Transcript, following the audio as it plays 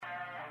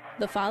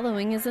The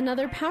following is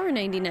another Power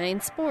 99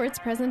 sports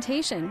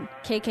presentation.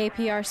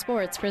 KKPR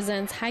Sports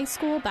presents high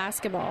school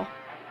basketball.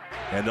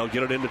 And they'll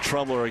get it into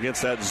Trumler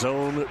against that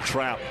zone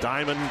trap.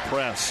 Diamond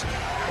press.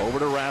 Over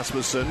to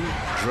Rasmussen.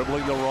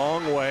 Dribbling the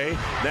wrong way.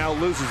 Now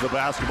loses the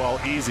basketball.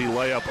 Easy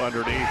layup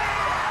underneath.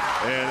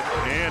 And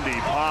Andy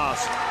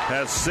Poss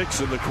has 6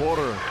 in the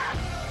quarter.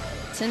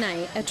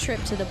 Tonight, a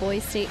trip to the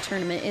boys' state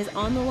tournament is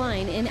on the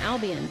line in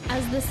Albion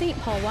as the St.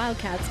 Paul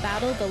Wildcats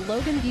battle the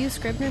Logan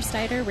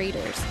Scribner-Snyder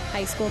Raiders.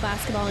 High school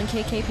basketball in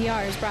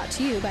KKPR is brought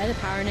to you by the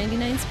Power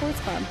 99 Sports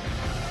Club.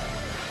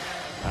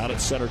 Out at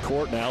center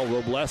court now,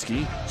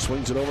 Robleski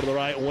swings it over to the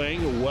right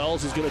wing.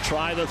 Wells is going to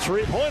try the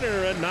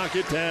three-pointer and knock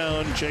it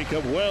down.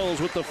 Jacob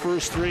Wells with the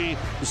first 3,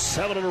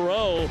 7 in a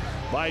row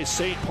by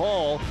St.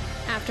 Paul.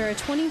 After a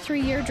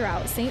 23-year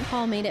drought, St.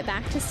 Paul made it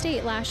back to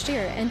state last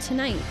year, and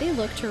tonight they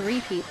look to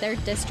repeat their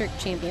district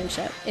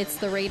championship. It's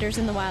the Raiders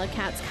and the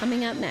Wildcats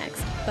coming up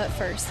next. But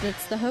first,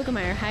 it's the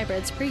Hoegemeyer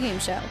Hybrids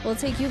pregame show. We'll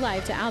take you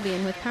live to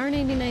Albion with Power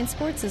 99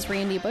 Sports'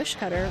 Randy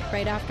Bushcutter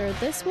right after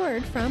this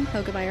word from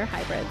Hoegemeyer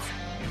Hybrids.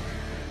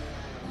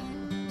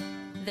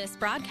 This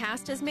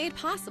broadcast is made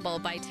possible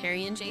by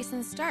Terry and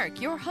Jason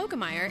Stark, your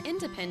Hoegemeyer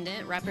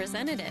independent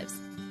representatives.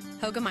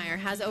 Hoegemeyer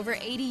has over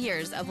 80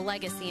 years of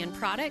legacy in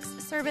products,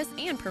 service,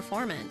 and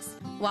performance.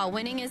 While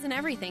winning isn't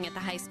everything at the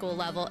high school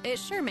level, it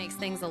sure makes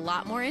things a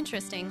lot more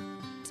interesting.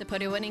 To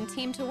put a winning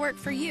team to work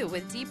for you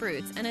with deep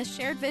roots and a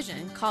shared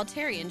vision, call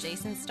Terry and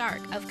Jason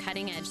Stark of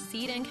Cutting Edge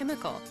Seed and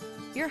Chemical,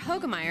 your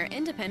Hoegemeyer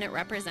independent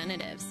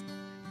representatives.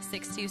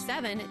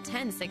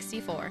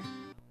 627-1064.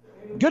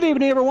 Good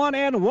evening, everyone,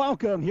 and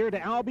welcome here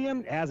to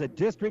Albion as a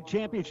district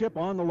championship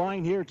on the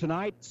line here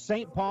tonight.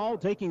 St. Paul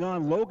taking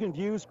on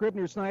Logan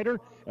Scribner-Snyder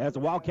as the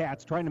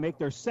Wildcats trying to make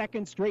their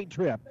second straight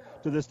trip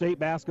to the state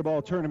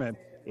basketball tournament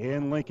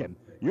in Lincoln.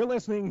 You're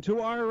listening to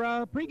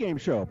our pregame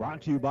show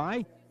brought to you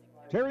by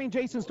Terry and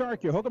Jason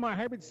Stark, your Hoegemeyer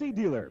Hybrid Seed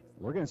dealer.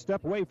 We're going to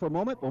step away for a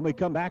moment. When we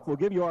come back, we'll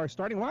give you our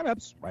starting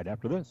lineups right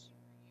after this.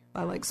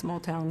 I like small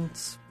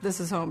towns. This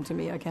is home to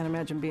me. I can't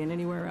imagine being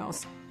anywhere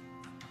else.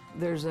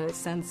 There's a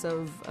sense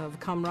of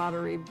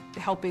camaraderie,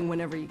 helping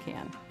whenever you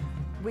can.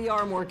 We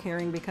are more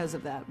caring because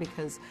of that,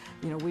 because,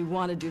 we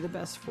want to do the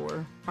best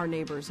for our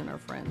neighbors and our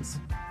friends.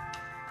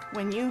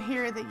 When you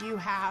hear that you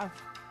have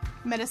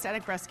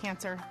metastatic breast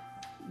cancer,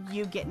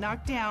 you get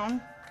knocked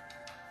down,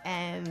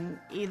 and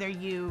either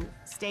you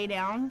stay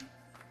down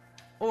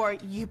or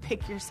you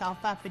pick yourself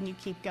up and you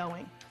keep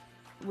going.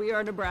 We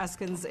are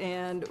Nebraskans,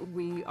 and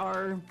we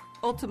are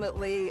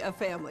ultimately a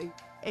family.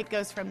 It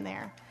goes from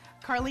there.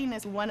 Carlene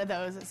is one of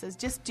those that says,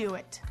 just do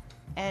it,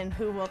 and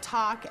who will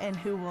talk and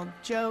who will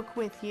joke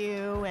with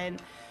you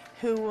and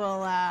who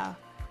will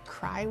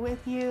cry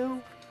with you.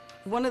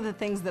 One of the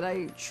things that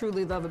I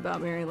truly love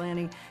about Mary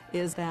Lanning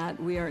is that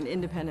we are an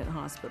independent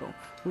hospital.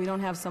 We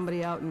don't have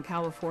somebody out in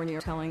California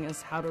telling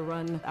us how to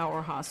run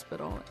our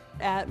hospital.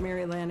 At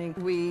Mary Lanning,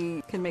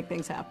 we can make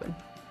things happen.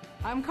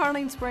 I'm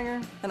Carlene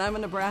Springer, and I'm a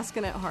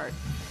Nebraskan at heart.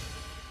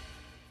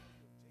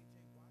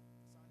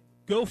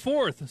 Go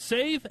forth,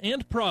 save,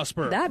 and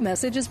prosper. That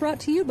message is brought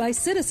to you by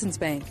Citizens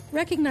Bank,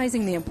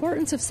 recognizing the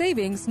importance of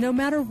savings no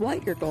matter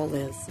what your goal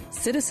is.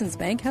 Citizens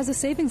Bank has a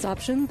savings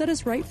option that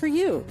is right for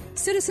you.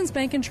 Citizens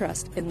Bank and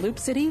Trust in Loop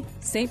City,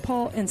 St.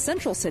 Paul, and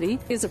Central City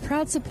is a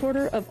proud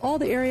supporter of all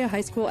the area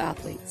high school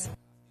athletes.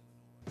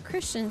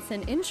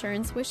 Christensen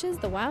Insurance wishes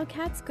the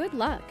Wildcats good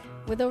luck.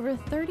 With over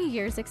 30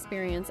 years'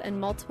 experience and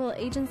multiple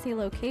agency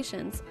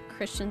locations,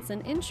 Christensen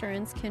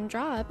Insurance can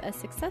draw up a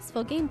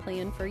successful game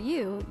plan for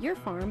you, your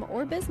farm,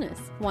 or business.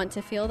 Want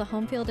to feel the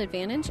home field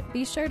advantage?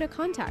 Be sure to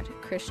contact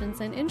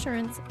Christensen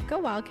Insurance. Go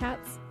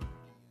Wildcats!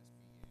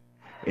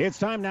 It's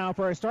time now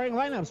for our starting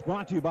lineups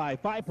brought to you by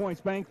 5 Points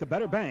Bank, the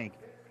better bank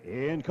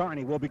in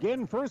Kearney. We'll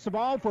begin, first of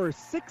all, for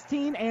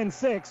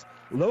 16-6,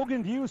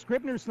 Logan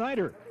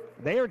Scribner-Snyder.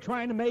 They are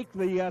trying to make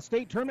the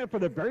state tournament for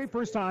the very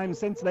first time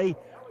since they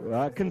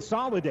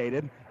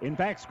consolidated. In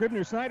fact,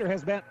 Scribner-Snyder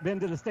has been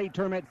to the state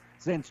tournament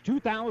since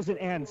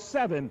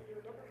 2007.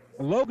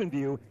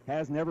 Loganview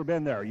has never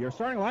been there. Your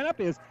starting lineup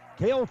is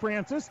Cale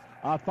Francis,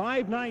 a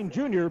 5'9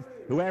 junior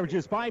who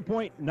averages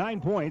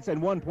 5.9 points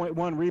and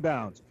 1.1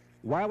 rebounds.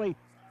 Riley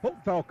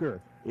Hopefelker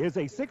is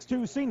a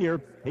 6'2 senior.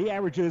 He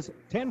averages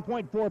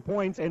 10.4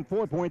 points and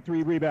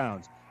 4.3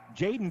 rebounds.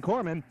 Jaden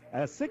Corman,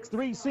 a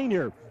 6'3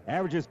 senior,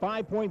 averages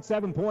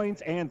 5.7 points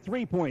and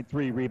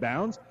 3.3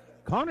 rebounds.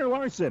 Connor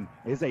Larson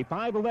is a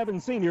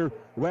 5'11 senior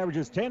who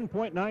averages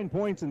 10.9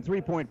 points and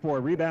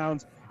 3.4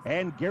 rebounds.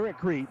 And Garrett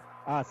Crete,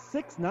 a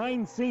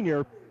 6'9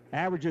 senior,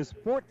 averages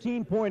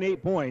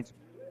 14.8 points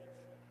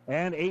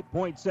and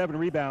 8.7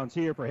 rebounds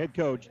here for head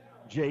coach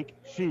Jake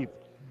Sheaf.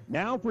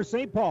 Now for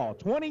St. Paul,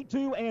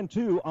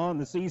 22-2 on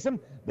the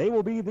season. They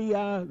will be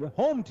the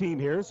home team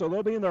here, so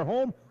they'll be in their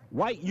home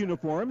white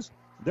uniforms.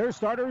 Their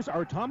starters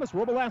are Thomas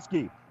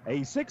Robleski,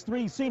 a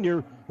 6'3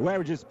 senior who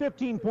averages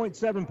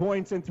 15.7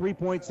 points and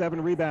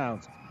 3.7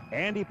 rebounds.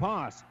 Andy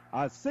Poss,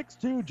 a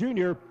 6'2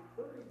 junior.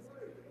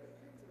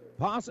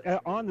 Poss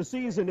on the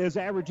season is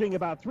averaging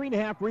about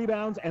 3.5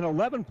 rebounds and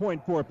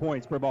 11.4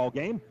 points per ball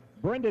game.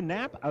 Brendan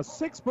Knapp, a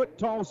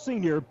 6-foot-tall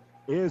senior,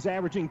 is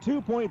averaging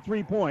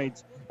 2.3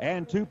 points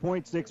and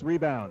 2.6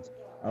 rebounds.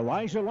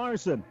 Elijah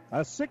Larson, a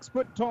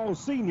 6-foot-tall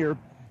senior,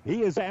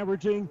 he is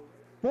averaging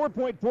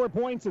 4.4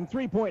 points and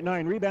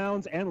 3.9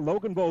 rebounds. And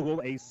Logan Vogel,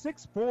 a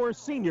 6'4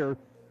 senior.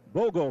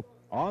 Vogel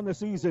on the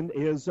season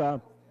is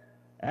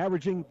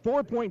averaging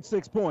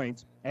 4.6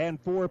 points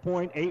and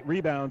 4.8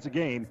 rebounds a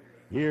game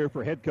here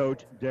for head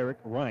coach Derek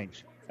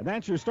Reinsch. And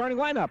that's your starting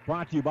lineup,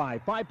 brought to you by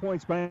 5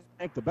 Points Bank,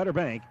 the better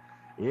bank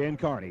in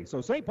Kearney. So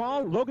St.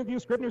 Paul, Logan View,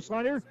 Scribner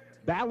Snyder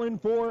battling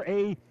for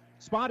a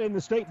spot in the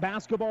state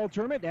basketball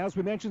tournament. As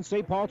we mentioned,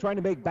 St. Paul trying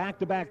to make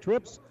back-to-back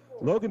trips.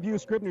 Logan View,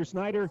 Scribner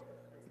Snyder,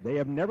 they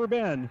have never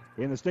been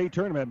in the state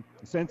tournament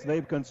since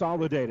they've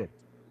consolidated.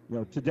 You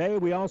know, today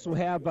we also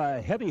have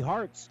heavy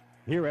hearts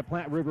here at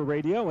Platte River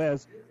Radio,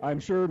 as I'm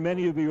sure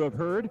many of you have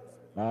heard.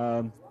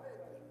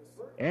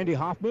 Andy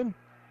Hoffman,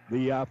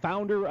 the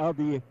founder of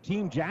the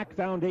Team Jack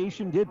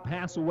Foundation, did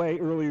pass away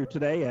earlier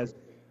today, as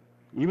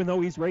even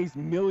though he's raised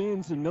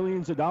millions and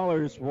millions of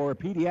dollars for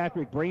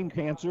pediatric brain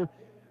cancer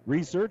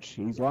research,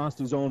 he's lost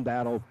his own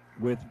battle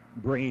with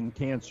brain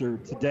cancer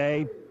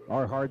today.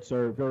 Our hearts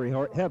are very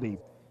heavy,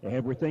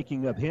 and we're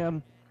thinking of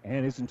him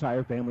and his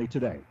entire family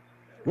today.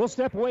 We'll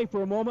step away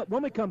for a moment.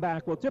 When we come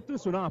back, we'll tip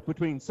this one off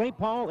between St.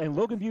 Paul and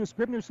Logan View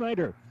Scribner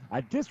Snyder,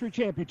 a district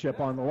championship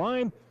on the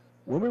line,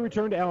 when we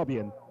return to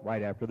Albion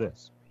right after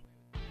this.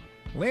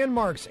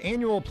 Landmark's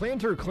annual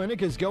planter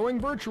clinic is going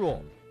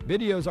virtual.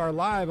 Videos are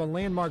live on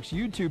Landmark's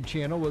YouTube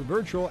channel with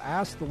virtual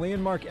Ask the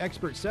Landmark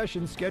expert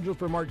sessions scheduled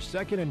for March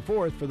 2nd and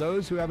 4th for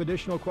those who have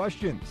additional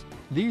questions.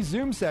 These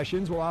Zoom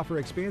sessions will offer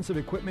expansive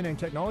equipment and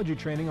technology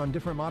training on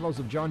different models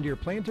of John Deere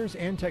planters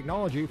and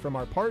technology from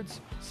our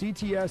parts,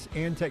 CTS,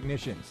 and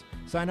technicians.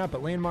 Sign up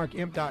at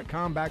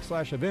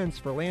landmarkimp.com/events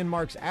for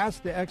Landmark's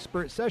Ask the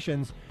Expert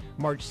sessions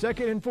March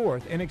 2nd and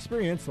 4th and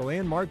experience the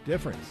Landmark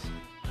difference.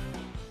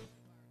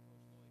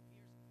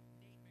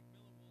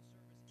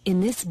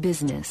 In this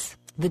business,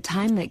 the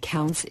time that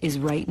counts is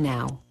right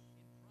now.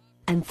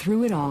 And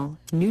through it all,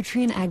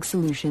 Nutrien Ag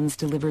Solutions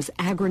delivers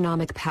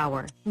agronomic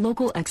power,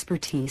 local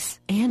expertise,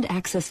 and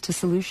access to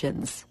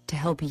solutions to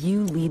help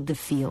you lead the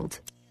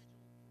field.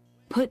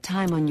 Put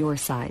time on your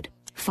side.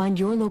 Find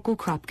your local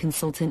crop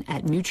consultant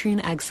at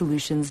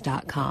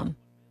nutrienagsolutions.com.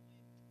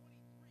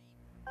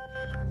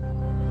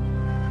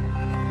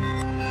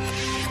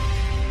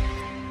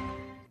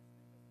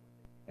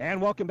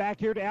 And welcome back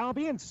here to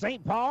Albion.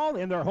 St. Paul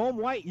in their home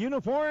white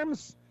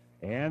uniforms.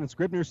 And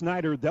Scribner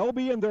Snyder, they'll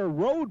be in their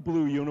road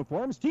blue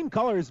uniforms. Team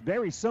colors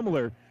very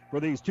similar for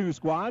these two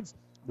squads.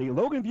 The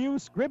Logan View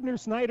Scribner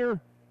Snyder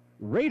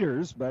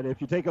Raiders, but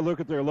if you take a look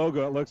at their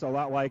logo, it looks a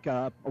lot like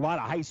a lot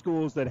of high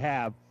schools that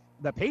have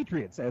the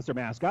Patriots as their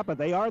mascot, but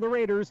they are the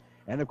Raiders.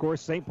 And, of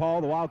course, St.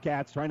 Paul, the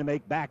Wildcats, trying to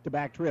make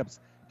back-to-back trips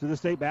to the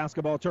state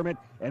basketball tournament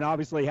and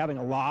obviously having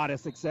a lot of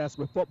success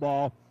with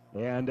football.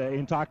 And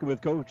in talking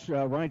with Coach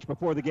Reinsch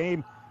before the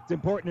game, it's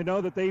important to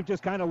know that they've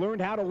just kind of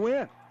learned how to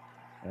win.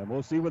 And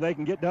we'll see what they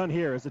can get done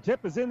here. As the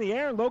tip is in the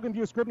air, Logan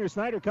View Scribner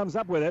Snyder comes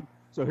up with it.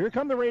 So here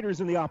come the Raiders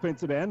in the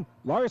offensive end.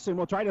 Larson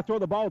will try to throw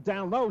the ball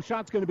down low.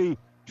 Shot's going to be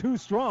too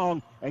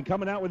strong, and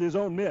coming out with his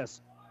own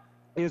miss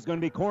is going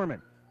to be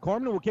Corman.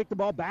 Corman will kick the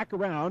ball back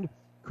around.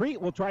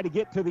 Crete will try to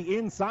get to the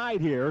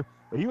inside here.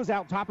 He was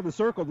out top of the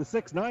circle, the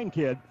 6'9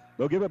 kid.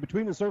 They'll give it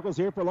between the circles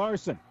here for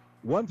Larson.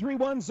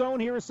 1-3-1 zone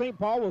here at St.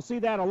 Paul. We'll see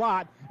that a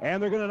lot.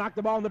 And they're going to knock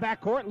the ball in the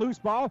backcourt. Loose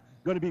ball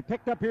going to be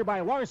picked up here by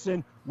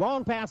Larson.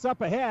 Long pass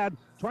up ahead,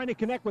 trying to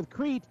connect with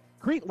Crete.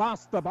 Crete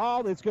lost the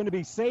ball. It's going to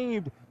be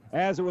saved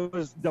as it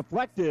was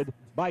deflected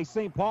by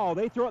St. Paul.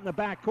 They throw it in the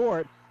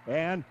backcourt,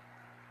 and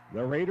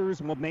the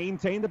Raiders will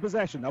maintain the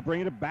possession. They'll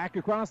bring it back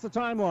across the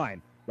timeline.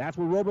 That's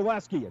where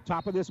Robileski, at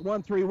top of this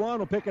 1-3-1,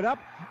 will pick it up.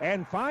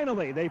 And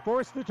finally, they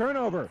force the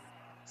turnover.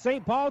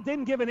 St. Paul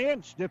didn't give an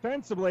inch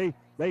defensively.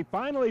 They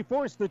finally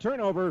forced the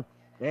turnover,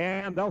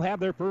 and they'll have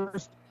their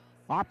first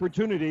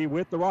opportunity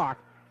with the rock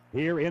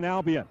here in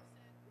Albion.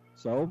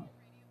 So,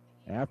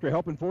 after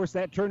helping force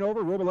that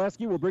turnover,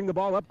 Robileski will bring the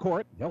ball up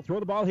court. He'll throw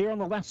the ball here on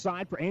the left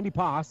side for Andy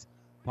Poss.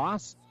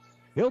 Poss,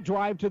 he'll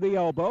drive to the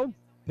elbow,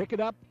 pick it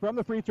up from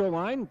the free throw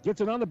line,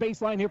 gets it on the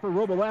baseline here for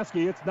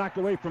Robileski. It's knocked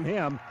away from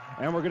him,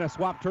 and we're going to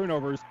swap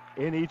turnovers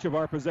in each of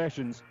our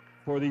possessions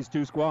for these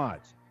two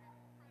squads.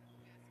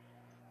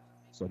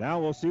 So now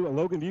we'll see what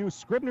Logan View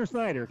Scribner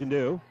Snyder can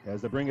do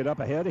as they bring it up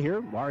ahead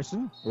here.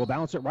 Larson will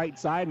bounce it right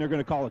side, and they're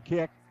going to call a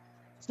kick.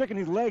 Sticking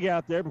his leg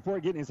out there before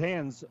getting his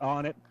hands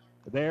on it,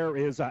 there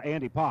is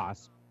Andy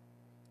Poss.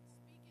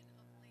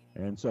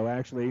 And so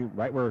actually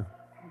right where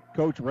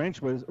Coach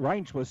Reinsch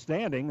was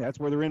standing, that's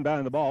where they're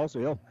inbounding the ball. So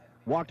he'll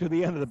walk to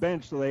the end of the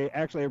bench so they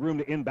actually have room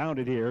to inbound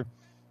it here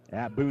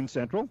at Boone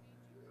Central.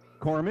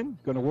 Corman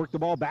going to work the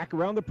ball back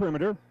around the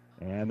perimeter,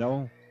 and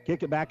they'll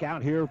kick it back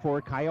out here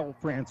for Kyle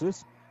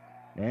Francis.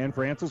 And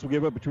Francis will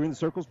give it between the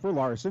circles for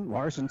Larson.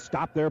 Larson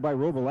stopped there by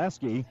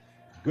Robileski.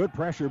 Good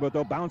pressure, but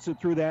they'll bounce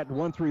it through that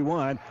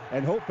 1-3-1.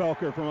 And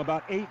Hopefelker from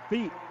about 8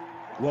 feet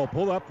will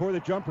pull up for the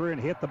jumper and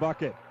hit the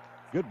bucket.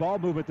 Good ball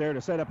movement there to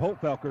set up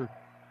Hopefelker.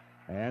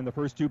 And the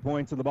first 2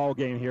 points of the ball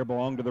game here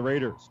belong to the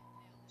Raiders.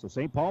 So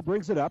St. Paul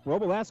brings it up.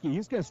 Robileski,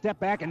 he's going to step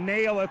back and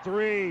nail a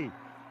three.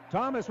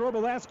 Thomas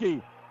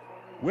Robileski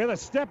with a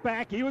step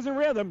back. He was in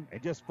rhythm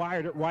and just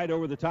fired it right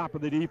over the top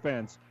of the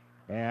defense.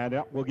 And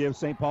that will give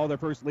St. Paul their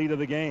first lead of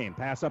the game.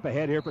 Pass up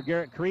ahead here for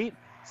Garrett Crete.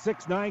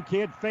 6'9"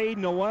 kid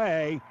fading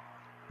away.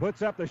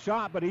 Puts up the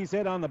shot, but he's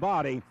hit on the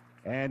body.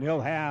 And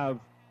he'll have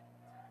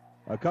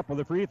a couple of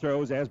the free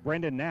throws as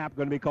Brendan Knapp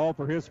going to be called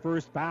for his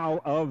first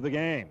foul of the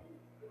game.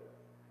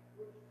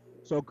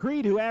 So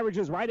Creed, who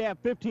averages right at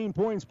 15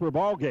 points per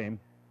ball game,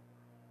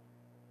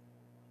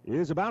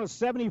 is about a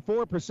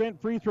 74%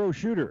 free throw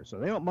shooter. So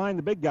they don't mind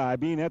the big guy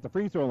being at the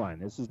free throw line.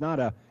 This is not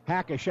a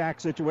hack-a-shack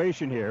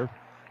situation here.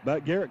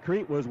 But Garrett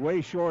Crete was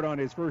way short on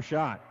his first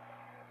shot.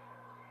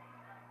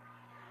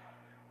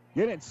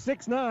 Getting at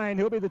 6'9",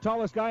 he'll be the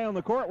tallest guy on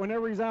the court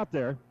whenever he's out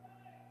there.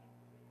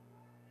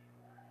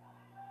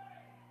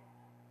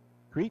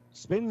 Crete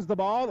spins the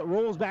ball. It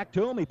rolls back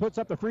to him. He puts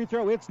up the free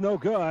throw. It's no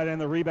good, and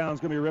the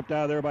rebound's going to be ripped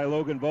out of there by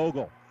Logan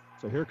Vogel.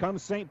 So here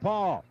comes St.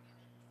 Paul.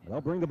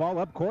 They'll bring the ball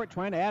up court,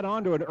 trying to add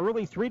on to an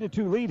early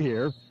 3-2 lead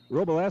here.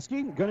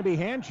 Robileski going to be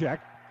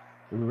hand-checked.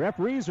 The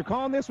referees are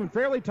calling this one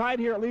fairly tight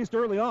here, at least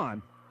early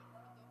on.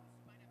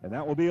 And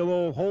that will be a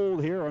little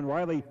hold here on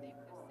Riley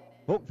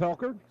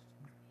Hochfelker.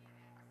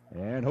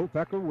 And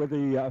Hochfelker with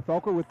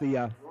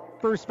the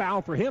first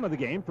foul for him of the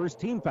game, first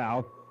team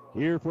foul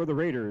here for the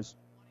Raiders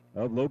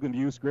of Logan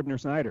View Scribner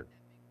Snyder.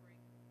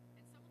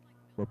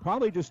 We'll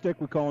probably just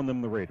stick with calling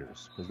them the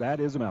Raiders, because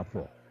that is a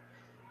mouthful.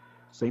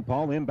 St.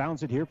 Paul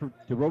inbounds it here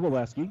to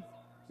Robileski.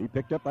 He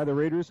picked up by the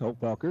Raiders,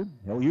 Hochfelker.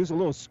 He'll use a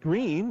little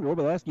screen.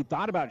 Robileski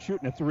thought about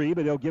shooting a three,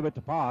 but he'll give it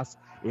to Poss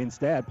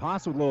instead.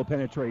 Poss with a little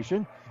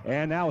penetration,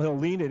 and now he'll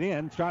lean it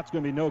in. Shot's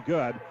going to be no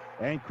good,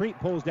 and Crete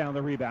pulls down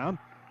the rebound.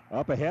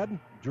 Up ahead,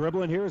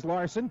 dribbling here is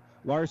Larson.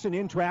 Larson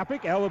in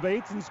traffic,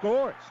 elevates and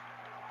scores.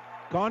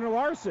 Connor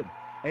Larson,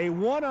 a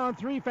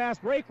 1-on-3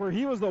 fast break where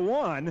he was the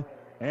one,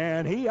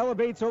 and he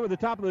elevates over the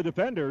top of the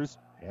defenders,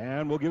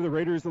 and will give the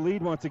Raiders the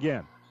lead once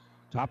again.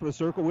 Top of the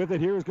circle with it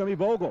here is going to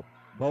be Vogel.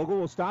 Vogel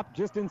will stop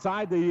just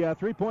inside the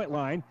three-point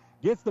line,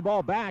 gets the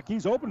ball back.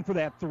 He's open for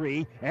that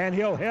three, and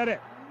he'll hit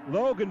it.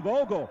 Logan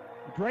Vogel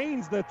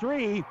drains the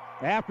three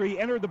after he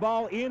entered the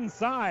ball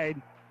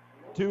inside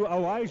to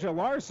Elijah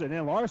Larson,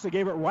 and Larson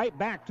gave it right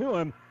back to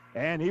him,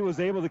 and he was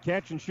able to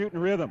catch and shoot in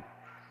rhythm.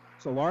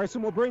 So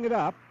Larson will bring it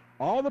up.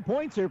 All the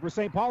points here for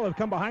St. Paul have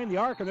come behind the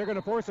arc, and they're going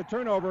to force a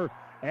turnover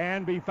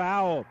and be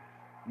fouled.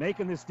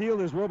 Making the steal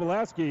is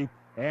Robileski,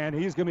 and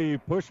he's going to be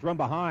pushed from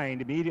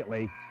behind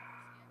immediately.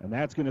 And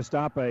that's going to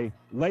stop a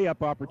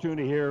layup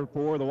opportunity here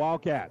for the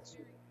Wildcats.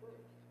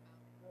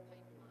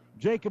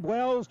 Jacob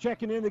Wells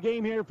checking in the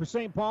game here for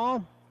St.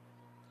 Paul.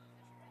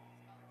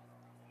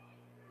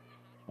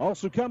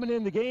 Also coming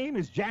in the game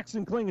is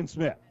Jackson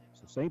Klingensmith.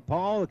 So St.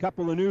 Paul, a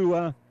couple of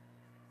new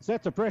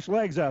sets of fresh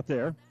legs out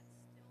there.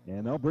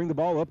 And they'll bring the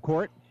ball up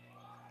court.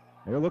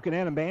 They're looking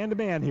at a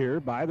man-to-man here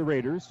by the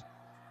Raiders.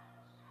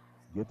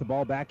 Get the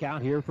ball back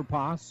out here for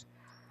Poss.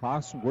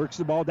 Poss works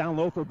the ball down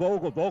low for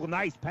Vogel. Vogel,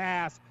 nice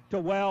pass to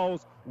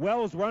Wells.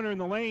 Wells runner in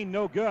the lane,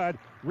 no good.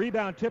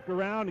 Rebound tipped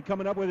around, and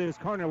coming up with it is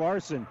Connor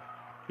Larson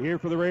here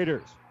for the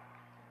Raiders.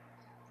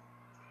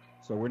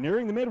 So we're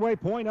nearing the midway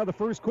point of the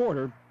first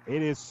quarter.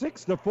 It is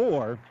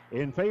 6-4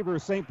 in favor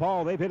of St.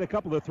 Paul. They've hit a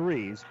couple of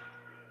threes.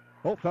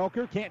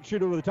 Hochfelker can't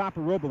shoot over the top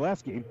of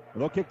Robileski.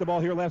 They'll kick the ball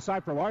here left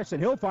side for Larson.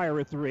 He'll fire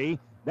a three.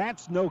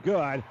 That's no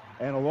good.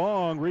 And a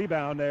long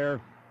rebound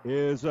there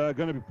is going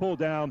to be pulled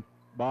down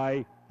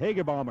by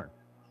Hagerbomber.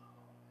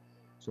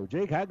 So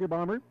Jake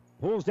Hagerbomber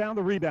pulls down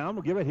the rebound.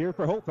 We'll give it here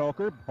for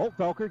Hochfelker.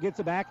 Hochfelker gets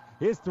it back.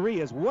 His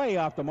three is way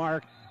off the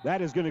mark.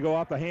 That is going to go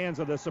off the hands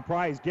of the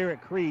surprise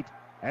Garrett Crete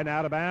and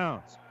out of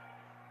bounds.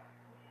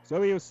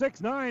 So he was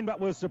 6'9",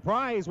 but was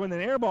surprised when an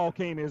air ball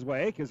came his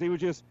way because he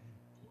was just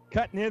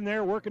cutting in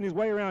there, working his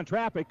way around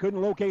traffic,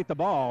 couldn't locate the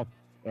ball,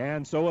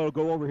 and so it'll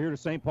go over here to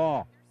St.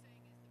 Paul.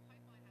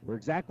 We're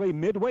exactly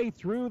midway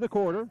through the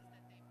quarter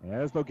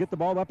as they'll get the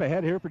ball up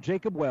ahead here for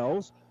Jacob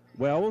Wells.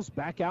 Wells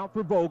back out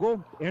for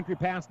Vogel. Entry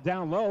pass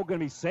down low, going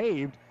to be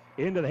saved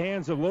into the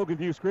hands of Logan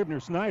View Scribner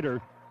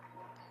Snyder.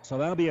 So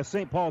that'll be a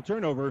St. Paul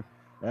turnover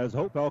as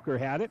Hochfelker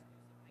had it.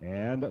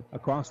 And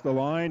across the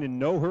line in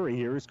no hurry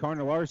here is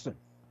Connor Larson.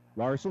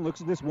 Larson looks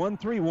at this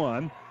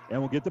 1-3-1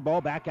 and will get the ball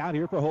back out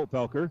here for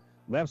Hochfelker.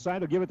 Left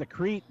side will give it to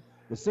Crete,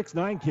 the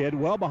 6'9" kid,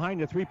 well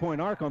behind the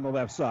three-point arc on the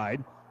left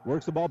side.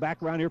 Works the ball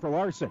back around here for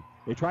Larson.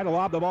 They try to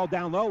lob the ball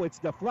down low. It's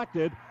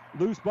deflected.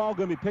 Loose ball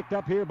going to be picked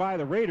up here by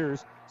the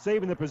Raiders.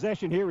 Saving the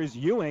possession here is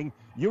Ewing.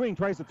 Ewing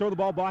tries to throw the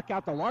ball back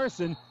out to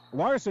Larson.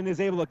 Larson is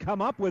able to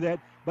come up with it,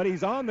 but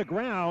he's on the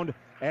ground,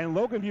 and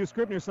Logan View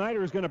Scribner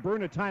Snyder is going to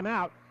burn a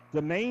timeout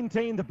to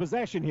maintain the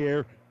possession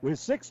here with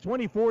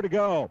 6:24 to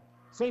go.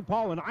 St.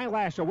 Paul an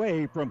eyelash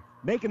away from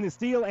making the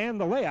steal and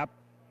the layup.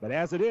 But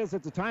as it is,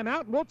 it's a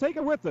timeout, and we'll take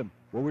it with them.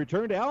 We'll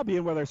return to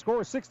Albion with our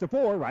score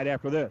 6-4 right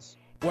after this.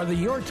 Whether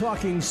you're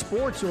talking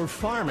sports or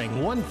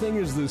farming, one thing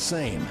is the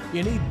same.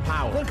 You need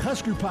power. Look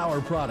Husker Power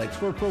products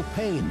for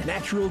propane,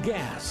 natural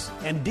gas,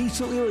 and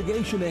diesel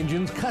irrigation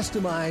engines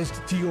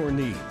customized to your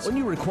needs. When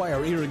you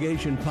require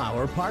irrigation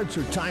power, parts,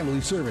 or timely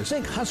service,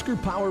 think Husker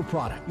Power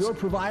products, your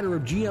provider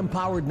of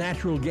GM-powered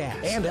natural gas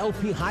and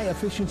LP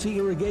high-efficiency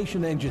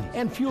irrigation engine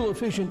and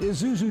fuel-efficient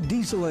Isuzu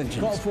diesel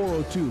engines. Call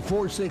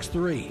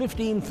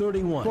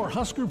 402-463-1531 for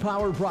Husker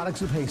Power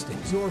products of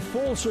Hastings, your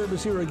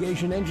full-service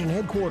irrigation engine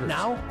headquarters.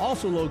 Now,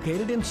 also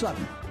located in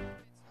Sutton.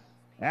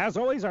 As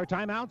always, our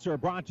timeouts are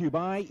brought to you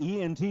by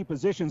ENT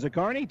Physicians of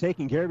Kearney,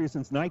 taking care of you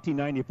since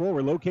 1994.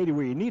 We're located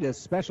where you need us,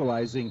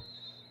 specializing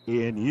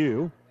in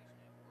you.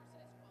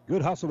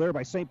 Good hustle there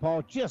by St.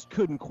 Paul, just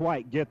couldn't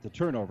quite get the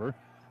turnover.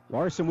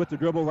 Larson with the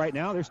dribble right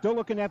now. They're still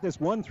looking at this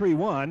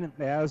 1-3-1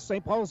 as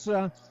St. Paul's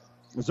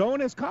zone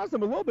has caused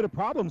them a little bit of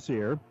problems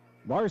here.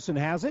 Larson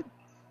has it,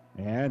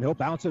 and he'll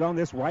bounce it on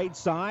this right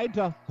side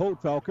to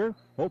Holtfelker.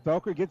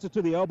 Holtfelker gets it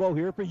to the elbow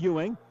here for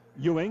Ewing.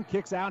 Ewing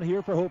kicks out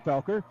here for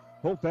Holtfelker.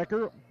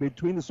 Holtfelker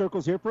between the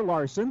circles here for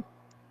Larson.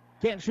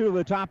 Can't shoot at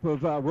the top of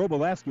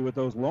Roboleski with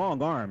those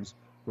long arms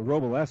for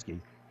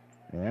Roboleski.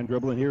 And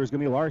dribbling here is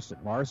going to be Larson.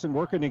 Larson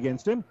working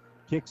against him.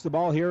 Kicks the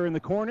ball here in the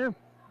corner.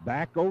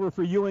 Back over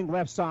for Ewing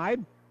left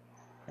side.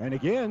 And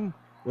again,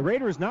 the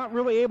Raiders not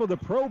really able to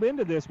probe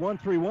into this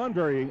 1-3-1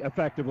 very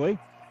effectively,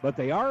 but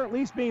they are at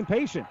least being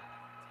patient.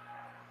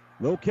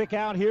 Little kick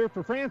out here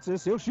for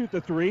Francis. He'll shoot the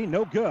three.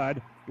 No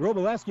good.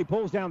 Roboleski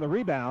pulls down the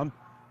rebound.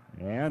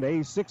 And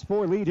a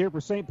 6-4 lead here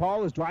for St.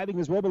 Paul is driving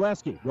is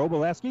Roboleski.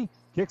 Roboleski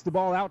kicks the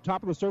ball out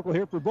top of the circle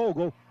here for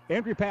Vogel.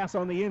 Entry pass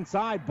on the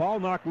inside. Ball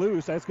knocked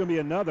loose. That's going to be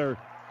another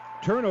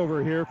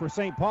turnover here for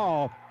St.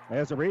 Paul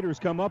as the Raiders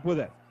come up with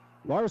it.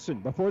 Larson,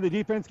 before the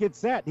defense gets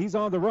set, he's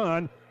on the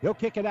run. He'll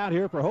kick it out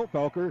here for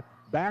Holtfelker.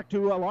 Back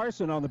to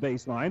Larson on the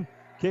baseline.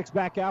 Kicks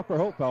back out for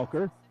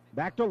Holtfelker.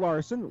 Back to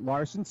Larson.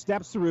 Larson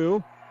steps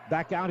through.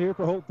 Back out here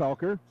for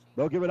Holtfelker.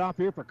 They'll give it off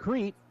here for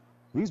Crete.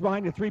 He's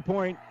behind the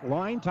three-point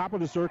line, top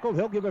of the circle.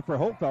 He'll give it for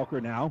Holtfelker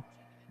now.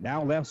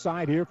 Now left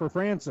side here for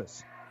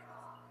Francis.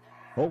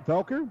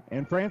 Holtfelker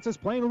and Francis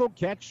playing a little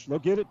catch. They'll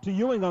get it to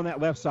Ewing on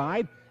that left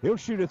side. He'll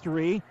shoot a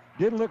three.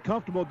 Didn't look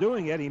comfortable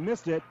doing it. He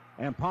missed it,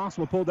 and Poss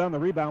will pull down the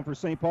rebound for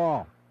St.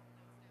 Paul.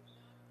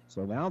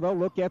 So now they'll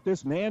look at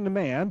this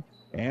man-to-man,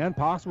 and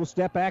Poss will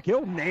step back.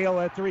 He'll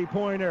nail a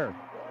three-pointer.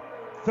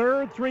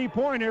 Third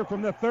three-pointer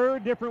from the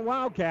third different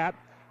Wildcat,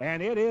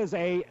 and it is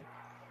a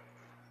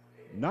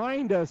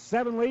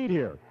 9-7 lead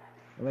here.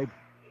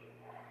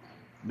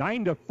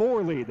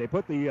 9-4 lead. They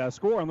put the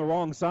score on the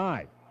wrong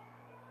side.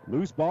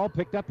 Loose ball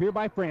picked up here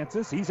by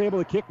Francis. He's able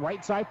to kick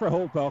right side for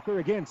Holtfelker.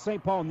 Again,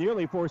 St. Paul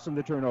nearly forcing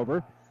the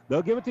turnover.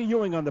 They'll give it to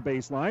Ewing on the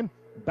baseline.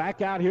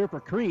 Back out here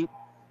for Crete.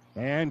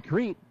 And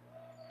Crete,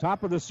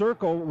 top of the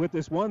circle with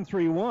this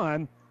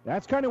 1-3-1.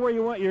 That's kind of where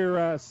you want your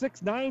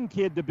 6'9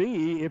 kid to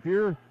be if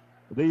you're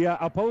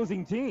the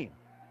opposing team,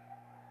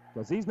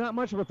 because he's not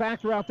much of a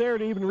factor out there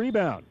to even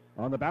rebound.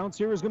 On the bounce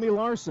here is going to be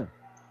Larson.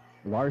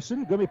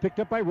 Larson going to be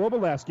picked up by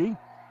Roboleski.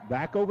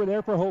 Back over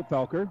there for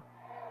Holtfelker.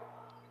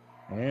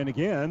 And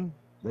again,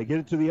 they get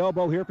it to the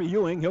elbow here for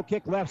Ewing. He'll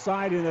kick left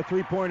side, and the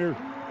three-pointer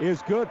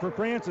is good for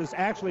Francis.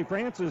 Actually,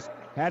 Francis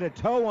had a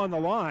toe on the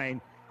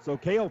line. So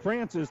Cale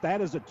Francis,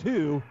 that is a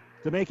 2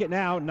 to make it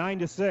now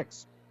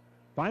 9-6.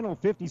 Final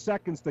 50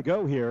 seconds to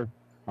go here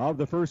of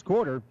the first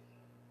quarter.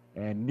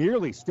 And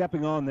nearly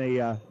stepping on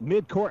the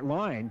mid-court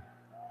line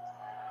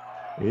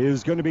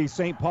is going to be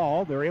St.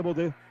 Paul. They're able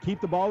to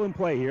keep the ball in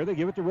play here. They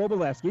give it to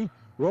Roboleski.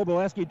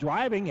 Roboleski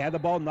driving, had the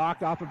ball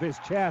knocked off of his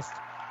chest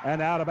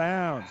and out of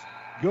bounds.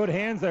 Good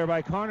hands there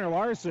by Connor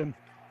Larson,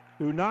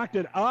 who knocked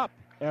it up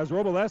as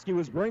Roboleski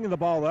was bringing the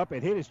ball up.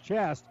 It hit his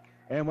chest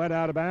and went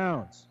out of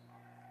bounds.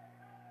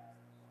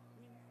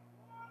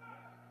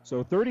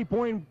 So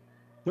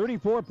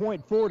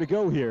 34.4 to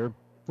go here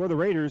for the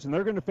Raiders, and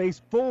they're going to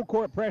face full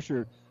court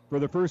pressure for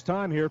the first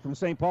time here from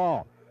St.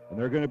 Paul. And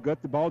they're going to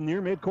get the ball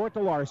near midcourt to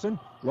Larson.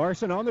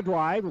 Larson on the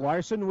drive.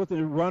 Larson with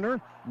the runner.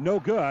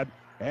 No good.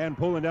 And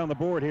pulling down the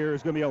board here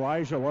is going to be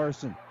Elijah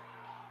Larson.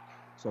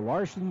 So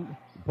Larson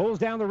pulls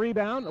down the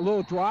rebound. A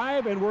little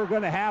drive, and we're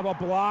going to have a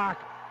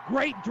block.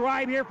 Great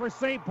drive here for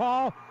St.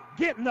 Paul.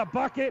 Getting the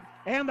bucket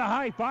and the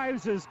high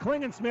fives is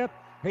Klingensmith.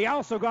 He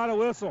also got a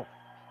whistle.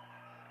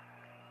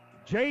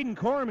 Jaden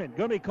Corman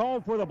going to be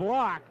called for the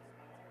block.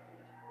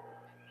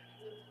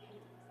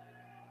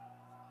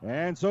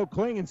 And so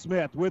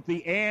Klingensmith with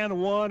the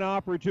and one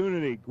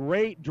opportunity.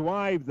 Great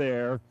drive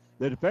there.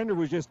 The defender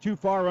was just too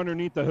far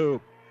underneath the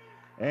hoop.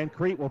 And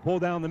Crete will pull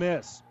down the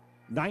miss.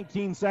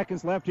 19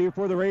 seconds left here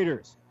for the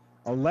Raiders.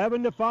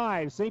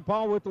 11-5. St.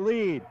 Paul with the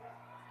lead.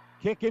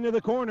 Kick into the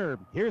corner.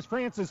 Here's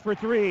Francis for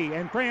three,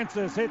 and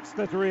Francis hits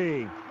the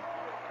three.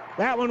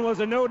 That one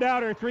was a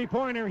no-doubter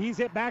three-pointer. He's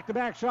hit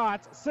back-to-back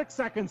shots. 6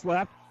 seconds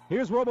left.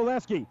 Here's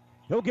Roboleski.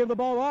 He'll give the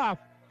ball off.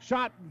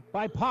 Shot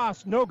by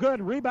Poss, no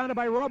good. Rebounded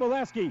by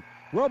Roboleski.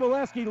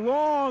 Roboleski,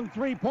 long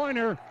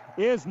three-pointer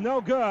is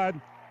no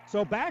good.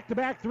 So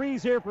back-to-back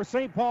threes here for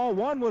St. Paul.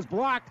 One was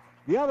blocked,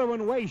 the other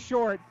one way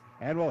short.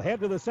 And we'll head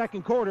to the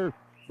second quarter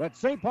but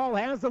St. Paul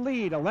has the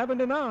lead,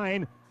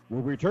 11-9.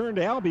 We'll return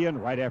to Albion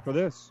right after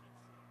this.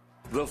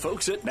 The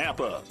folks at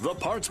Napa, the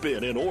Parts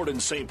Bin in Ord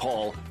and St.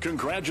 Paul,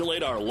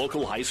 congratulate our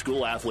local high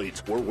school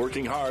athletes. We're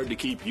working hard to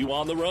keep you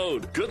on the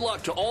road. Good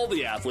luck to all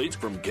the athletes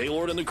from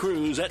Gaylord and the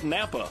crews at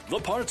Napa, the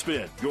Parts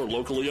Bin, your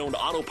locally owned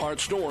auto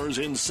parts stores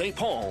in St.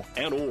 Paul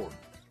and Ord.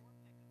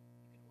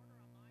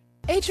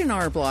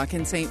 H&R Block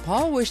in St.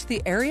 Paul wish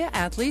the area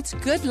athletes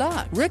good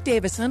luck. Rick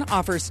Davison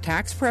offers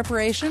tax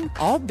preparation,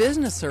 all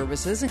business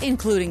services,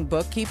 including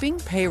bookkeeping,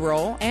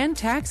 payroll, and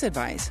tax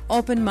advice.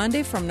 Open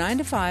Monday from 9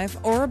 to 5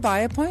 or by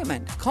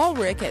appointment. Call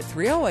Rick at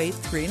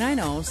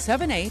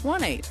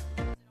 308-390-7818.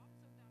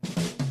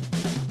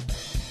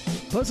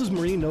 Buzz's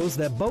Marine knows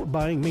that boat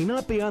buying may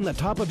not be on the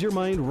top of your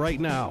mind right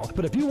now,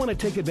 but if you want to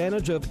take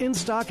advantage of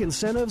in-stock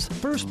incentives,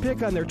 first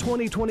pick on their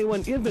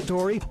 2021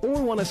 inventory,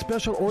 or want to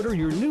special order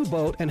your new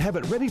boat and have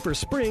it ready for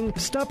spring,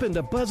 stop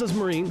into Buzz's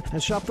Marine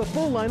and shop the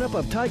full lineup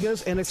of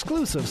Taigas and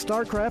exclusive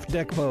StarCraft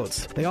deck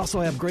boats. They also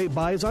have great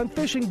buys on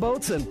fishing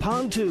boats and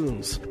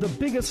pontoons. The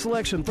biggest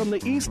selection from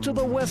the east to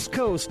the west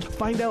coast.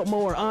 Find out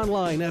more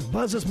online at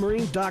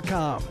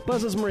buzzesmarine.com.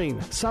 Buzz's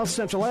Marine, South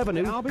Central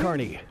Avenue,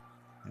 Kearney.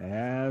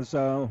 As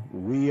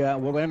we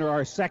will enter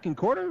our second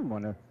quarter, I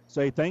want to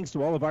say thanks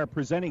to all of our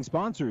presenting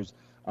sponsors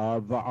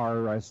of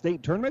our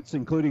state tournaments,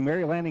 including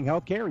Mary Lanning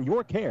Healthcare,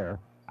 your care,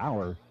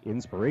 our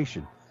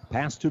inspiration.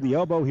 Pass to the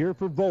elbow here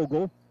for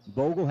Vogel.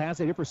 Vogel has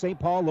it here for St.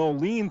 Paul. Low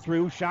lean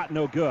through, shot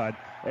no good,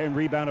 and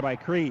rebounded by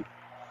Crete.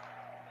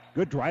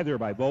 Good drive there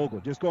by Vogel,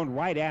 just going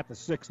right at the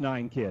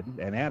 6'9" kid,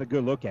 and had a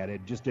good look at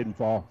it, just didn't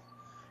fall.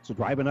 So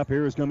driving up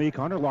here is going to be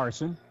Connor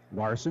Larson.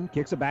 Larson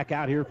kicks it back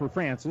out here for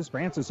Francis.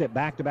 Francis hit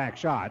back-to-back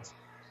shots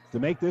to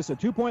make this a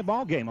 2-point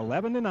ball game,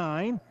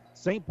 11-9.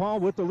 St.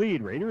 Paul with the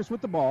lead. Raiders with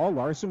the ball.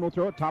 Larson will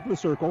throw it top of the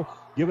circle.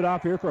 Give it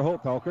off here for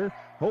Holtfelker.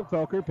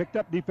 Holtfelker picked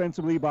up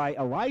defensively by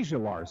Elijah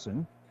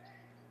Larson.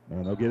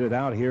 And they'll get it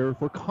out here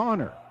for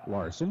Connor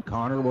Larson.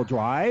 Connor will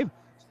drive.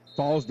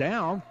 Falls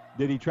down.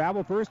 Did he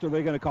travel first, or are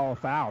they going to call a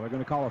foul? They're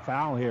going to call a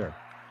foul here.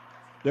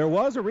 There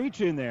was a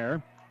reach in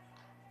there.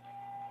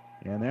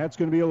 And that's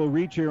going to be a little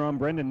reach here on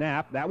Brendan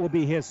Knapp. That will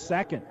be his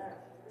second.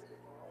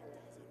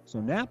 So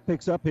Knapp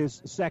picks up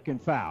his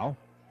second foul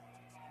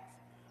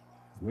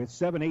with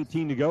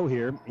 7:18 to go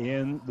here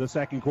in the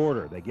second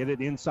quarter. They get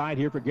it inside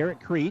here for Garrett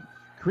Crete.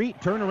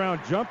 Crete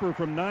turnaround jumper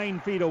from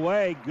 9 feet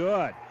away.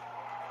 Good.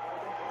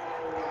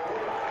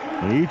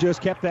 He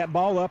just kept that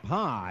ball up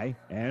high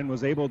and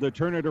was able to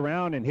turn it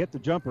around and hit the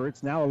jumper.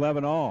 It's now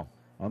 11-all.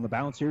 On the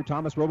bounce here,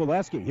 Thomas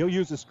Roboleski. He'll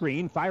use the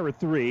screen, fire a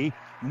three.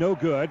 No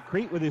good.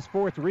 Crete with his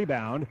fourth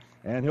rebound,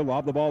 and he'll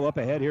lob the ball up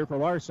ahead here for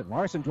Larson.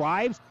 Larson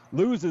drives,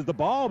 loses the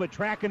ball, but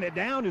tracking it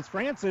down is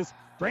Francis.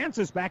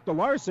 Francis back to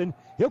Larson.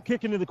 He'll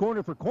kick into the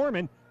corner for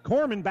Corman.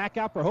 Corman back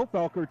out for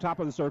Hopefelker, top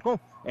of the circle,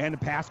 and the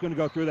pass going to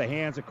go through the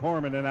hands of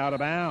Corman and out of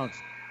bounds.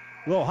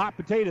 A little hot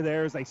potato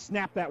there as they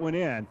snap that one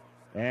in,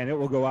 and it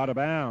will go out of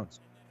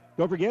bounds.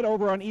 Don't forget,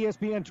 over on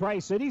ESPN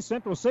Tri-City,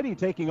 Central City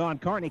taking on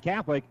Kearney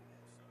Catholic.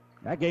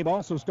 That game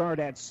also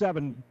started at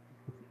 7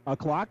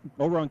 o'clock.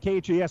 Over on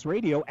KHAS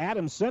Radio,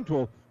 Adams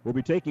Central will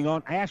be taking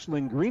on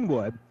Ashland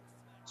Greenwood.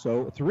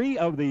 So 3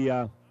 of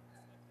the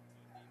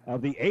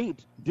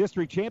 8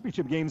 district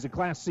championship games in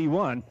Class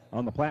C1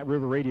 on the Platte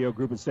River Radio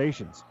group of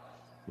stations.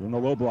 In the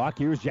low block,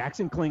 here's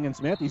Jackson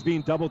Klingensmith. He's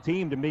being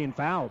double-teamed and being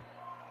fouled.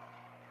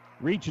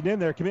 Reaching in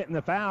there, committing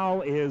the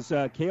foul is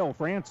Cale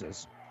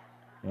Francis.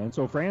 And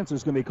so Francis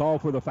is going to be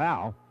called for the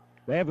foul.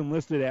 They have him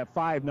listed at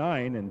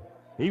 5'9", and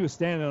he was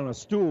standing on a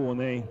stool when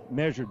they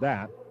measured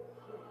that.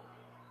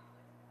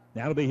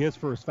 That'll be his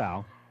first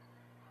foul.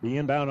 The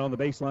inbound on the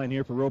baseline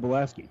here for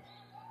Roboleski.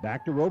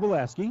 Back to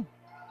Roboleski.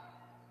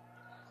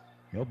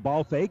 He'll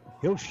ball fake.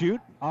 He'll shoot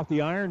off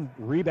the iron.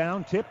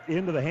 Rebound tipped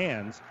into the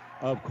hands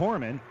of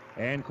Corman.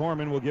 And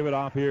Corman will give it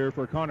off here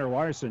for Connor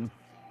Larson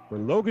for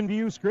Logan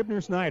View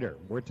Scribner Snyder.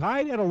 We're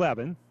tied at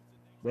 11.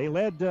 They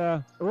led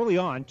early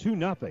on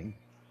 2-0.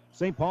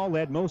 St. Paul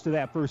led most of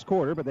that first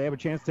quarter, but they have a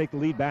chance to take the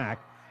lead back.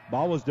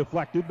 Ball was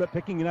deflected, but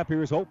picking it up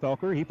here is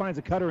Holtfelker. He finds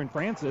a cutter in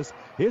Francis.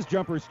 His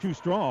jumper is too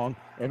strong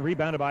and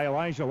rebounded by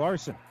Elijah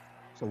Larson.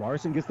 So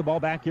Larson gets the ball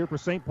back here for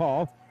St.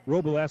 Paul.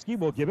 Roboleski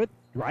will give it.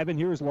 Driving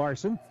here is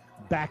Larson.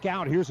 Back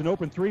out. Here's an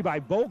open three by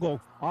Vogel.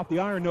 Off the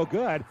iron, no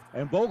good.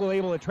 And Vogel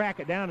able to track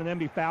it down and then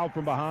be fouled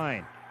from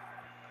behind.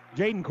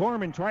 Jaden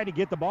Corman tried to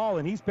get the ball,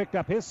 and he's picked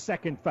up his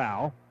second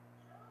foul.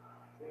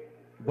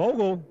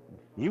 Vogel,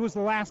 he was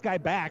the last guy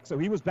back, so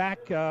he was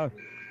back.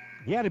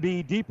 He had to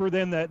be deeper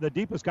than the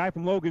deepest guy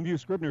from Logan View,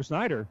 Scribner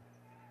Snyder.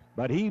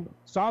 But he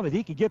saw that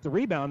he could get the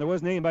rebound. There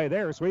wasn't anybody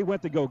there, so he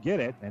went to go get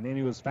it, and then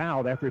he was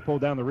fouled after he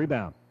pulled down the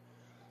rebound.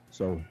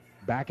 So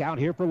back out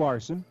here for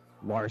Larson.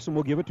 Larson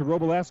will give it to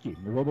Roboleski.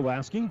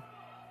 Roboleski,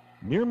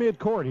 near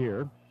midcourt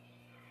here,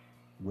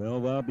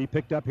 will be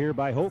picked up here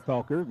by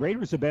Holtfelker.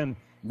 Raiders have been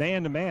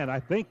man-to-man, I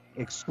think,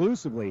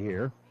 exclusively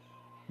here.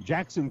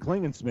 Jackson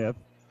Klingensmith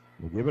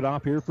will give it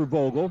off here for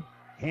Vogel.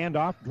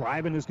 Handoff,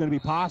 driving is going to be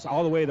Poss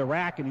all the way to the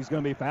rack, and he's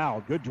going to be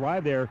fouled. Good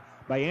drive there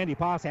by Andy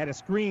Poss. Had a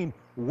screen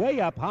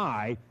way up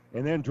high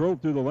and then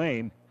drove through the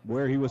lane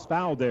where he was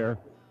fouled there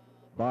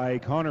by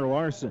Connor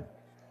Larson.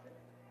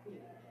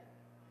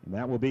 And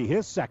that will be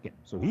his second.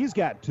 So he's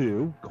got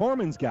 2.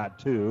 Corman's got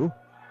 2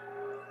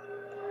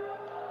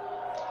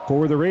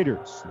 for the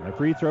Raiders. The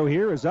free throw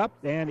here is up,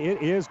 and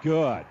it is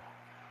good.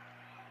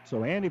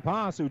 So Andy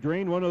Poss, who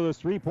drained one of those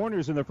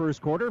 3-pointers in the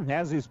first quarter,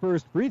 has his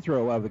first free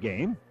throw of the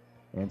game.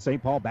 And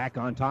St. Paul back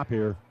on top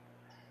here,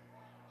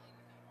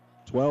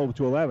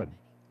 12-11.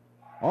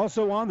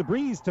 Also on the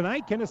breeze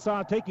tonight,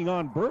 Kennesaw taking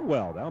on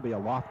Burwell. That'll be a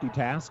lofty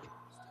task.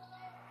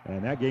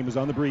 And that game is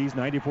on the breeze,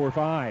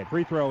 94-5.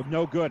 Free throw,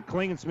 no good.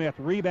 Klingensmith,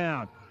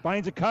 rebound.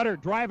 Finds a cutter,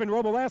 driving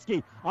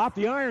Roboleski. Off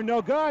the iron,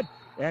 no good.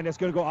 And it's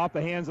going to go off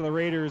the hands of the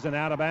Raiders and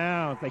out of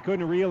bounds. They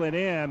couldn't reel it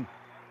in.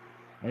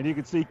 And you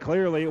can see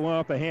clearly it went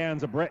off the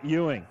hands of Brett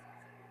Ewing.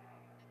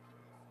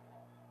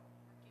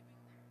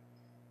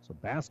 So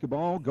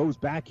basketball goes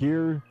back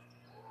here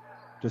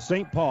to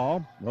St.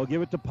 Paul. They'll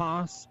give it to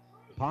Poss.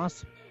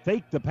 Poss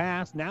faked the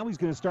pass. Now he's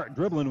going to start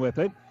dribbling with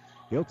it.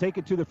 He'll take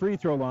it to the free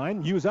throw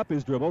line, use up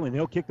his dribble, and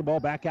he'll kick the ball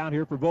back out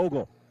here for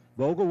Vogel.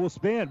 Vogel will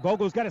spin.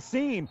 Vogel's got a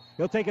seam.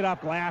 He'll take it off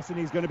glass, and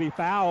he's going to be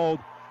fouled.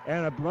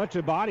 And a bunch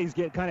of bodies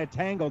get kind of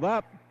tangled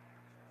up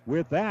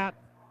with that.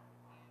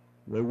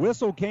 The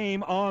whistle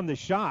came on the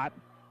shot.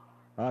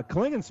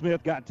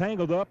 Klingensmith got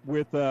tangled up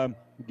with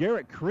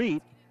Garrett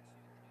Crete.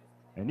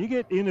 And you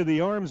get into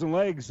the arms and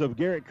legs of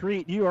Garrett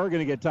Crete, you are going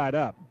to get tied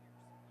up.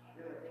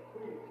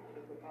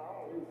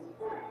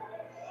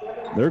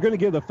 They're going to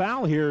give the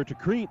foul here to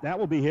Crete. That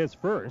will be his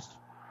first.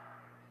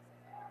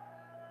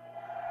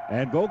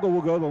 And Vogel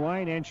will go to the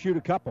line and shoot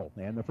a couple.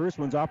 And the first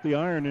one's off the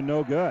iron and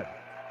no good.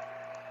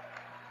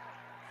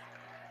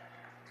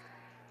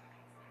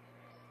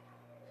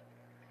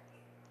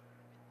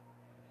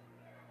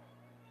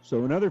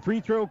 So another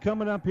free throw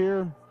coming up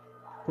here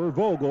for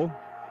Vogel,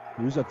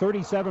 who's a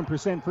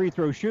 37% free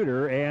throw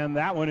shooter, and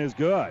that one is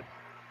good.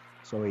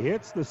 So he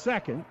hits the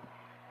second.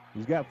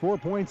 He's got 4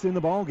 points in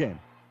the ballgame.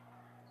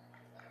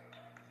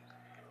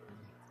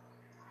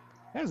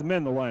 Hasn't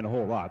been the line a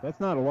whole lot. That's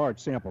not a large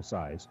sample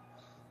size.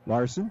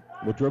 Larson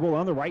will dribble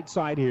on the right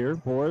side here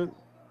for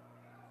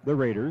the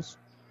Raiders.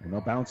 And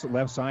they'll bounce it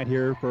left side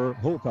here for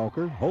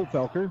Holtfelker.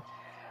 Holtfelker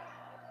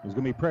is going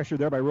to be pressured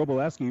there by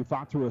Roboleski, who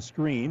fought through a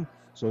screen.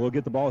 So they'll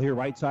get the ball here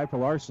right side for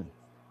Larson.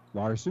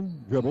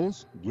 Larson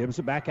dribbles, gives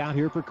it back out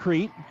here for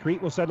Crete.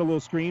 Crete will set a little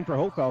screen for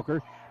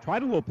Holtfelker.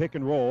 Tried a little pick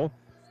and roll,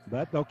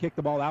 but they'll kick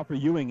the ball out for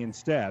Ewing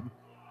instead.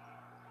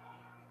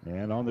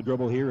 And on the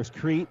dribble here is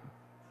Crete.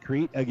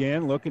 Crete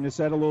again looking to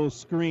set a little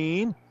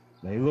screen.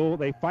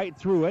 They fight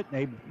through it.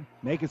 They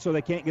make it so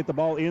they can't get the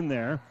ball in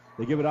there.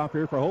 They give it off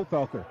here for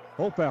Holtfelker.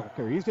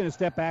 Holtfelker, he's going to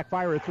step back,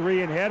 fire a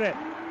three, and hit it.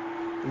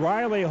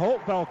 Riley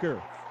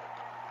Holtfelker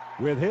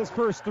with his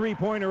first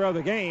three-pointer of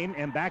the game,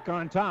 and back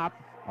on top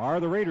are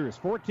the Raiders,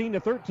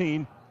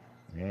 14-13.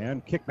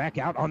 And kick back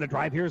out on the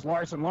drive. Here's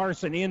Larson.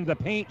 Larson in the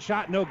paint,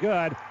 shot no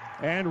good.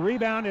 And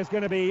rebound is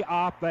going to be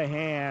off the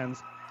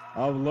hands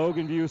of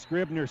Logan View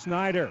Scribner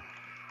Snyder.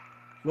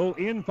 Little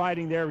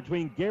infighting there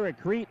between Garrett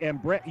Crete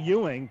and Brett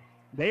Ewing.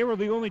 They were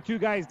the only two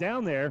guys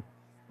down there,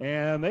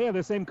 and they have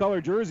the same color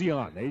jersey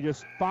on. They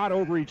just fought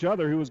over each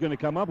other who was going to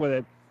come up with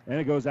it, and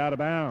it goes out of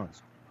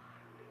bounds.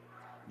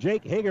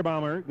 Jake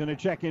Hagerbaumer going to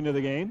check into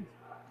the game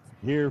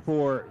here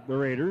for the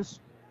Raiders.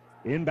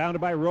 Inbounded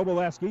by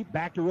Roboleski.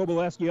 Back to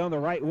Roboleski on the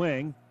right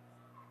wing.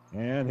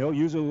 And he'll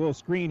use a little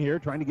screen here,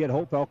 trying to get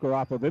Holtfelker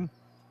off of him.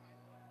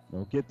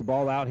 They'll get the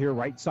ball out here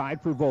right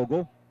side for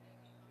Vogel.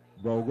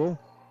 Vogel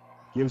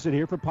gives it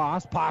here for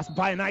Poss. Poss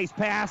by a nice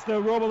pass to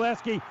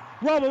Roboleski.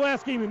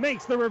 Roboleski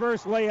makes the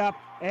reverse layup,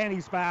 and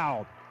he's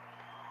fouled.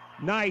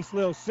 Nice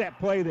little set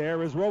play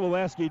there as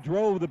Roboleski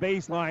drove the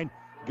baseline,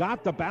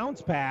 got the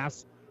bounce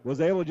pass, was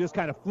able to just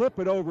kind of flip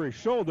it over his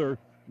shoulder,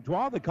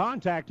 draw the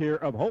contact here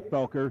of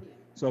Holtfelker.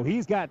 So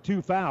he's got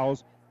two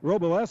fouls.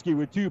 Roboleski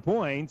with 2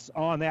 points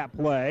on that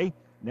play.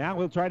 Now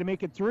he'll try to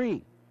make it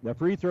three. The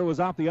free throw was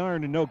off the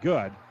iron and no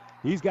good.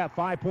 He's got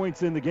 5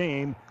 points in the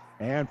game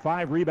and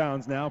 5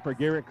 rebounds now for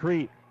Garrett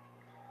Crete.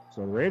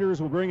 So the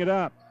Raiders will bring it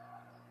up.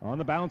 On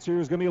the bounce here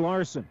is going to be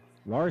Larson.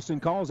 Larson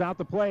calls out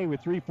the play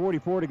with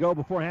 3:44 to go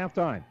before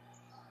halftime.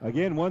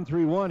 Again,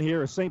 1-3-1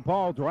 here is St.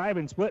 Paul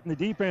driving, splitting the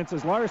defense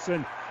is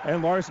Larson,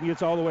 and Larson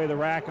gets all the way to the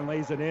rack and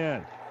lays it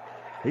in.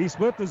 He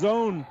split the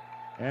zone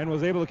and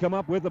was able to come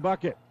up with the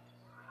bucket.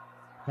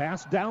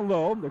 Pass down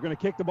low. They're going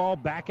to kick the ball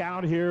back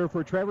out here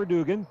for Trevor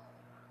Dugan.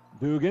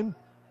 Dugan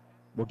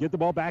will get the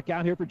ball back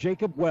out here for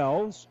Jacob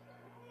Wells.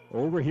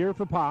 Over here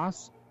for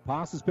Poss.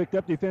 Poss is picked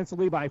up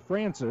defensively by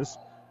Francis.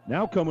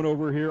 Now coming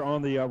over here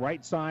on the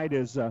right side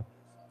is going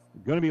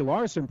to be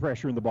Larson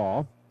pressuring the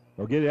ball.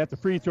 They'll get it at the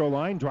free throw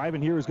line.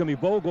 Driving here is going to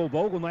be Vogel.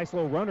 Vogel, nice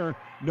little runner.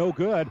 No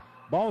good.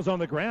 Ball's on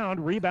the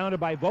ground. Rebounded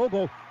by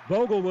Vogel.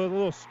 Vogel with a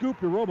little scoop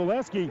to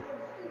Roboleski.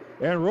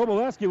 And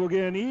Roboleski will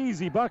get an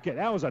easy bucket.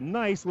 That was a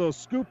nice little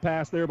scoop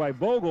pass there by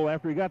Vogel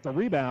after he got the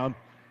rebound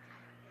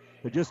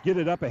to just get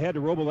it up ahead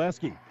to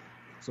Roboleski.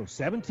 So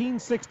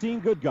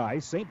 17-16 good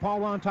guys. St.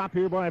 Paul on top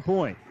here by a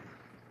point.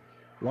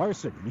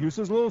 Larson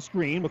uses a little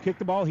screen. We'll kick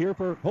the ball here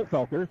for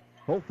Holtfelker.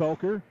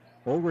 Holtfelker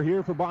over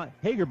here for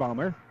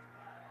Hagerbaumer.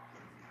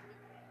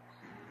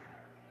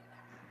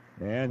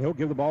 And he'll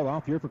give the ball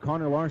off here for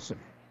Connor Larson.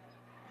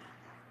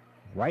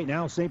 Right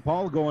now, St.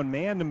 Paul going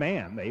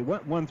man-to-man. They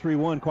went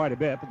 1-3-1 quite a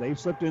bit, but they've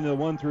slipped into the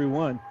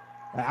 1-3-1.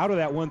 Out of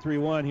that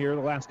 1-3-1 here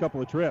the last couple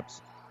of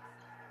trips.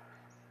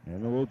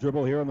 And a little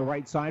dribble here on the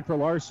right side for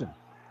Larson.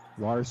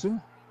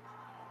 Larson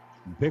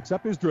picks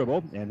up his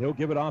dribble, and he'll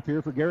give it off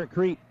here for Garrett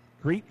Crete.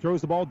 Crete throws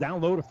the ball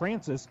down low to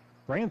Francis.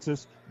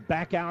 Francis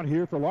back out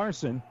here for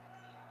Larson.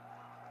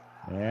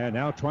 And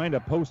now trying to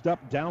post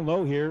up down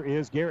low here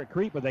is Garrett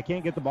Crete, but they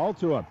can't get the ball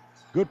to him.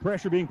 Good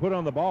pressure being put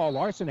on the ball.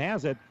 Larson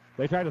has it.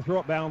 They try to throw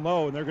it down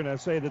low, and they're going to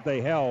say that they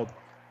held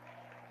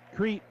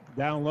Crete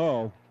down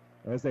low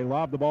as they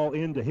lob the ball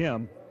into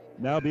him.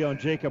 Now it'll be on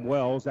Jacob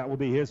Wells. That will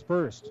be his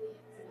first.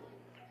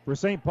 For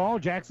St. Paul,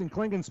 Jackson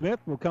Klingensmith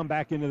will come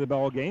back into the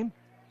ball game.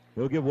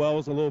 He'll give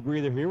Wells a little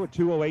breather here with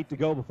 2:08 to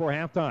go before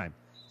halftime.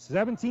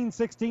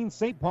 17-16,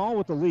 St. Paul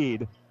with the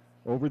lead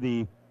over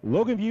the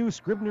Logan View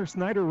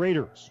Scribner-Snyder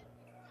Raiders.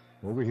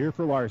 Over here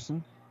for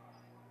Larson.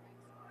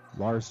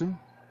 Larson,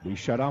 he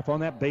shut off on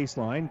that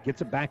baseline,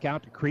 gets it back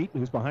out to Crete,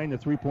 who's behind the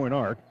three-point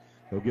arc.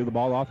 He'll give the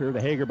ball off here to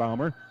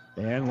Hagerbaumer,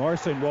 and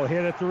Larson will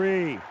hit a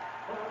three.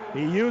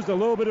 He used a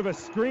little bit of a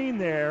screen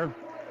there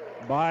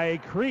by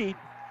Crete,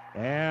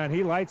 and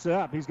he lights it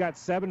up. He's got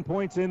 7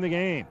 points in the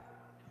game.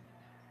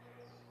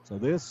 So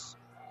this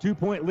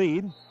 2-point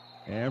lead,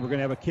 and we're going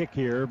to have a kick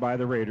here by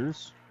the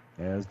Raiders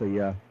as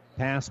the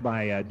pass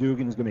by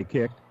Dugan is going to be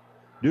kicked.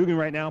 Dugan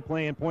right now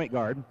playing point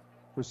guard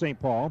for St.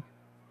 Paul.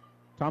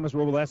 Thomas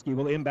Roboleski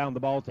will inbound the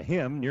ball to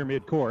him near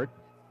midcourt.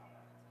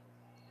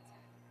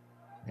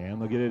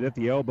 And they'll get it at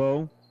the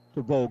elbow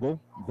to Vogel.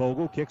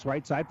 Vogel kicks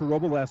right side for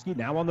Roboleski.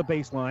 Now on the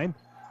baseline.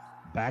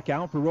 Back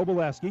out for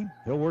Roboleski.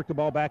 He'll work the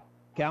ball back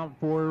out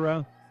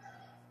for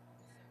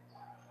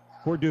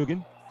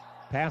Dugan.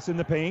 Pass in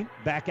the paint.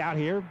 Back out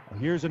here.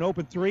 Here's an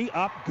open three.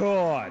 Up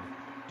good.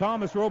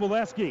 Thomas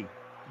Roboleski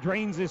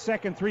drains his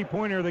second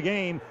three-pointer of the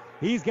game.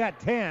 He's got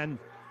 10.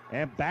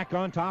 And back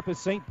on top is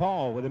St.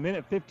 Paul with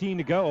 1:15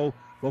 to go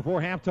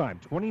before halftime.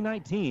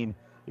 2019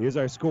 is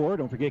our score.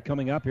 Don't forget,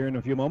 coming up here in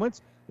a few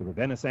moments, the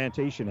Ravenna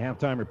Sanitation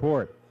halftime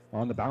report.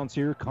 On the bounce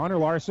here, Connor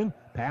Larson.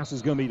 Pass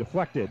is going to be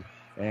deflected,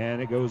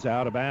 and it goes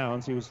out of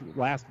bounds. He was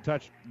last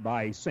touched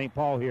by St.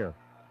 Paul here.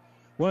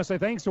 I want to say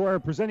thanks to our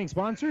presenting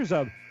sponsors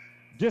of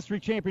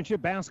District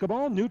Championship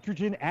Basketball,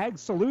 Nutrigen Ag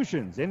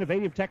Solutions,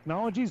 innovative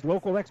technologies,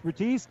 local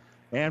expertise,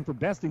 and for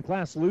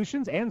best-in-class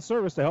solutions and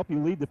service to help you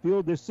lead the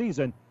field this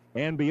season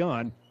and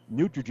beyond,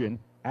 Nutrigen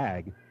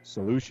Ag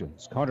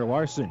Solutions. Connor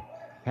Larson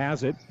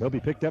has it. He'll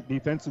be picked up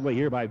defensively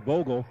here by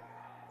Vogel,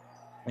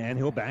 and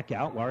he'll back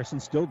out.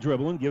 Larson still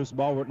dribbling, gives the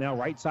ball now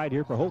right side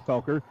here for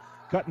Holtfelker.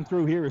 Cutting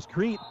through here is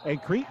Crete,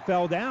 and Crete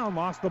fell down,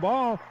 lost the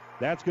ball.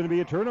 That's going to be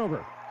a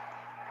turnover.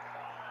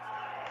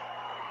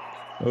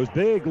 Those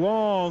big,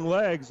 long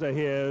legs of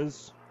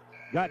his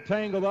got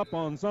tangled up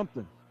on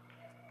something.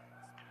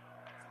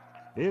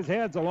 His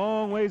head's a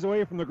long ways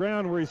away from the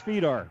ground where his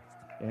feet are,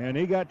 and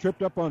he got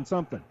tripped up on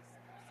something.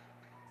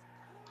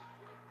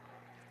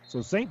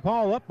 So St.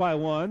 Paul up by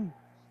one.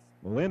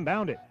 Will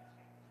inbound it.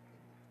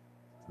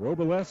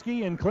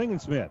 Roboleski and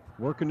Klingensmith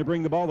working to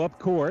bring the ball up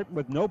court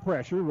with no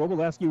pressure.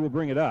 Roboleski will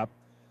bring it up,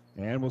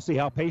 and we'll see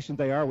how patient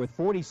they are with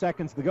 40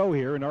 seconds to go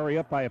here and already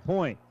up by a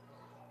point.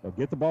 They'll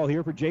get the ball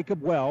here for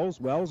Jacob Wells.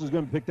 Wells is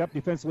going to be picked up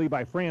defensively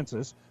by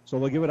Francis, so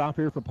they'll give it off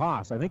here for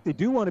Poss. I think they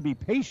do want to be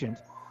patient,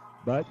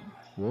 but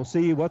we'll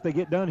see what they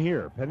get done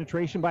here.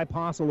 Penetration by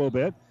Poss a little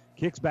bit.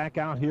 Kicks back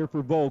out here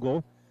for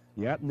Vogel.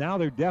 Yep, now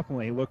they're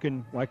definitely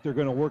looking like they're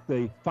going to work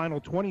the final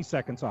 20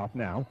 seconds off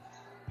now.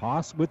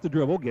 Poss with the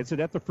dribble, gets it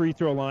at the free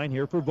throw line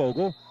here for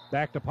Vogel.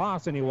 Back to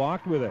Poss, and he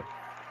walked with it.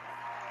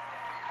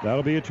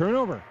 That'll be a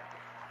turnover,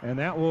 and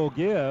that will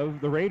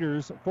give the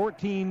Raiders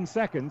 14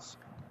 seconds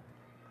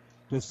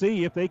to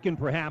see if they can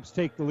perhaps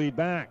take the lead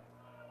back.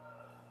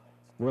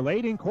 We're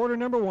late in quarter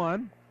number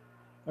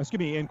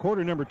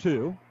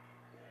two.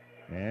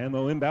 And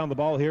they'll inbound the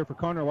ball here for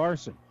Connor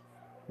Larson.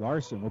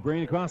 Larson will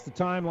bring it across the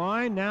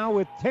timeline now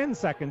with 10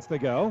 seconds to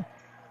go.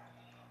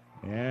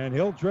 And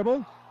he'll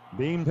dribble.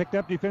 Being picked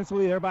up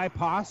defensively there by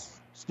Poss.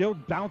 Still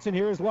bouncing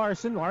here is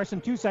Larson. Larson,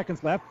 2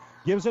 seconds left.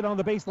 Gives it on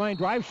the baseline.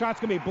 Drive shot's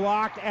going to be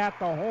blocked at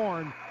the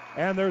horn.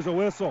 And there's a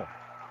whistle.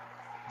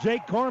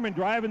 Jake Corman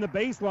driving the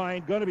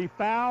baseline, going to be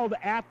fouled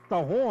at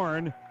the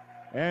horn.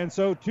 And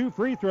so 2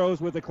 free throws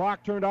with the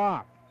clock turned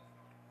off.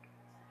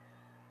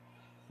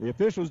 The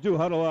officials do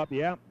huddle up,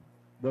 yeah.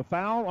 The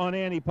foul on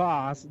Andy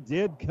Poss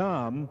did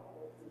come.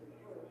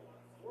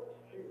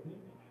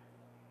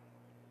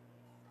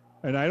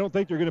 And I don't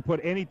think they're going to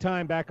put any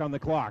time back on the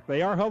clock.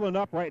 They are huddling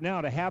up right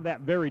now to have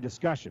that very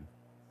discussion.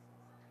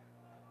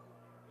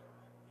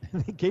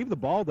 They gave the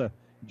ball to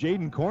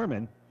Jaden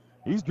Corman.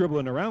 He's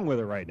dribbling around with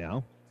it right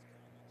now.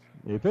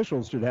 The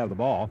officials should have the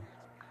ball.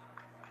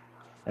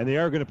 And they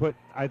are going to put,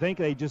 I think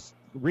they just,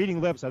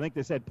 reading lips, I think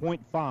they said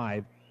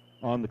 0.5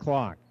 on the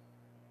clock.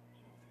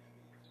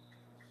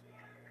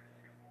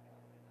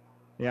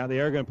 Yeah, they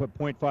are going to put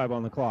 0.5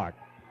 on the clock.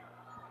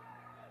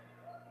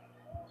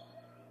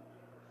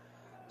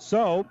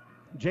 So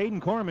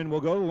Jaden Corman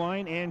will go to the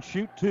line and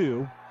shoot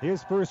 2.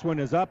 His first one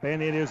is up, and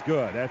it is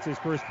good. That's his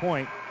first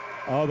point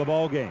of the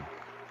ball game.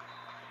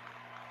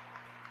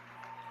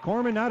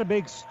 Corman, not a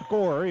big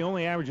scorer. He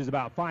only averages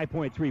about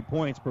 5.3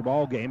 points per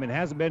ball game and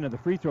hasn't been to the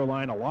free throw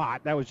line a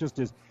lot. That was just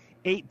his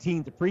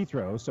 18th free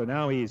throw, so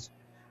now he's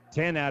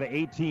 10 out of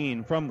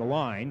 18 from the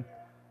line.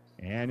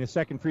 And his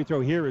second free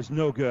throw here is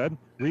no good.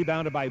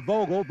 Rebounded by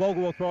Vogel.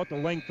 Vogel will throw it the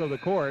length of the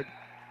court,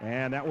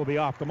 and that will be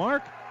off the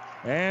mark.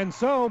 And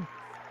so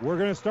we're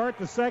going to start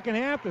the second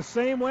half the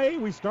same way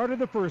we started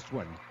the first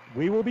one.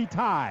 We will be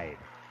tied.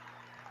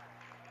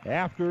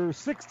 After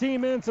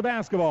 16 minutes of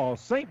basketball,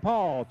 St.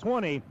 Paul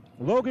 20,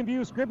 Logan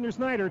View Scribner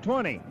Snyder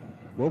 20.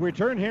 We'll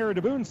return here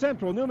to Boone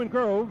Central, Newman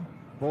Grove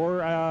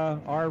for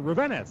our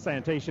Ravenna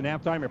Sanitation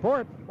halftime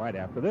report right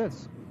after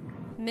this.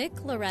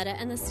 Mick, Loretta,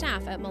 and the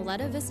staff at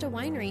Maleta Vista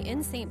Winery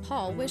in St.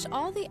 Paul wish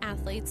all the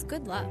athletes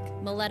good luck.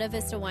 Maleta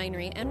Vista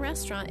Winery and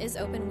Restaurant is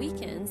open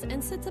weekends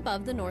and sits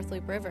above the North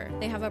Loop River.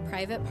 They have a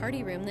private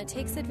party room that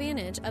takes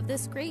advantage of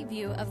this great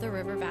view of the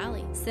river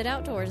valley. Sit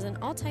outdoors in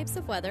all types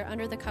of weather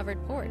under the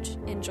covered porch.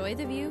 Enjoy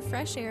the view,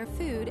 fresh air,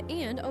 food,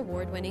 and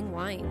award-winning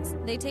wines.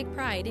 They take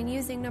pride in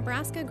using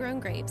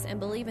Nebraska-grown grapes and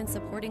believe in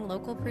supporting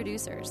local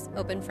producers.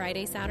 Open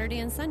Friday, Saturday,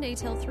 and Sunday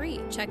till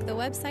 3. Check the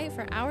website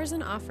for hours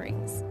and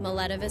offerings.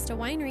 Maleta Vista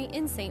Winery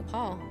in St.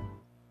 Paul.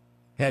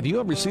 Have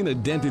you ever seen a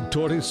dented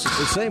tortoise?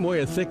 The same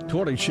way a thick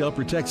tortoise shell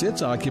protects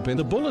its occupant,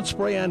 the bullet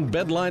spray-on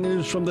bed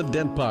liners from the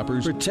Dent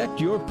Poppers protect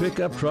your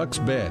pickup truck's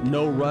bed.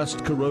 No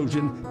rust,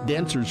 corrosion,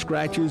 dents, or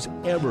scratches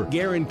ever.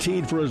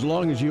 Guaranteed for as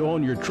long as you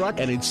own your truck,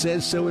 and it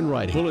says so in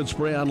writing. Bullet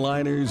spray-on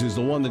liners is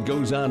the one that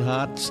goes on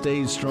hot,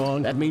 stays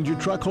strong. That means your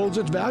truck holds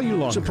its value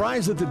longer.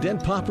 Surprised that the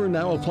Dent Popper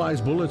now applies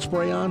bullet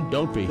spray-on?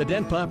 Don't be. The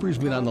Dent Popper's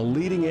been on the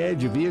leading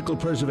edge of vehicle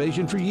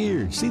preservation for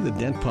years. See the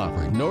Dent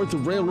Popper north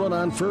of Railroad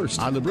on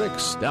First, on the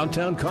Bricks,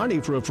 downtown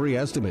Kearney for a free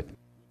estimate.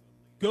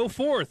 Go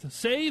forth,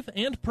 save,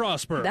 and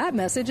prosper. That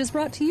message is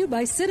brought to you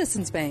by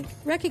Citizens Bank,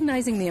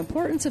 recognizing the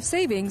importance of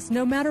savings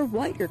no matter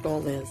what your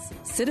goal is.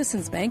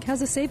 Citizens Bank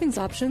has a savings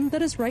option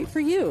that is right for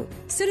you.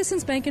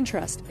 Citizens Bank and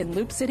Trust in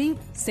Loop City,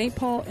 St.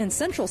 Paul, and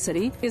Central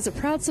City is a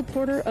proud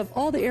supporter of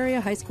all the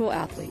area high school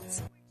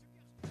athletes.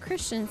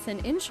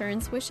 Christensen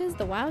Insurance wishes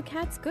the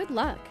Wildcats good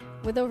luck.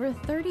 With over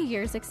 30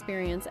 years'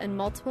 experience and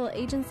multiple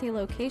agency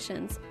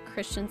locations,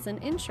 Christensen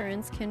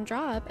Insurance can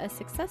draw up a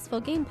successful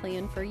game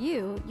plan for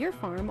you, your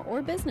farm,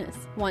 or business.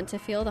 Want to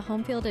feel the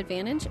home field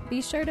advantage?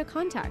 Be sure to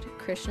contact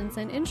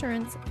Christensen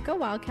Insurance. Go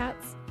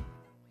Wildcats!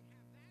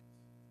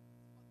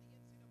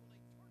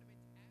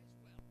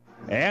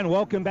 And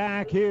welcome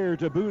back here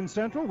to Boone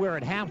Central. We're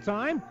at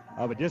halftime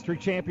of a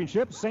district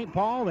championship. St.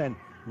 Paul and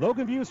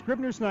Logan View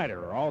Scribner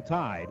Snyder are all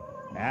tied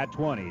at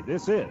 20.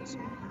 This is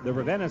the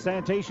Ravenna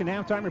Sanitation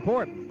halftime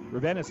report.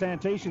 Ravenna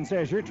Sanitation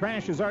says your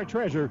trash is our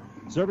treasure,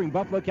 serving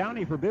Buffalo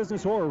County for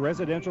business or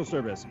residential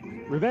service.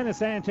 Ravenna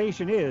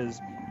Sanitation is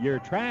your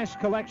trash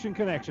collection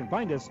connection.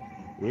 Find us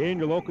in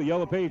your local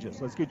Yellow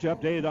Pages. Let's get you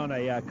updated on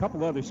a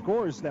couple other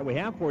scores that we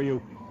have for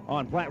you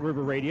on Platte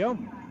River Radio.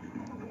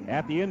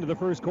 At the end of the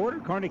first quarter,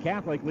 Kearney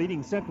Catholic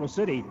leading Central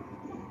City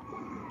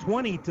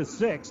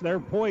 20-6. They're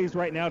poised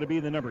right now to be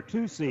the number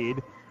 2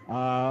 seed.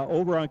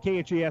 Over on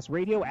KHES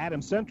Radio,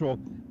 Adams Central,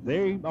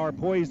 they are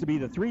poised to be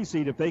the 3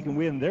 seed if they can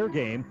win their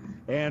game.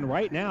 And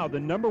right now, the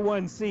number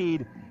 1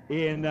 seed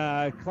in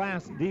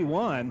Class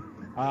D1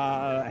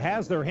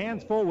 has their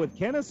hands full with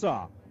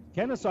Kennesaw.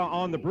 Kennesaw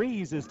on the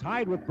breeze is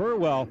tied with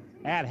Burwell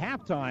at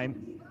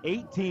halftime,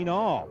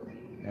 18-all.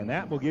 And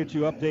that will get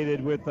you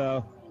updated with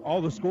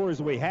all the scores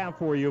that we have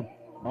for you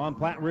on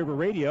Platte River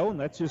Radio. And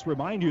let's just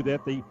remind you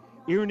that the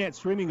internet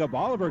streaming of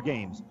all of our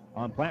games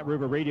on Platte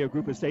River Radio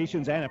Group of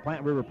Stations and at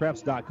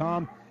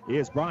PlatteRiverPreps.com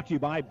is brought to you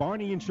by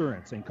Barney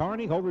Insurance in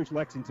Kearney, Holdridge,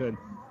 Lexington,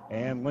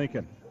 and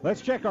Lincoln.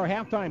 Let's check our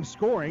halftime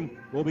scoring.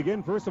 We'll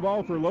begin first of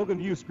all for Logan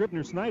View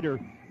Scribner Snyder.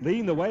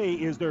 Leading the way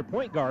is their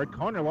point guard,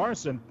 Connor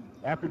Larson.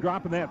 After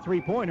dropping that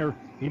three-pointer,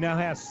 he now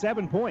has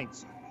 7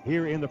 points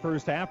here in the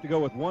first half to go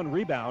with 1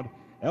 rebound.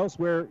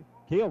 Elsewhere,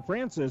 Cale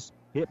Francis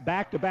hit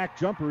back-to-back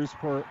jumpers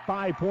for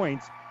 5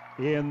 points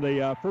in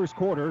the first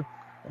quarter.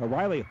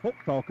 Riley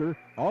Holtfelker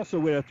also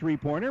with a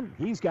three-pointer.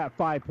 He's got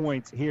 5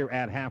 points here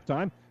at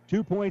halftime.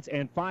 2 points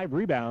and 5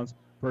 rebounds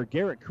for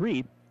Garrett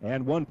Creed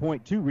and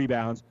 1.2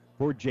 rebounds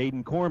for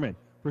Jaden Corman.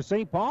 For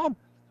St. Paul,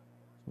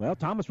 well,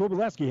 Thomas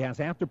Roboleski has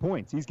half the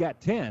points. He's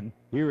got 10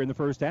 here in the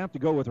first half to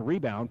go with a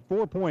rebound.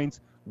 4 points,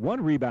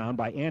 1 rebound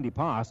by Andy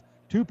Poss.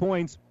 2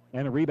 points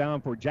and a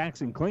rebound for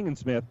Jackson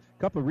Klingensmith.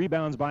 A couple of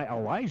rebounds by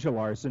Elijah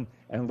Larson.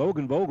 And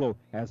Logan Vogel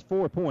has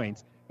 4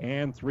 points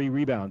and 3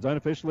 rebounds.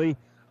 Unofficially,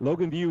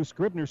 Logan View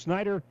Scribner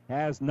Snyder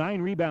has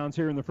 9 rebounds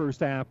here in the first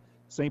half.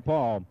 St.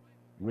 Paul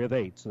with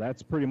 8. So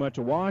that's pretty much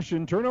a wash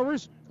in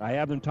turnovers. I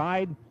have them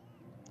tied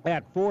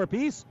at 4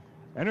 apiece.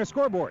 And our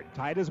scoreboard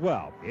tied as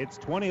well. It's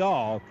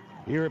 20-all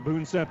here at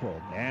Boone Central.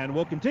 And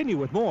we'll continue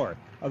with more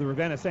of the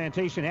Ravenna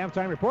Sanitation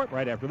halftime report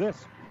right after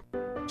this.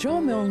 Joe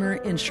Milner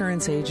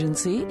Insurance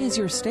Agency is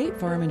your State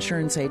Farm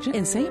insurance agent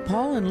in St.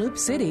 Paul and Loop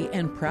City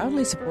and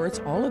proudly supports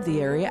all of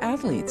the area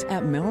athletes.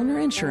 At Milner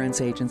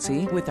Insurance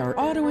Agency, with our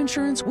auto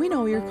insurance, we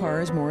know your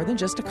car is more than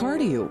just a car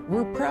to you.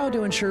 We're proud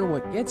to insure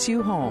what gets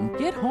you home.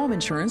 Get home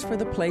insurance for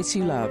the place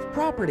you love.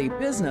 Property,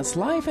 business,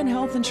 life, and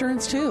health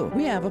insurance too.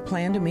 We have a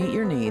plan to meet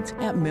your needs.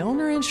 At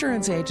Milner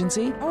Insurance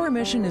Agency, our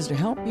mission is to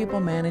help people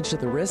manage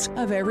the risk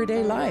of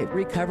everyday life,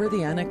 recover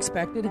the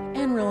unexpected,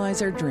 and realize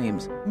their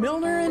dreams.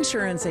 Milner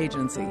Insurance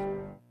Agency.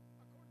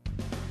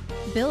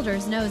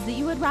 Builders knows that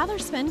you would rather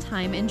spend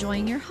time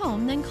enjoying your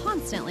home than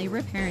constantly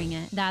repairing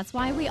it. That's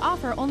why we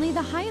offer only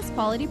the highest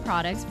quality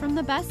products from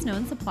the best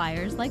known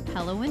suppliers like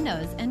Pella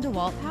Windows and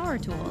DeWalt Power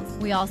Tools.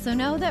 We also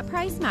know that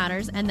price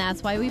matters, and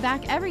that's why we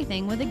back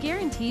everything with a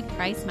guaranteed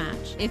price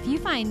match. If you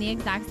find the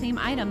exact same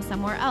item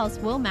somewhere else,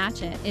 we'll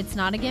match it. It's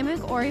not a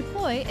gimmick or a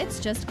ploy, it's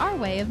just our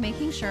way of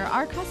making sure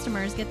our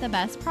customers get the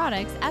best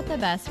products at the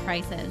best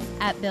prices.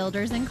 At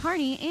Builders in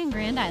Kearney and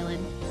Grand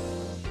Island.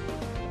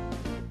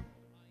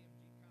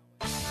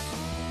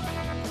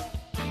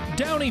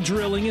 Downey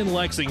Drilling in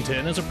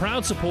Lexington is a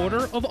proud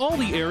supporter of all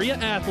the area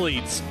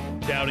athletes.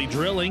 Downey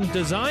Drilling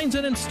designs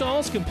and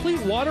installs complete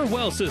water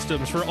well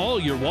systems for all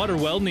your water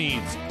well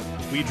needs.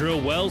 We drill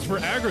wells for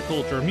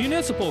agriculture,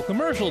 municipal,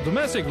 commercial,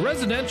 domestic,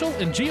 residential,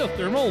 and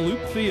geothermal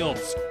loop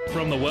fields.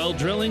 From the well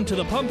drilling to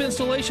the pump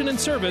installation and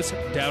service,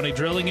 Downey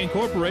Drilling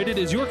Incorporated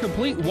is your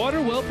complete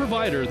water well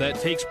provider that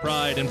takes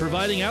pride in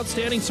providing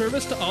outstanding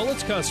service to all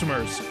its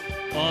customers.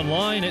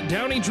 Online at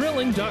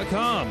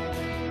downeydrilling.com.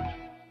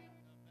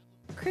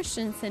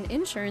 Christensen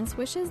Insurance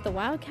wishes the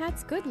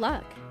Wildcats good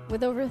luck.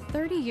 With over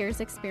 30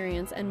 years'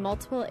 experience and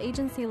multiple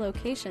agency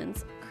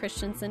locations,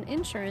 Christensen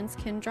Insurance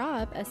can draw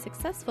up a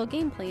successful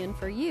game plan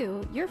for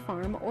you, your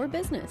farm, or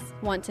business.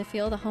 Want to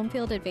feel the home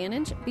field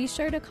advantage? Be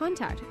sure to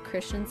contact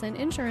Christensen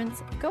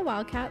Insurance. Go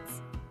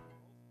Wildcats!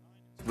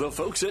 The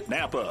folks at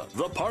Napa,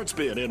 the Parts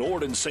Bin in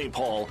Ord and St.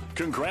 Paul,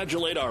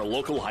 congratulate our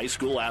local high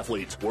school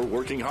athletes. We're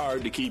working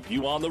hard to keep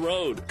you on the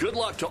road. Good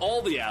luck to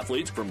all the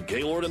athletes from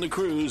Gaylord and the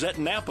Crews at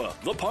Napa,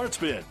 the Parts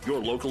Bin,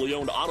 your locally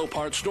owned auto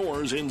parts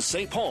stores in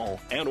St. Paul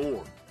and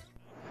Ord.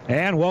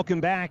 And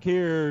welcome back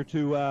here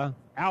to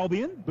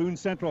Albion, Boone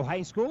Central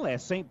High School,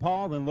 as St.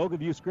 Paul and Logan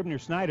View Scribner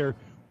Snyder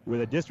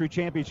with a district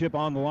championship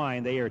on the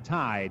line. They are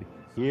tied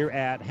here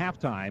at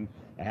halftime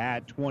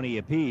at 20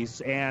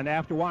 apiece. And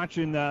after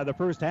watching the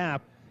first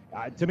half,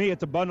 to me,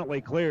 it's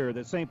abundantly clear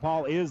that St.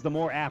 Paul is the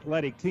more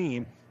athletic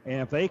team. And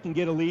if they can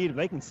get a lead, if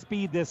they can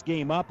speed this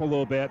game up a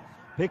little bit,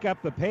 pick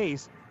up the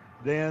pace,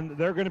 then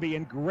they're going to be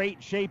in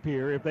great shape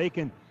here. If they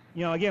can,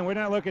 again, we're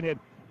not looking at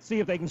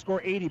see if they can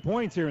score 80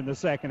 points here in the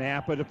second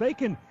half, but if they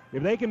can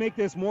make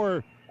this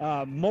more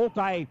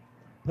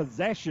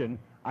multi-possession,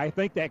 I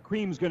think that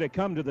cream's going to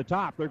come to the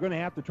top. They're going to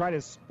have to try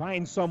to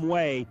find some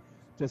way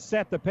to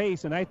set the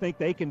pace, and I think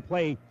they can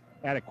play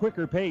at a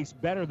quicker pace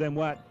better than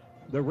what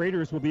the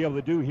Raiders will be able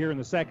to do here in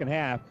the second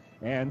half.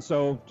 And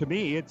so, to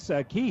me, it's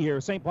key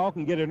here. St. Paul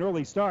can get an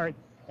early start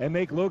and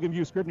make Logan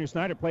View Scribner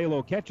Snyder play a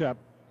little catch-up.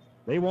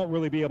 They won't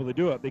really be able to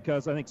do it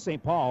because I think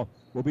St. Paul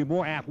will be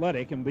more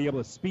athletic and be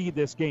able to speed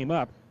this game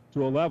up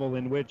to a level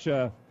in which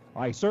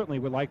I certainly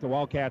would like the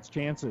Wildcats'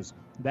 chances.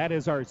 That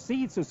is our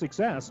Seeds to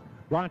Success,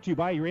 brought to you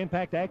by your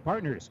Impact Ag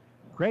partners.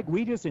 Craig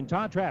Weedis and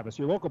Todd Travis,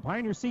 your local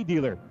Pioneer seed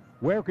dealer.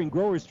 Where can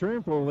growers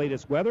turn for the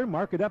latest weather,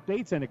 market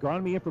updates, and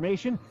agronomy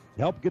information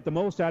to help get the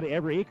most out of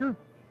every acre?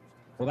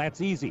 Well, that's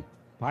easy.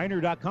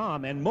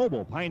 Pioneer.com and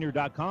mobile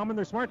Pioneer.com and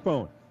their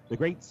smartphone. The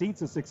great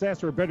Seeds of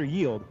Success for a better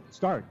yield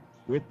start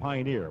with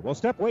Pioneer. We'll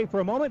step away for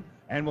a moment,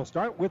 and we'll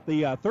start with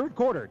the third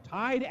quarter,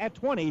 tied at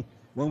 20,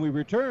 when we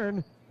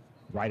return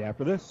right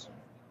after this.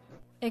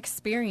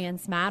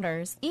 Experience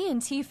matters.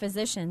 ENT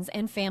Physicians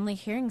and Family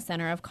Hearing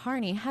Center of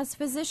Kearney has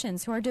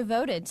physicians who are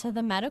devoted to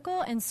the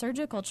medical and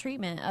surgical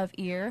treatment of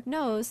ear,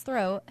 nose,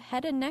 throat,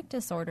 head and neck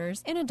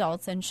disorders in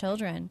adults and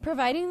children,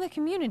 providing the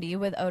community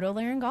with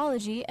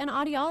otolaryngology and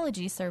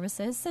audiology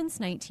services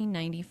since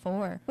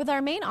 1994. With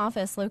our main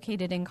office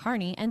located in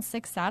Kearney and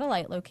 6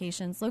 satellite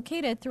locations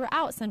located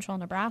throughout central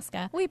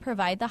Nebraska, we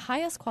provide the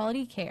highest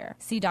quality care.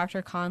 See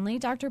Dr. Conley,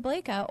 Dr.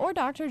 Blaka, or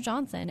Dr.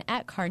 Johnson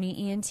at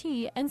Kearney ENT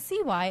and see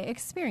why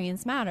experience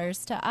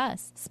matters to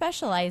us,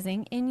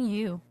 specializing in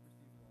you.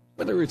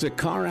 Whether it's a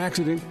car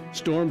accident,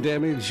 storm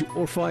damage,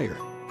 or fire,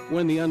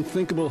 when the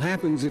unthinkable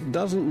happens, it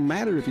doesn't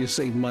matter if you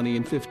save money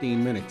in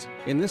 15 minutes.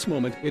 In this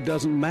moment, it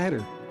doesn't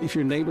matter if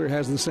your neighbor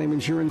has the same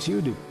insurance you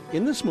do.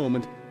 In this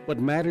moment, what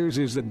matters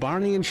is that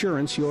Barney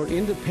Insurance, your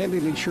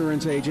independent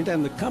insurance agent,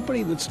 and the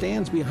company that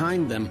stands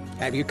behind them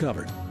have you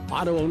covered.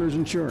 Auto Owners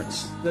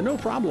Insurance, the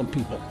no-problem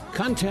people.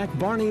 Contact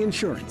Barney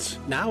Insurance,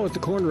 now at the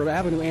corner of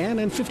Avenue Ann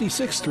and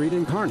 56th Street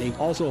in Kearney,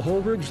 also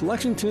Holdridge,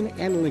 Lexington,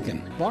 and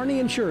Lincoln.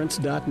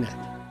 BarneyInsurance.net.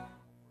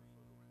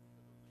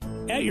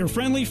 At your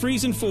friendly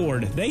Friesen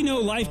Ford, they know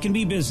life can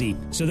be busy,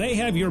 so they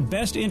have your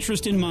best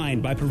interest in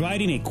mind by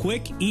providing a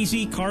quick,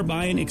 easy car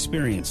buying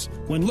experience.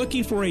 When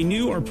looking for a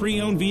new or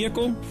pre-owned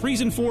vehicle,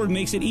 Friesen Ford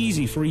makes it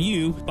easy for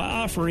you by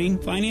offering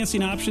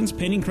financing options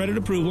pending credit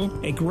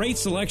approval, a great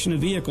selection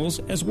of vehicles,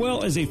 as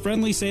well as a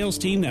friendly sales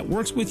team that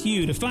works with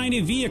you to find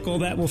a vehicle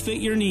that will fit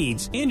your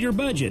needs and your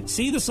budget.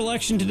 See the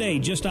selection today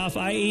just off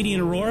I-80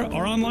 in Aurora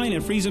or online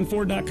at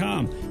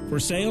FriesenFord.com. For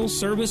sales,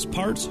 service,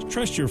 parts,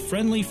 trust your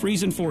friendly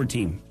Friesen Ford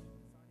team.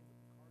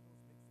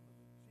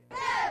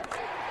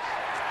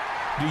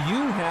 Do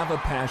you have a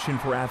passion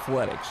for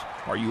athletics?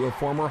 Are you a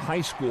former high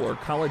school or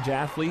college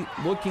athlete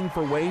looking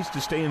for ways to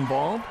stay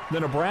involved? The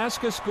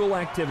Nebraska School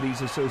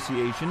Activities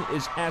Association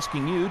is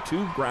asking you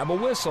to grab a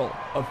whistle.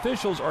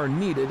 Officials are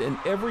needed in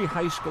every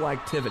high school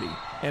activity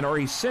and are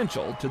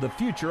essential to the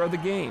future of the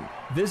game.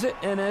 Visit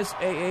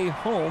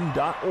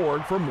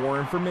nsaahome.org for more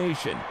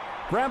information.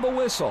 Grab a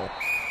whistle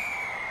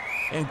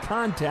and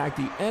contact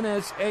the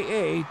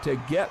NSAA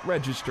to get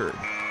registered.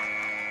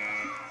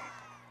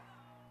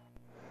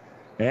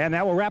 And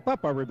that will wrap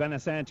up our Ravenna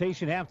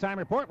Sanitation halftime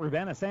report.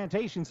 Ravenna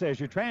Sanitation says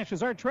your trash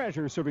is our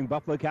treasure, serving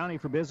Buffalo County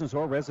for business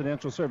or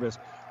residential service.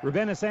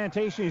 Ravenna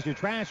Sanitation is your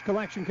trash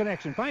collection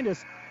connection. Find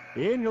us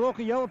in your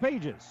local Yellow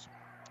Pages.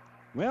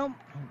 Well,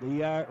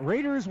 the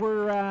Raiders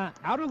were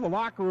out of the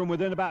locker room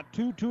within about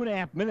two and a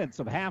half minutes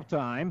of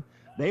halftime.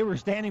 They were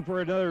standing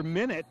for another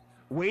minute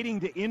waiting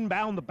to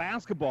inbound the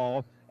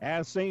basketball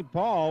as St.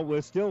 Paul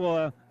was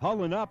still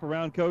huddling up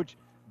around Coach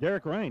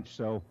Derek Reinsch.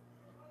 So,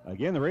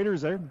 again, the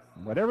Raiders,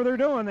 whatever they're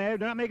doing, they're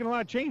not making a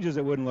lot of changes,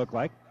 it wouldn't look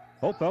like.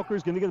 Hope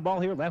Felker's going to get the ball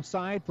here left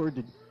side for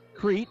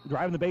Crete.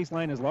 Driving the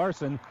baseline is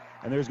Larson.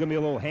 And there's going to be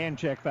a little hand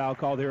check foul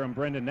called here on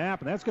Brendan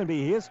Knapp. And that's going to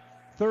be his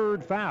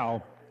third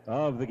foul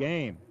of the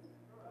game.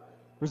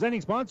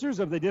 Presenting sponsors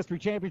of the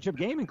district championship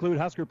game include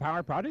Husker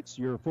Power Products,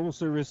 your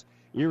full-service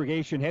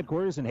irrigation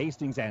headquarters in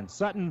Hastings and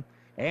Sutton,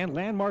 and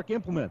Landmark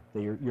Implement,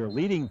 your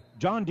leading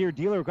John Deere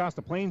dealer across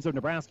the plains of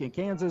Nebraska and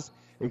Kansas.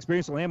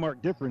 Experience the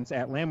Landmark difference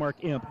at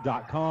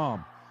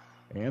landmarkimp.com.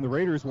 And the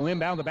Raiders will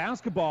inbound the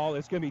basketball.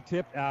 It's going to be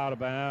tipped out of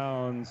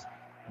bounds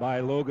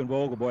by Logan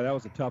Vogel. Boy, that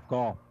was a tough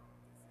call.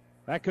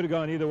 That could have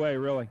gone either way,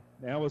 really.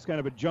 That was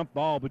kind of a jump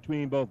ball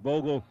between both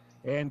Vogel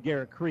and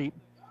Garrett Crete.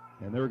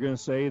 And they were going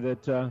to say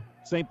that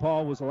St.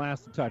 Paul was the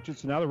last to touch it.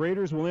 So now the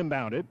Raiders will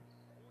inbound it.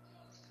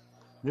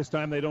 This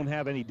time they don't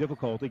have any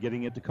difficulty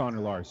getting it to Connor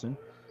Larson.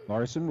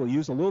 Larson will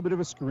use a little bit of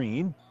a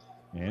screen.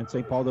 And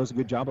St. Paul does a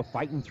good job of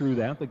fighting through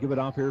that. They'll give it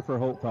off here for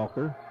Holt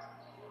Felker.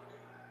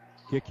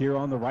 Kick here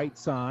on the right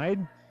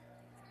side.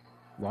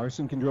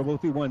 Larson can dribble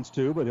if he wants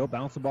to, but he'll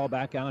bounce the ball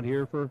back out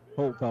here for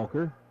Holt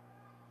Felker.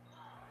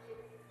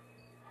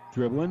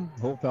 Dribbling,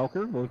 Holt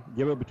Felker will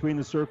give it between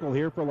the circle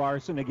here for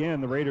Larson. Again,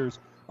 the Raiders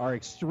are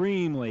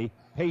extremely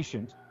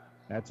patient.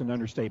 That's an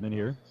understatement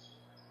here.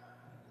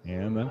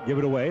 And they'll give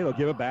it away. They'll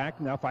give it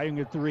back. Now fighting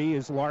at three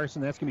is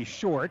Larson. That's going to be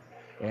short.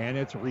 And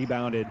it's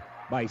rebounded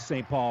by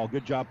St. Paul.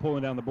 Good job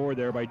pulling down the board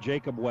there by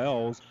Jacob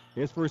Wells.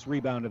 His first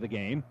rebound of the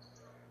game.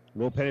 A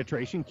little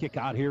penetration. Kick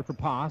out here for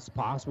Poss.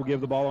 Poss will give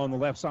the ball on the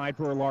left side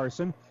for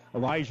Larson.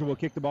 Elijah will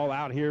kick the ball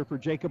out here for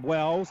Jacob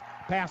Wells.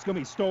 Pass going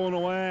to be stolen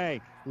away.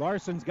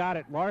 Larson's got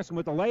it. Larson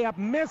with the layup.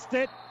 Missed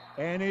it.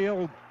 And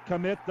he'll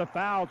commit the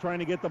foul trying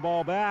to get the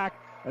ball back.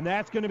 And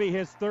that's going to be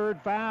his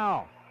third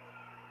foul.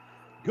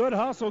 Good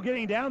hustle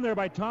getting down there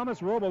by Thomas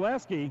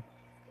Roboleski.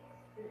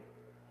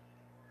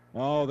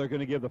 Oh, they're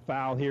going to give the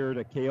foul here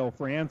to Cale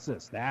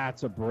Francis.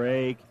 That's a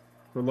break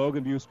for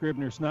Logan View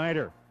Scribner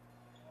Snyder.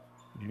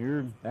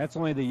 That's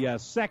only the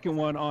second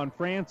one on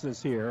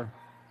Francis here.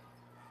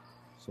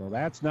 So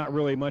that's not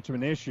really much of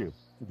an issue.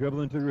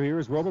 Dribbling through here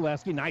is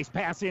Roboleski. Nice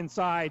pass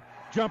inside.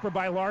 Jumper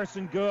by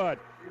Larson. Good.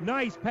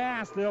 Nice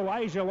pass to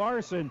Elijah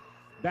Larson.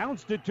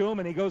 Bounced it to him,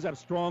 and he goes up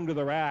strong to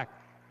the rack.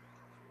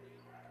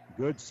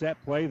 Good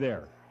set play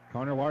there.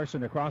 Connor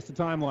Larson across the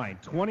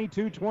timeline.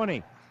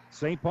 22-20.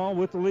 St. Paul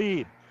with the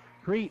lead.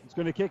 Crete is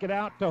going to kick it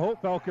out to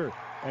Holt Felker,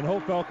 and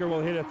Holt Felker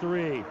will hit a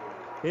three.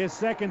 His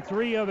second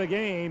three of the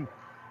game.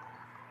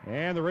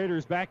 And the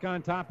Raiders back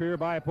on top here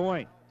by a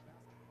point.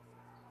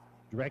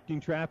 Directing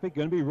traffic,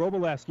 going to be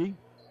Roboleski.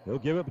 He'll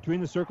give it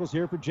between the circles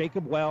here for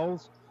Jacob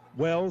Wells.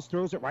 Wells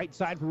throws it right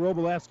side for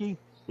Roboleski.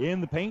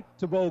 In the paint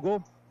to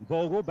Vogel.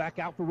 Vogel back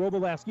out for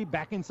Roboleski.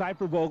 Back inside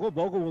for Vogel.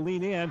 Vogel will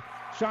lean in.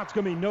 Shot's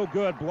going to be no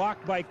good.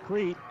 Blocked by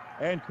Crete.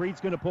 And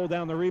Crete's going to pull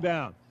down the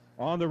rebound.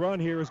 On the run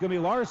here is going to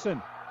be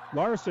Larson.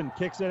 Larson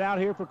kicks it out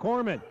here for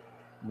Corman.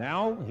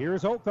 Now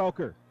here's Holt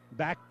Felker.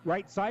 Back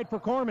right side for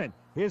Corman.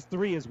 His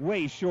three is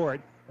way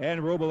short.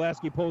 And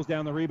Roboleski pulls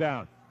down the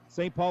rebound.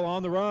 St. Paul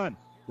on the run.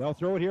 They'll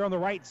throw it here on the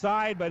right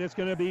side, but it's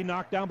going to be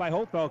knocked down by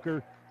Holt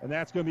Felker. And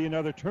that's going to be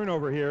another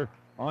turnover here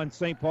on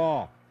St.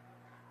 Paul.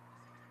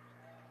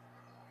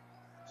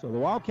 So the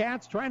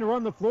Wildcats trying to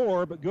run the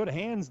floor, but good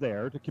hands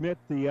there to commit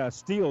the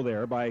steal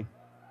there by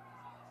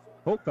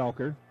Holt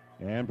Felker.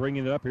 And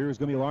bringing it up here is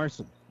going to be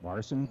Larson.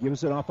 Larson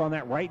gives it off on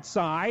that right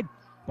side.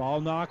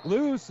 Ball knocked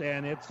loose,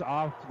 and it's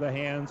off the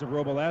hands of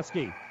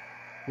Roboleski.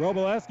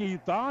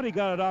 Roboleski thought he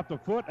got it off the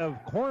foot of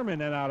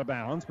Corman and out of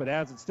bounds, but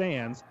as it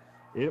stands,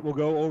 it will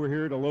go over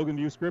here to Logan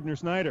View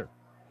Scribner-Snyder.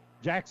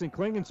 Jackson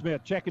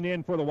Klingensmith checking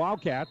in for the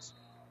Wildcats.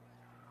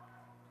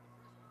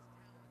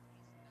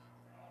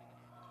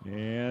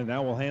 And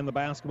now we'll hand the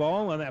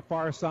basketball on that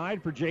far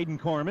side for Jaden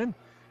Corman.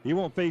 He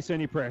won't face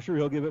any pressure.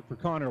 He'll give it for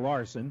Connor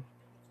Larson.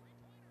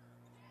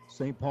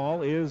 St.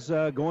 Paul is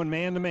going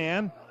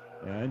man-to-man,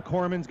 and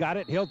Corman's got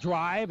it. He'll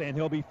drive, and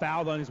he'll be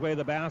fouled on his way to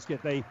the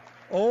basket. They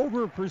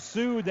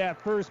over-pursued that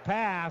first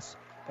pass,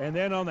 and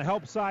then on the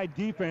help side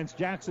defense,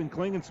 Jackson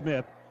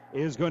Klingensmith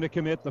is going to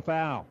commit the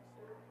foul.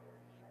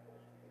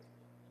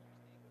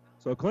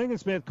 So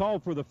Klingensmith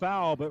called for the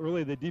foul, but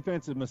really the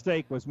defensive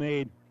mistake was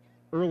made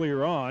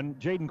earlier on.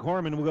 Jaden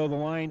Corman will go to the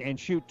line and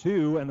shoot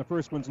 2, and the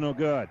first one's no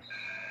good.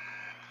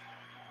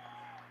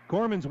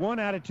 Corman's 1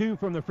 out of 2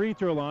 from the free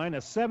throw line, a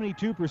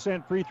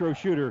 72% free throw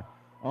shooter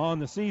on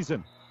the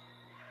season.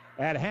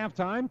 At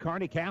halftime,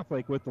 Kearney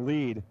Catholic with the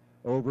lead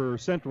over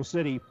Central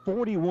City,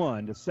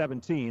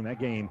 41-17. That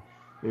game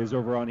is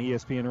over on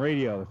ESPN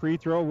Radio. The free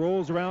throw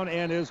rolls around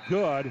and is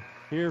good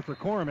here for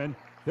Corman.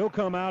 He'll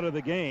come out of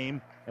the game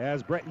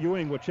as Brett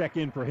Ewing will check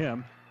in for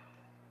him.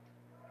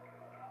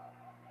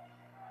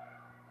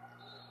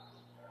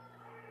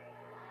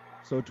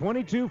 So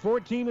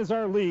 22-14 is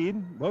our lead.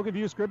 Logan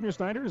View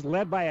Scribner-Snyder is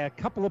led by a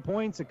couple of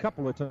points a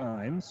couple of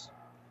times.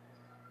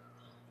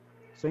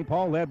 St.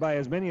 Paul led by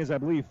as many as, I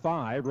believe,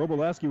 5.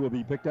 Roboleski will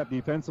be picked up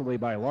defensively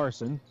by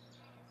Larson.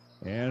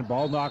 And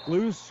ball knocked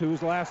loose.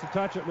 Who's last to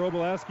touch it?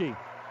 Roboleski.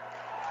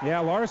 Yeah,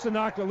 Larson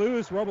knocked it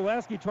loose.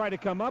 Roboleski tried to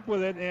come up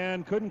with it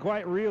and couldn't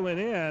quite reel it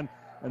in,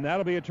 and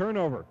that'll be a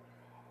turnover.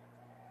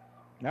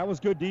 That was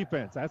good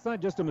defense. That's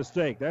not just a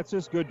mistake. That's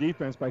just good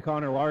defense by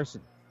Connor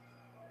Larson.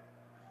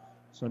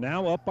 So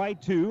now up by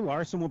 2.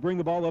 Larson will bring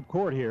the ball up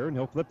court here, and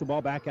he'll flip the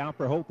ball back out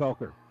for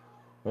Holtfelker.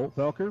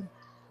 Holtfelker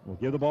will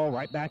give the ball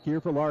right back here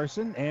for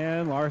Larson,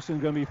 and Larson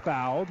going to be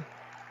fouled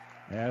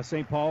as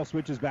St. Paul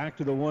switches back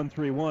to the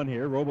 1-3-1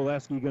 here.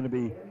 Roboleski going to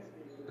be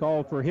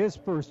called for his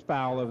first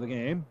foul of the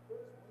game.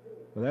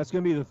 But that's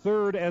going to be the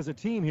third as a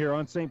team here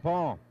on St.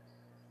 Paul.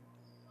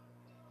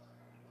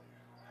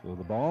 So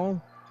the ball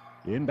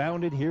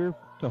inbounded here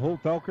to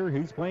Holtfelker.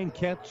 He's playing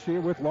catch here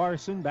with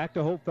Larson. Back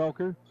to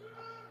Holtfelker.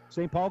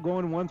 St. Paul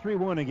going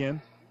 1-3-1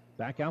 again.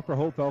 Back out for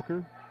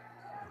Holtfelker.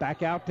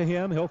 Back out to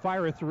him. He'll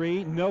fire a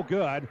 3. No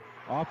good.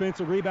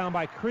 Offensive rebound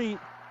by Crete.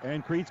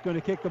 And Crete's going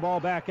to kick the ball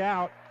back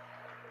out.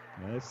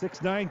 The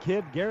 6'9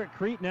 kid, Garrett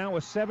Crete, now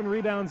with 7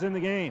 rebounds in the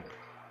game.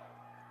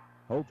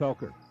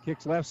 Holtfelker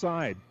kicks left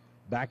side.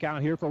 Back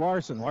out here for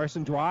Larson.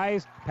 Larson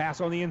drives.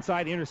 Pass on the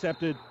inside.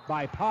 Intercepted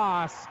by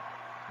Poss.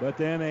 But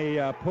then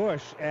a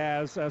push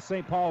as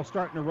St. Paul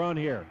starting to run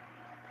here.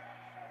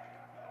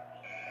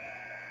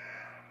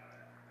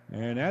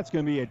 And that's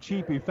going to be a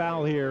cheapy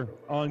foul here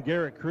on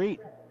Garrett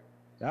Crete.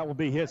 That will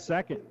be his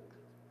second.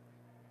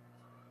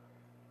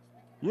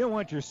 You don't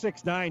want your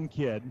 6'9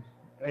 kid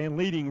and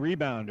leading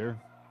rebounder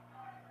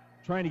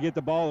trying to get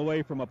the ball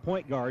away from a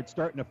point guard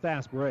starting a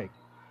fast break.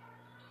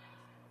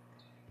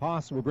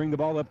 Poss will bring the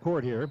ball up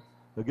court here.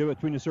 They'll give it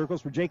between the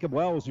circles for Jacob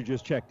Wells, who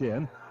just checked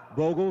in.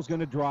 Vogel's going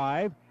to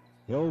drive.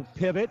 He'll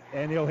pivot,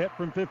 and he'll hit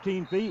from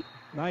 15 feet.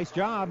 Nice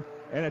job.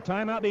 And a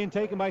timeout being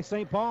taken by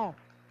St. Paul.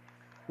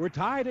 We're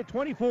tied at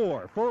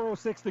 24.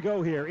 4:06 to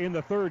go here in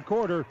the third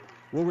quarter.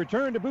 We'll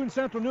return to Boone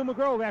Central Newman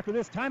Grove after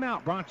this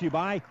timeout, brought to you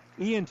by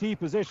ENT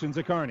Physicians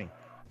at Kearney.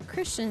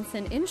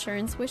 Christensen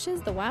Insurance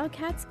wishes the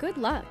Wildcats good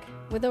luck.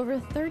 With over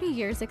 30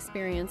 years'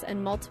 experience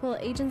and multiple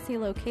agency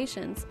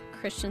locations,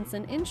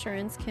 Christensen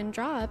Insurance can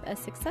draw up a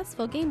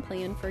successful game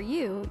plan for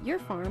you, your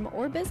farm,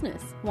 or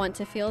business. Want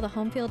to feel the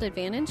home field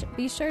advantage?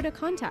 Be sure to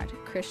contact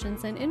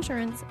Christensen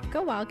Insurance.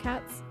 Go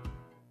Wildcats!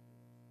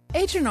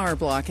 H&R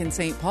Block in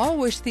St. Paul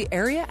wish the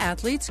area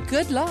athletes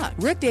good luck.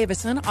 Rick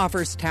Davison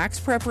offers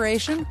tax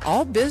preparation,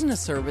 all business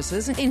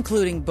services,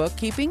 including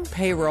bookkeeping,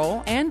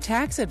 payroll, and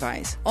tax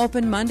advice.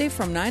 Open Monday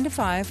from 9 to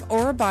 5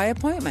 or by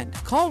appointment.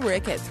 Call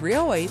Rick at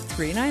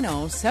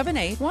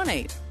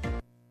 308-390-7818.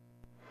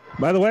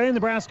 By the way,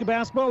 Nebraska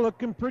basketball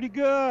looking pretty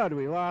good.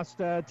 We lost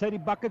Teddy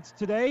Buckets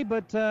today,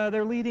 but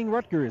they're leading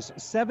Rutgers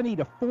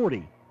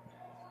 70-40.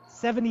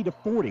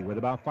 70-40 with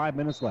about 5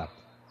 minutes left.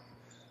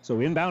 So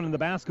inbound in the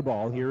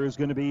basketball here is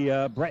going to be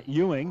Brett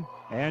Ewing.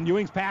 And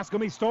Ewing's pass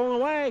going to be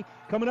stolen away.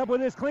 Coming up with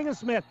this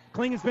Klingensmith.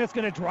 Klingensmith's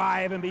going to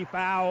drive and be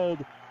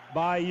fouled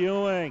by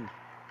Ewing.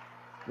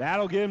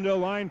 That'll get him to the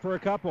line for a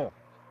couple.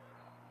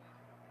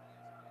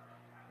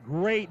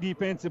 Great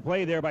defensive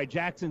play there by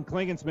Jackson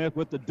Klingensmith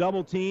with the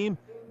double team.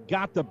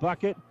 Got the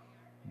bucket.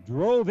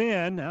 Drove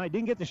in. Now, he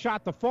didn't get the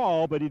shot to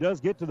fall, but he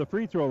does get to the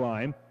free throw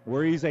line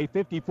where he's a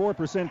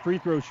 54% free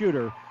throw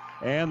shooter.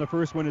 And the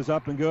first one is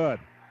up and good.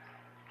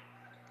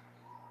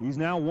 He's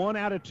now 1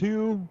 out of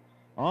 2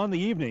 on the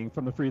evening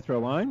from the free throw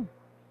line.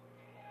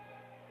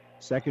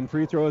 Second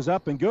free throw is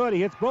up and good.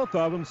 He hits both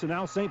of them, so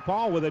now St.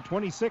 Paul with a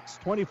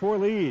 26-24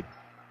 lead.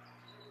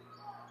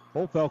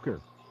 Holtfelker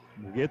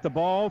will get the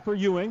ball for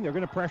Ewing. They're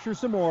going to pressure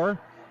some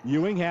more.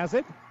 Ewing has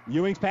it.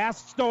 Ewing's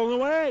pass stolen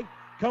away.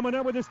 Coming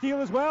up with the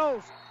steal is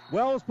Wells.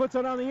 Wells puts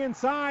it on the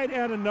inside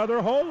and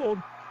another hold.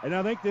 And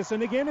I think this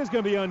one again is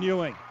going to be on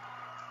Ewing.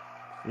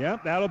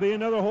 Yep, that'll be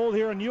another hold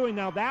here on Ewing.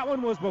 Now that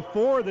one was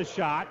before the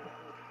shot.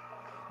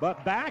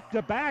 But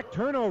back-to-back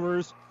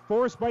turnovers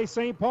forced by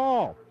St.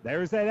 Paul.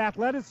 There's that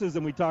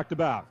athleticism we talked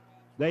about.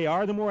 They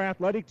are the more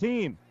athletic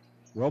team.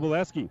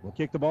 Roboleski will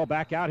kick the ball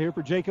back out here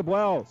for Jacob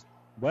Wells.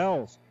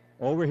 Wells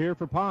over here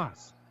for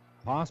Poss.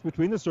 Poss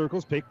between the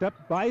circles, picked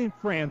up by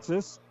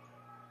Francis.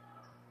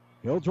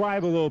 He'll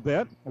drive a little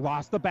bit.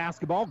 Lost the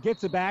basketball.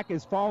 Gets it back.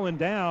 Is falling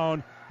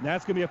down. And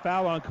that's going to be a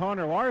foul on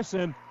Connor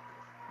Larson.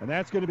 And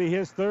that's going to be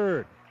his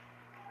third.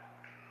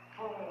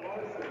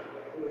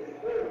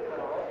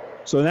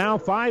 So now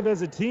 5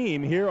 as a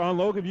team here on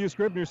Logan View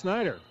Scribner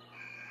Snyder.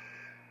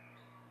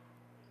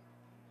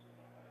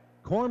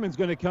 Corman's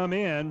going to come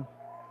in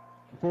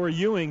for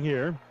Ewing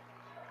here.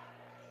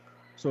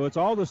 So it's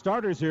all the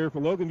starters here for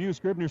Logan View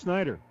Scribner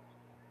Snyder.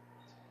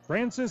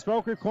 Francis,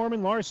 Felker,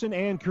 Corman, Larson,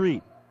 and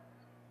Crete.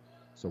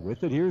 So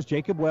with it, here's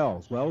Jacob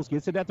Wells. Wells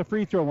gets it at the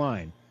free throw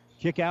line.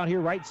 Kick out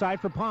here right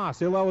side for Poss.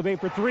 He'll elevate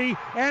for 3,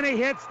 and he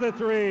hits the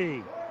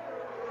 3.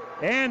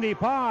 Andy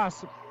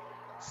Poss,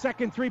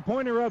 second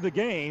three-pointer of the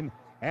game,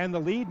 and the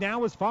lead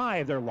now is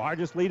 5, their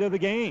largest lead of the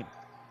game.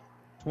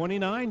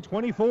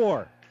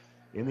 29-24.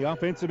 In the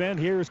offensive end,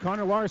 here's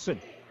Connor Larson.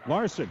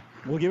 Larson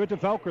will give it to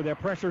Felker. They'll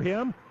pressure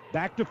him.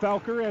 Back to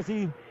Felker as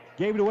he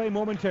gave it away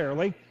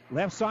momentarily.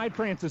 Left side,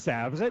 Francis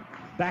has it.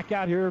 Back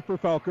out here for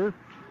Felker.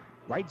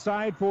 Right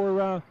side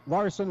for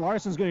Larson.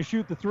 Larson's going to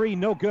shoot the 3.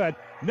 No good.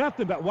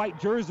 Nothing but white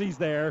jerseys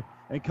there.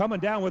 And coming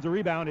down with the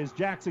rebound is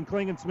Jackson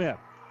Klingensmith.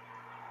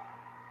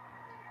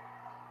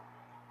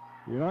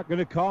 You're not going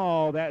to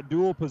call that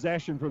dual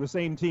possession for the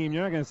same team.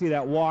 You're not going to see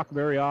that walk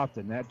very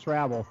often, that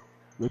travel,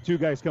 with 2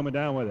 guys coming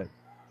down with it.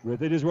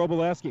 With it is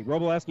Roboleski.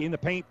 Roboleski in the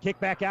paint, kick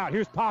back out.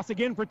 Here's Poss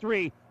again for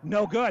 3.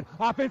 No good.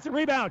 Offensive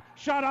rebound.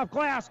 Shot off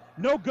glass.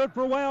 No good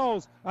for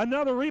Wells.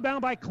 Another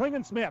rebound by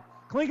Klingensmith.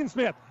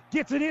 Klingensmith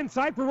gets it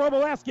inside for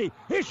Roboleski.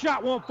 His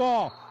shot won't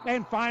fall.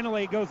 And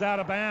finally it goes out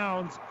of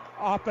bounds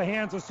off the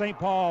hands of St.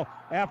 Paul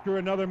after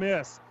another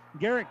miss.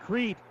 Garrett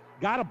Crete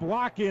got a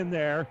block in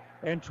there,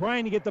 and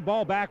trying to get the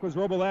ball back was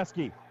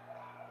Roboleski.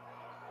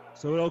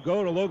 So it'll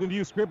go to Logan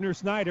View Scribner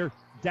Snyder,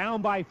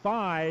 down by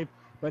 5.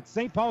 But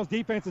St. Paul's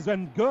defense has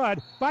been good.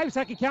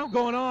 5-second count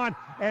going on,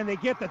 and they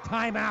get the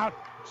timeout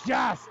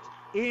just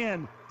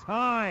in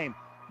time.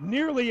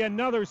 Nearly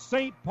another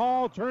St.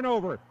 Paul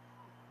turnover.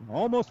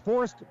 Almost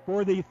forced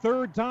for the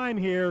 3rd time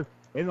here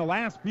in the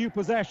last few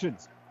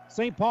possessions.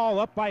 St. Paul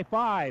up by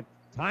 5.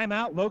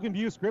 Timeout, Logan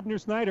View Scribner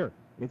Snyder.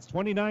 It's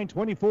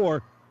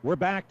 29-24. We're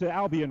back to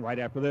Albion right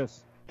after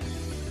this.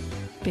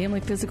 Family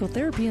Physical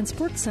Therapy and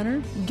Sports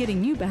Center,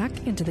 getting you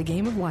back into the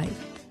game of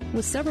life.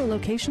 With several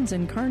locations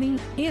in Kearney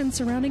and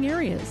surrounding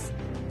areas.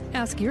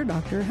 Ask your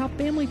doctor how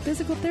Family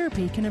Physical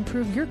Therapy can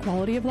improve your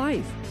quality of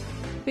life.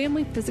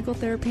 Family Physical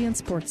Therapy and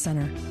Sports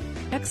Center.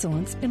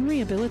 Excellence in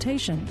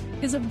Rehabilitation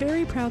is a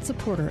very proud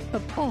supporter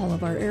of all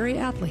of our area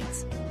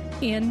athletes,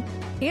 in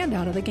and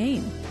out of the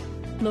game.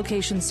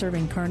 Locations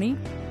serving Kearney,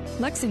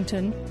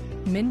 Lexington,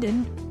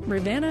 Minden,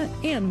 Ravenna,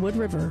 and Wood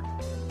River.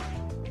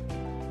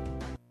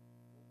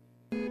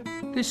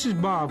 This is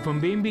Bob from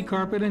B&B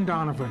Carpet and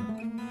Donovan.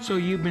 So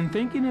you've been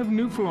thinking of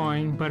new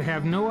flooring but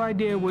have no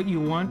idea what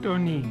you want or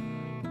need.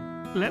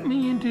 Let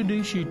me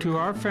introduce you to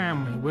our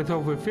family with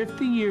over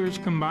 50 years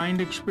combined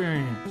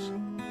experience.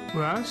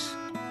 Russ,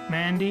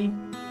 Mandy,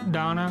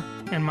 Donna,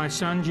 and my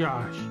son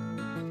Josh.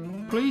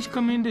 Please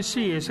come in to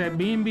see us at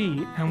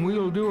B&B and we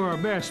will do our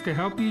best to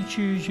help you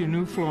choose your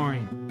new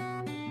flooring.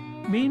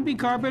 B&B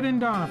Carpet and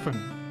Donovan,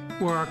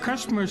 where our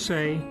customers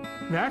say,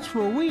 that's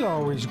where we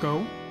always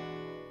go.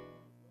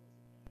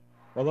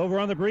 Well, over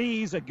on the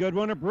breeze, a good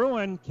one of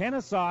Bruin.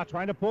 Kennesaw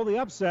trying to pull the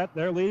upset.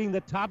 They're leading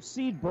the top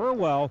seed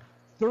Burwell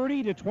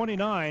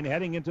 30-29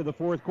 heading into the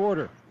 4th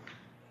quarter.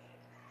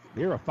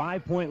 Here a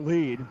 5-point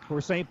lead for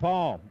St.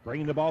 Paul.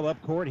 Bringing the ball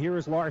up court. Here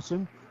is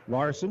Larson.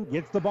 Larson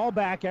gets the ball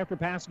back after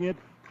passing it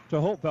to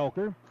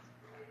Holtfelker.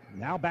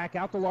 Now back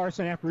out to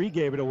Larson after he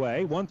gave it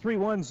away.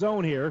 1-3-1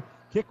 zone here.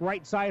 Kick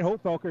right side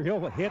Holtfelker.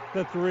 He'll hit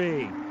the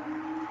 3.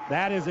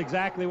 That is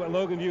exactly what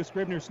Logan View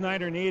Scribner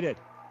Snyder needed.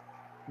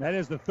 That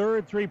is the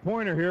 3rd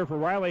three-pointer here for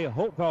Riley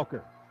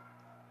Holtfelker.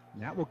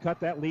 That will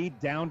cut that lead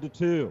down to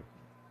 2.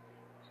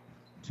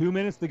 2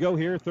 minutes to go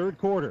here, 3rd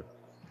quarter.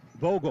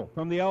 Vogel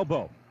from the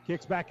elbow.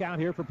 Kicks back out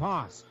here for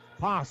Poss.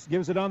 Poss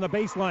gives it on the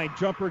baseline.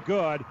 Jumper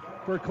good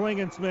for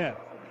Klingensmith.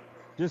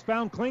 Just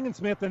found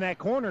Klingensmith in that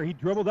corner. He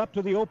dribbled up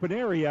to the open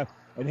area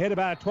and hit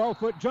about a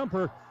 12-foot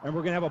jumper, and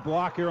we're going to have a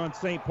block here on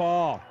St.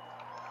 Paul.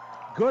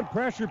 Good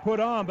pressure put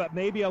on, but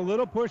maybe a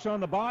little push on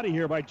the body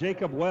here by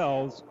Jacob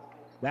Wells.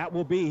 That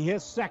will be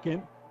his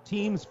 2nd,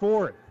 team's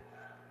 4th.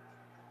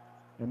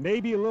 And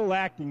maybe a little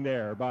acting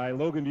there by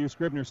Logan View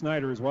Scribner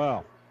Snyder as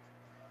well.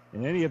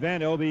 In any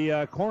event, it'll be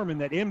Corman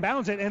that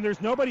inbounds it, and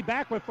there's nobody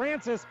back with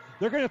Francis.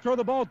 They're going to throw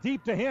the ball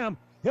deep to him.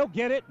 He'll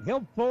get it.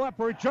 He'll pull up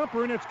for a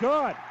jumper, and it's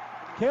good.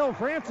 Cale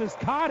Francis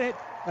caught it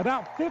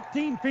about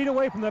 15 feet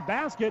away from the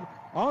basket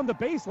on the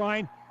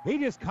baseline. He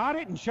just caught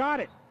it and shot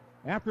it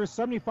after a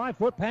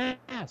 75-foot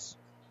pass.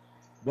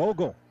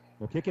 Vogel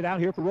will kick it out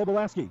here for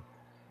Roboleski.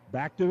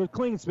 Back to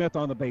Klingsmith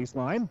on the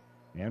baseline.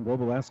 And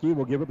Roboleski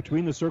will give it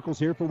between the circles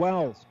here for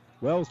Wells.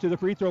 Wells to the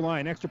free throw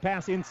line. Extra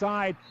pass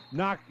inside.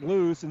 Knocked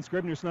loose, and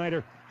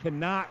Scribner-Snyder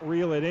cannot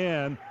reel it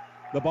in.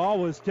 The ball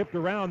was tipped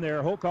around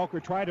there.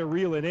 Holtfelker tried to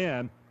reel it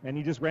in, and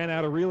he just ran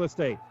out of real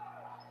estate.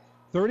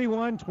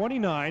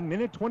 31-29,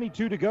 minute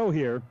 22 to go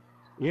here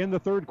in the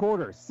third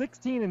quarter.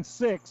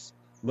 16-6,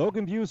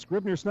 Logan View,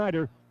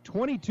 Scribner-Snyder,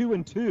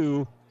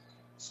 22-2.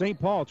 St.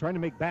 Paul trying to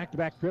make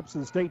back-to-back trips to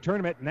the state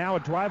tournament. Now a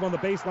drive on the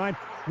baseline.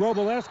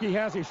 Roboleski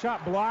has his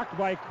shot blocked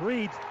by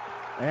Crete,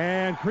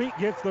 and Crete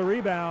gets the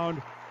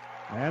rebound,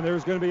 and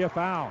there's going to be a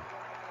foul.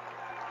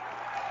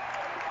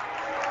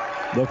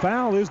 The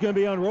foul is going to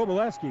be on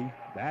Roboleski.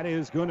 That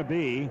is going to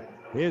be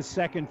his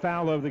second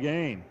foul of the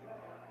game.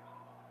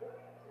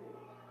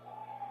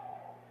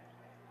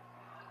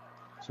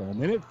 So a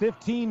minute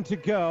 15 to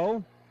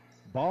go.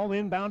 Ball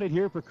inbounded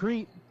here for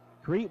Crete.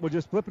 Crete will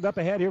just flip it up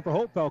ahead here for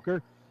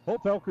Holtfelker.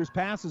 Holtfelker's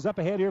pass is up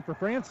ahead here for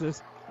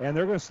Francis, and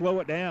they're going to slow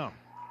it down.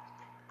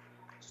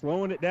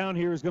 Slowing it down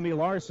here is going to be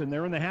Larson.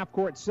 They're in the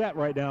half-court set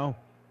right now,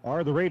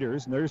 are the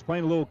Raiders, and they're just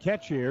playing a little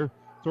catch here,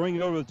 throwing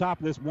it over the top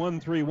of this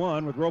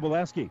 1-3-1 with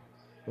Roboleski.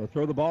 They'll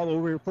throw the ball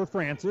over here for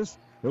Francis.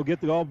 He'll get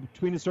the ball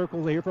between the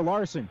circles here for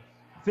Larson.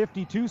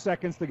 52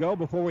 seconds to go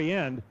before we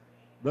end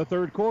the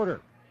third quarter.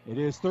 It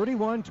is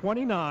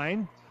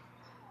 31-29.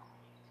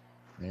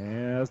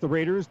 As the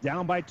Raiders,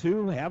 down by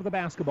 2, have the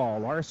basketball.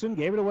 Larson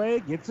gave it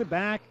away, gets it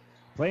back.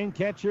 Playing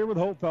catch here with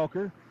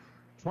Holtfelker.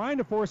 Trying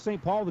to force St.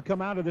 Paul to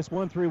come out of this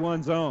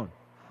 1-3-1 zone.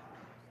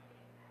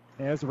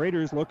 As the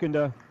Raiders looking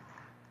to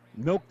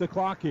milk the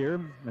clock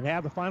here and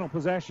have the final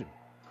possession.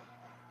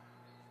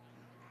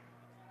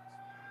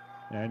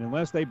 And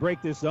unless they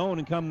break this zone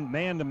and come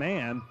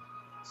man-to-man,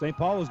 St.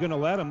 Paul is going to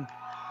let them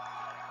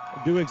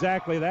do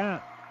exactly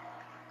that.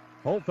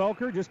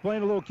 Holtfelker just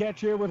playing a little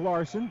catch here with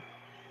Larson.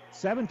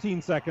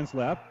 17 seconds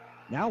left.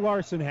 Now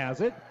Larson has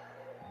it.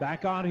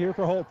 Back on here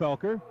for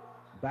Holtfelker.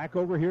 Back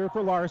over here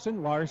for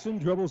Larson. Larson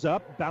dribbles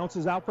up,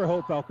 bounces out for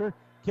Holtfelker.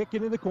 Kick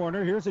it in the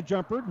corner. Here's a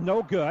jumper.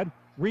 No good.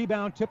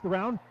 Rebound tipped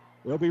around.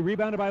 It'll be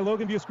rebounded by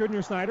Logan View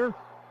Scribner-Snyder.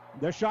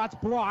 The shot's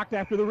blocked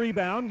after the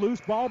rebound.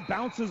 Loose ball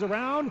bounces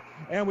around,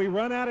 and we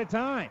run out of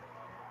time.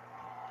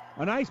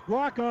 A nice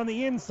block on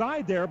the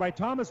inside there by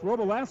Thomas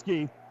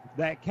Roboleski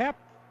that kept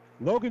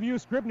Logan View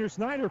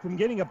Scribner-Snyder from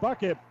getting a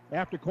bucket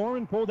after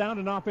Corwin pulled down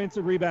an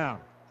offensive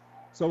rebound.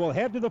 So we'll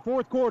head to the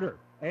fourth quarter,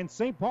 and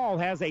St. Paul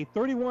has a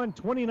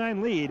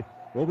 31-29 lead.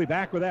 We'll be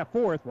back with that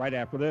fourth right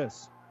after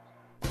this.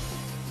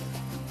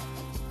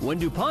 When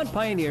DuPont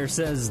Pioneer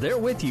says they're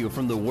with you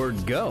from the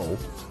word go,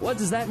 what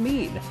does that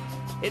mean?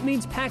 It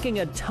means packing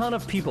a ton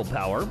of people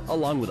power,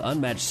 along with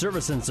unmatched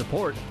service and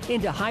support,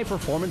 into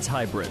high-performance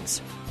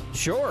hybrids.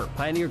 Sure,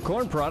 Pioneer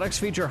Corn products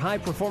feature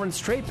high-performance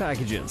trait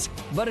packages,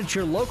 but it's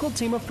your local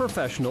team of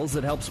professionals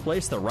that helps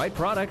place the right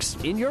products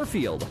in your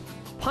field.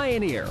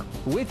 Pioneer,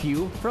 with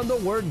you from the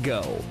word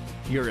go.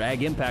 Your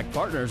Ag Impact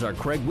partners are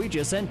Craig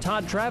Weegis and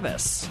Todd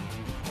Travis.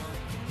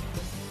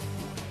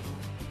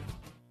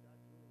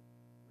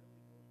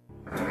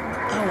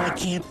 Oh, I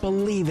can't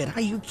believe it.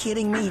 Are you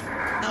kidding me?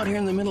 Out here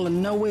in the middle of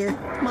nowhere,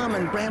 Mom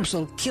and Bramps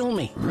will kill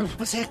me.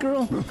 What's that,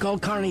 girl? Call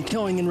Kearney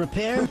Towing and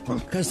Repair?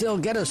 Because they'll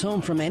get us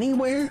home from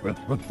anywhere?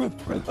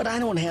 But I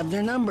don't have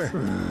their number.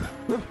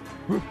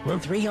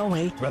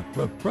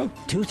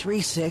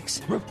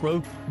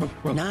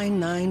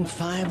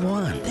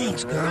 308-236-9951.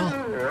 Thanks, girl.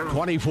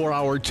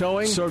 24-hour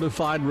towing,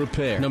 certified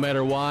repair. No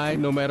matter why,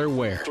 no matter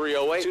where.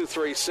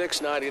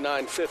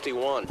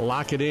 308-236-9951.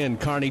 Lock it in,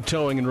 Kearney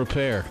Towing and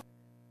Repair.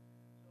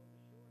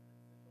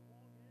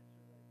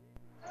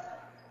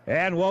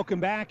 And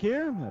welcome back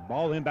here. The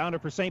ball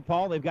inbounded for St.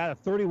 Paul. They've got a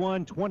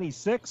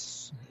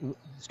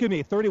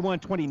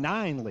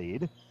 31-29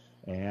 lead.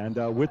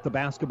 And with the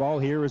basketball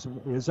here is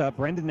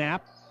Brendan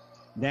Knapp.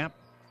 Knapp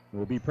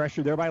will be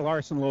pressured there by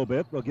Larson a little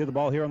bit. They'll give the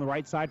ball here on the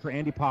right side for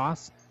Andy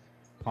Poss.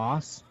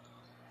 Poss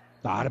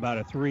thought about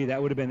a three. That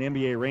would have been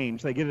NBA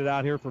range. They get it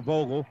out here for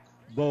Vogel.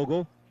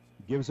 Vogel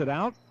gives it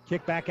out.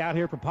 Kick back out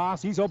here for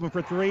Poss. He's open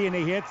for three, and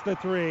he hits the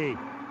three.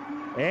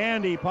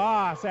 Andy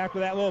Poss, after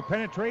that little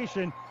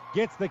penetration,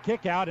 gets the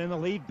kick out and the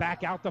lead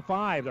back out to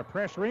 5. They're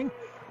pressuring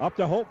up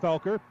to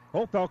Holtfelker.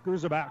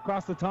 Holtfelker's about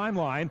across the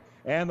timeline,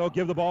 and they'll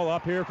give the ball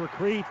up here for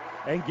Crete,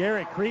 and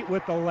Garrett Crete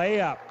with the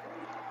layup.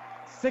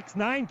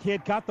 6'9"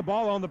 kid caught the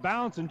ball on the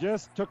bounce and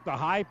just took the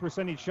high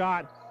percentage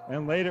shot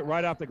and laid it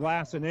right off the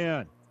glass and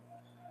in.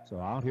 So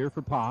out here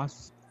for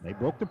Poss. They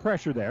broke the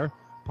pressure there.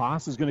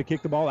 Poss is going to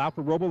kick the ball out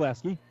for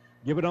Roboleski.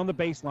 Give it on the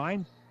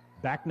baseline.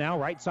 Back now,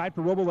 right side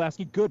for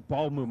Roboleski. Good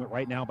ball movement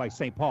right now by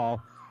St.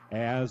 Paul.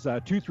 As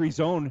 2-3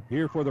 zone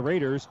here for the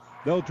Raiders.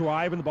 They'll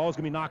drive, and the ball is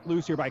going to be knocked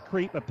loose here by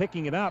Crete, but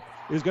picking it up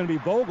is going to be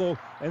Vogel,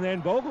 and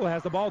then Vogel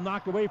has the ball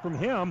knocked away from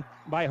him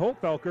by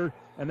Holtfelker,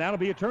 and that'll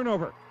be a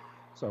turnover.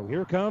 So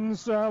here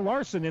comes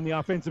Larson in the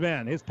offensive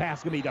end. His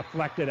pass going to be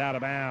deflected out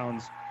of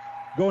bounds.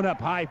 Going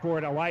up high for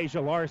it, Elijah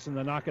Larson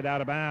to knock it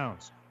out of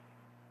bounds.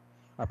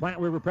 Our Plant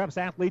River Preps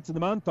athletes of the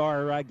month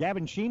are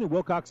Gavin Sheen of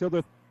Wilcox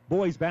Hildreth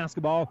boys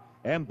basketball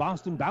and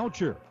Boston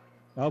Boucher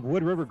of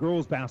Wood River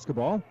girls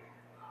basketball.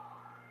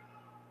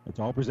 It's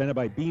all presented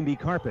by B&B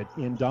Carpet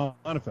in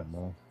Donovan.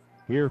 We'll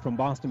hear from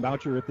Boston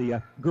Boucher at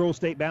the girls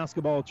state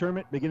basketball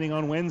tournament beginning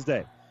on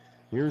Wednesday.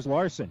 Here's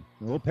Larson.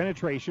 A little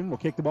penetration. We'll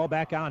kick the ball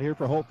back out here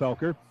for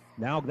Holtfelker.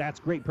 Now that's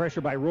great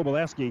pressure by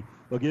Roboleski.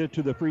 They'll get it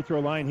to the free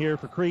throw line here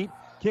for Crete.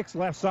 Kicks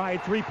left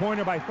side.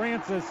 Three-pointer by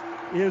Francis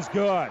is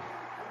good.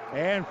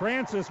 And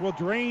Francis will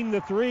drain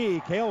the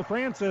three. Cale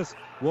Francis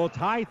will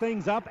tie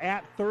things up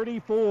at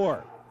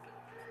 34.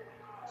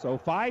 So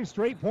 5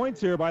 straight points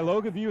here by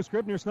Logan View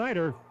Scribner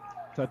Snyder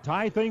to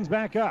tie things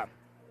back up.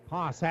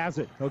 Poss has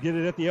it. He'll get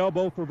it at the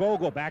elbow for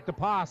Vogel. Back to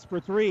Poss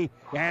for 3,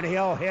 and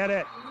he'll hit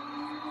it.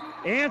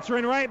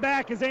 Answering right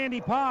back is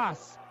Andy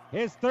Poss.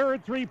 His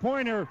 3rd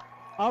three-pointer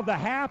of the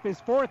half, his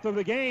 4th of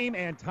the game,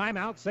 and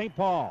timeout St.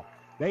 Paul.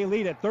 They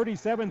lead at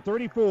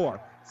 37-34.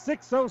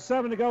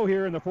 6:07 to go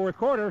here in the 4th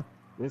quarter.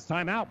 This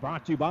timeout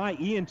brought to you by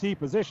ENT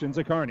Positions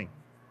at Kearney.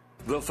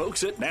 The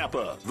folks at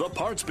Napa, the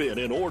Parts Bin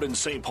in Ord and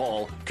St.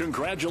 Paul,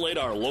 congratulate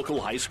our local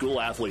high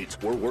school athletes.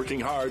 We're working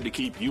hard to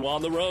keep you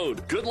on the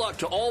road. Good luck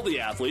to all the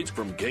athletes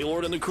from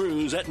Gaylord and the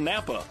Crews at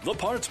Napa, the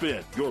Parts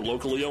Bin, your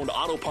locally owned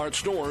auto parts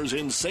stores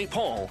in St.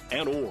 Paul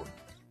and Ord.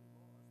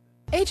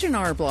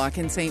 H&R Block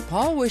in St.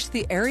 Paul wish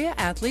the area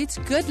athletes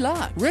good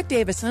luck. Rick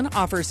Davison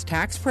offers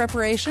tax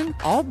preparation,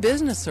 all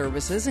business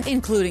services,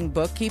 including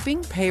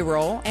bookkeeping,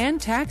 payroll, and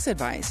tax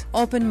advice.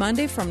 Open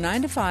Monday from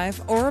 9 to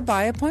 5 or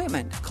by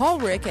appointment. Call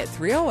Rick at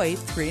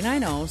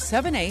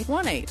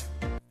 308-390-7818.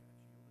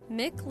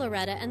 Mick,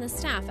 Loretta, and the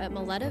staff at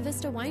Maleta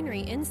Vista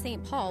Winery in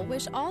St. Paul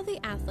wish all the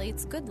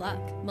athletes good luck.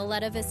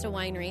 Maleta Vista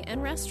Winery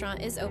and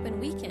Restaurant is open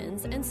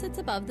weekends and sits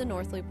above the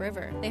North Loop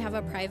River. They have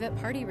a private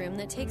party room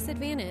that takes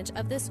advantage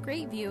of this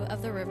great view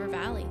of the river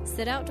valley.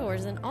 Sit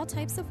outdoors in all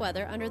types of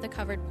weather under the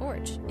covered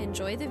porch.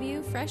 Enjoy the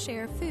view, fresh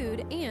air,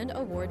 food, and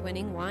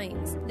award-winning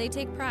wines. They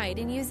take pride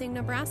in using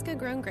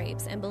Nebraska-grown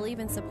grapes and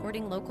believe in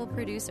supporting local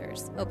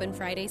producers. Open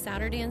Friday,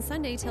 Saturday, and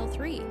Sunday till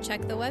 3.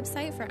 Check the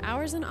website for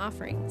hours and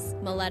offerings.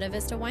 Maleta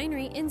Vista Winery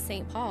in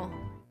St. Paul.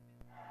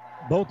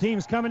 Both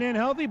teams coming in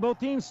healthy, both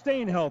teams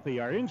staying healthy.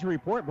 Our injury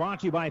report brought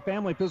to you by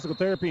Family Physical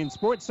Therapy and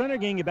Sports Center,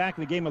 getting you back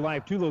in the game of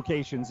life, 2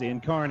 locations in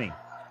Kearney.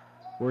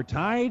 We're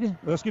tied,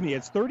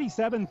 it's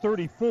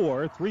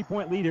 37-34,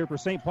 3-point lead here for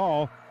St.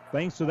 Paul,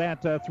 thanks to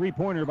that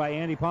three-pointer by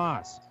Andy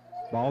Poss.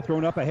 Ball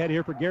thrown up ahead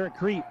here for Garrett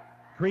Crete.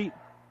 Crete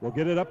will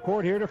get it up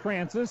court here to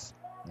Francis,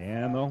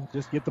 and they'll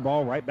just get the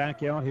ball right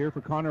back out here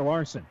for Connor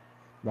Larson.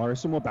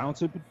 Larson will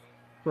bounce it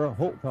for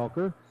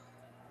Holtfelker.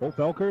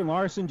 Holtfelker and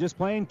Larson just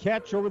playing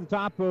catch over the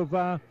top of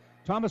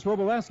Thomas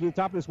Roboleski, the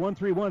top of this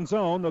 1-3-1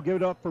 zone. They'll give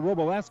it up for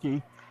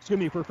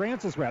for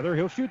Francis rather.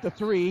 He'll shoot the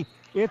 3.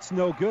 It's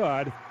no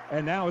good.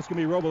 And now it's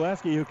going to be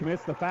Roboleski who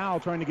commits the foul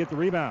trying to get the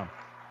rebound.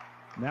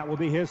 And that will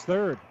be his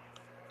 3rd.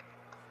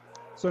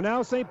 So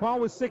now St. Paul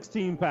with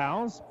 16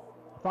 fouls.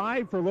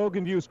 5 for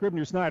Logan View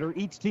Scribner Snyder.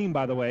 Each team,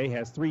 by the way,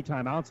 has 3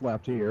 timeouts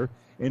left here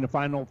in the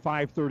final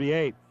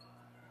 5:38.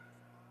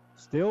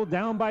 Still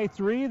down by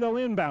 3. They'll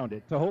inbound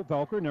it to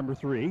Holtfelker, number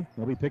 3.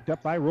 They'll be picked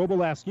up by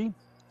Roboleski.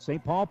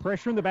 St. Paul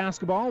pressuring the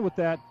basketball with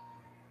that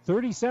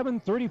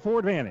 37-34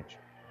 advantage.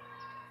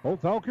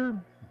 Holtfelker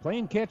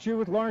playing catch here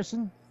with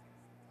Larson.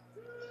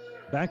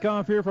 Back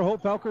off here for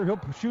Holtfelker.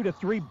 He'll shoot a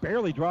 3,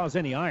 barely draws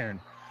any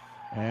iron,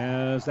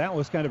 as that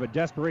was kind of a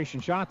desperation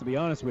shot, to be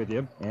honest with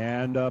you.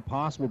 And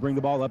Poss will bring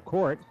the ball up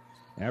court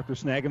after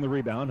snagging the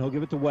rebound. He'll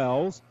give it to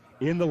Wells.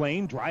 In the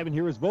lane, driving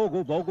here is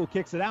Vogel. Vogel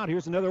kicks it out.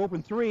 Here's another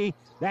open 3.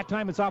 That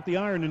time it's off the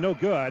iron and no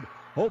good.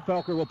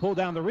 Holtfelker will pull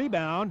down the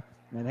rebound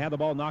and have the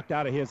ball knocked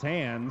out of his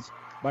hands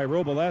by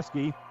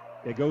Roboleski.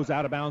 It goes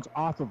out of bounds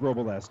off of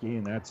Roboleski,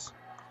 and that's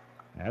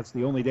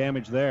the only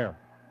damage there.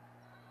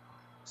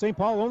 St.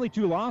 Paul, only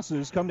 2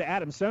 losses come to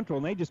Adams Central,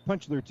 and they just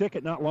punched their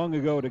ticket not long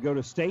ago to go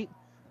to state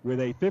with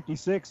a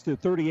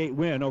 56-38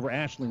 win over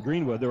Ashland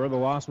Greenwood. Their other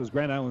loss was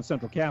Grand Island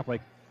Central Catholic,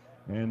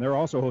 and they're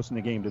also hosting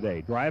the game today.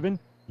 Driving.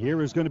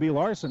 Here is going to be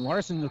Larson.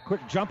 Larson, the quick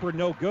jumper,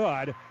 no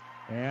good.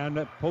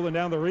 And pulling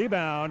down the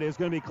rebound is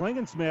going to be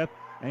Klingensmith,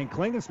 and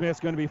Klingensmith's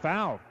going to be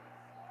fouled.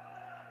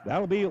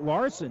 That'll be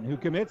Larson who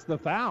commits the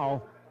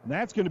foul, and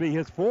that's going to be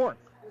his 4th.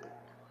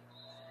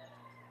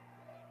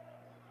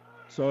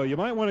 So you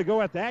might want to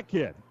go at that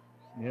kid.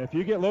 If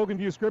you get Logan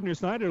View Scribner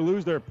Snyder to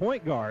lose their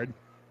point guard,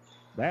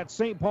 that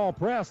St. Paul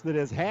press that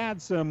has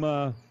had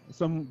some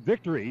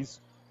victories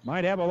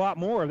might have a lot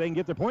more if they can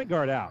get their point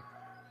guard out.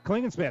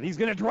 Klingensmith, he's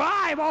going to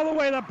drive all the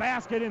way to the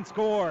basket and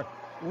score.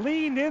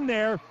 Leaned in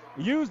there,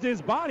 used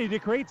his body to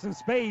create some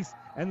space,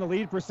 and the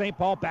lead for St.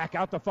 Paul back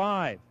out to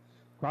 5.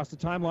 Across the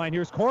timeline,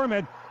 here's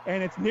Corman,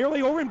 and it's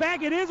nearly over and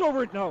back. It is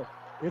over. No,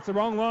 it's the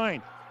wrong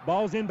line.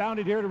 Ball's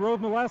inbounded here to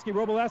Roboleski.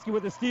 Roboleski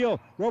with the steal.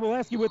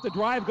 Roboleski with the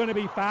drive, going to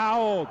be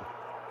fouled.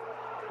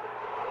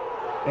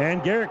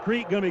 And Garrett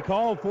Crete going to be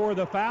called for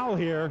the foul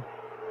here.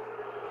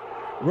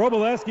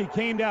 Roboleski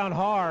came down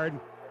hard,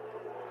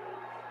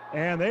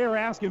 and they are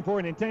asking for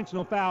an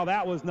intentional foul.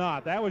 That was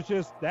not. That was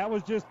just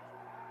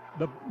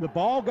the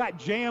ball got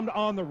jammed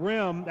on the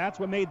rim. That's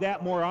what made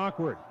that more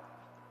awkward.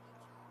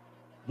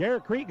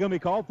 Garrett Crete going to be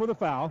called for the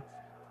foul.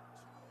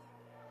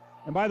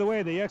 And by the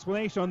way, the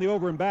explanation on the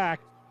over and back,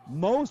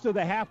 most of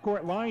the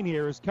half-court line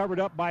here is covered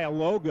up by a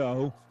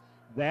logo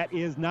that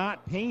is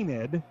not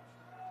painted,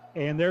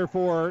 and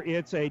therefore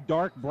it's a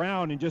dark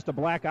brown and just a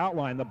black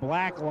outline. The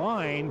black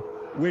line,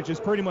 which is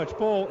pretty much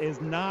full, is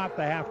not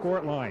the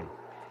half-court line.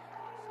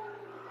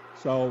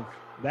 So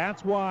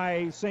that's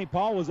why St.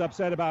 Paul was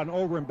upset about an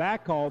over and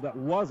back call that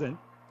wasn't,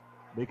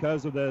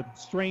 because of the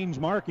strange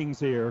markings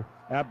here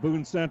at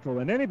Boone Central.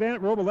 In any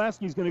event,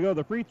 Robolewski's going to go to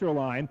the free throw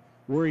line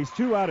where he's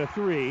 2 out of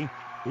 3.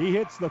 He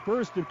hits the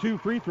first of 2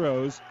 free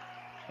throws,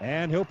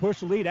 and he'll push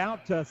the lead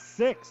out to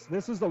 6.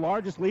 This is the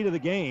largest lead of the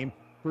game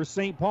for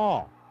St.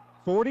 Paul.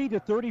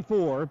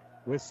 40-34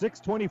 with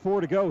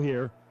 6:24 to go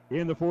here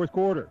in the fourth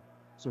quarter.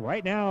 So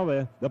right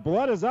now the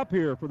blood is up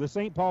here for the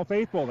St. Paul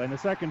faithful, and the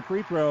second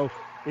free throw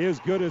is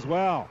good as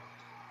well.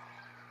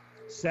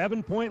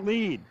 7-point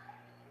lead.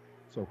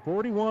 So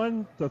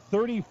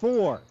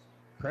 41-34.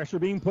 Pressure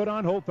being put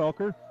on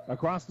Holtfelker.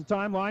 Across the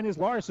timeline is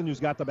Larson, who's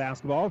got the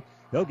basketball.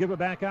 He'll give it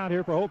back out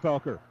here for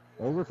Holtfelker.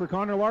 Over for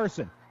Connor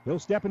Larson. He'll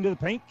step into the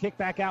paint, kick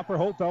back out for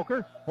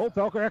Holtfelker.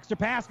 Holtfelker, extra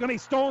pass, going to be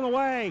stolen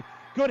away.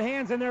 Good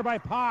hands in there by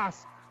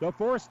Poss to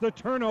force the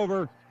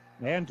turnover.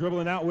 And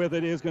dribbling out with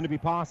it is going to be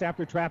Poss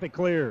after traffic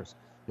clears.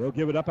 He'll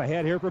give it up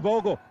ahead here for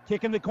Vogel.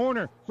 Kick in the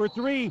corner for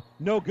 3.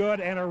 No good,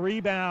 and a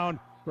rebound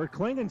for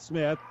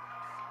Klingensmith.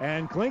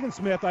 And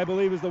Klingensmith, I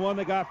believe, is the one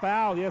that got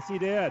fouled. Yes, he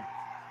did.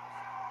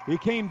 He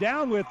came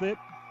down with it.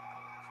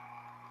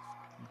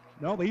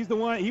 No, but he's the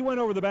one. He went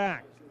over the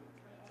back.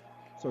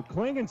 So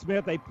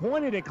Klingensmith, they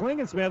pointed at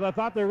Klingensmith. I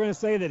thought they were going to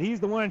say that he's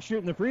the one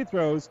shooting the free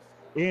throws.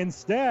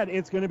 Instead,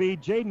 it's going to be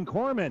Jaden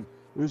Corman,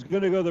 who's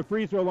going to go to the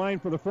free throw line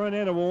for the front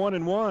end of a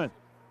 1-and-1.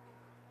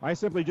 I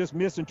simply just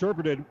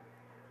misinterpreted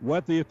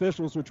what the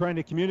officials were trying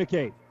to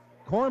communicate.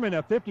 Corman,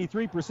 a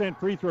 53%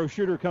 free throw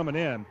shooter coming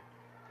in.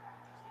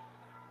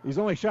 He's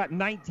only shot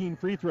 19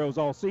 free throws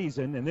all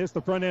season, and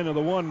the front end of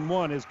the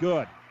 1-and-1 is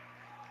good.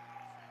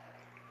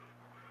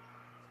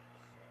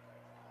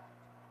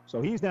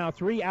 So he's now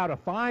 3 out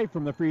of 5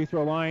 from the free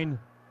throw line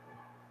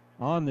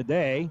on the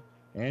day,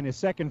 and his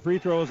second free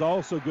throw is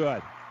also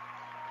good.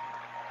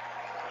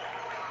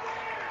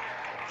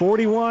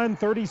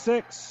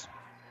 41-36,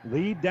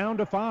 lead down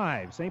to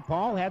 5. St.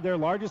 Paul had their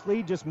largest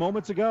lead just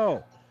moments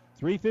ago.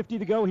 3:50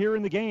 to go here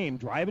in the game.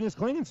 Driving is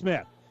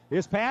Klingensmith.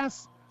 His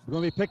pass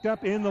going to be picked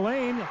up in the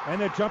lane,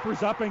 and the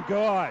jumper's up and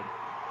good.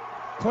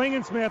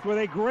 Klingensmith with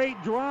a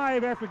great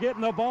drive after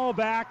getting the ball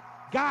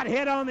back. Got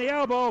hit on the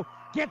elbow,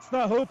 gets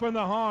the hoop and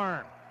the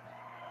harm.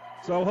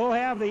 So he'll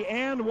have the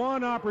and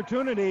one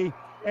opportunity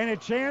and a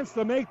chance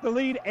to make the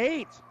lead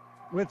 8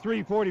 with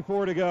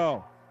 3:44 to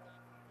go.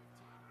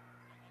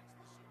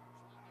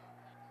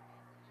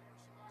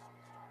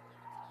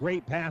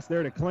 Great pass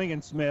there to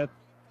Klingensmith,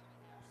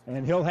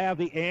 and he'll have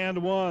the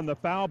and one. The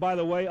foul, by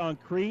the way, on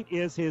Crete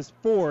is his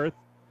 4th.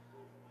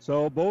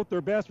 So both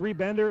their best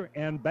rebounder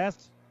and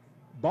best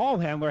ball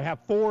handler have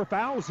 4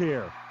 fouls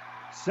here.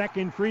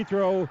 Second free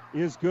throw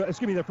is good.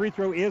 The free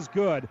throw is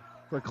good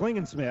for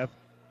Klingensmith.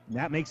 And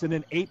that makes it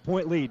an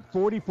 8-point lead,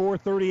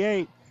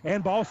 44-38.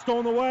 And ball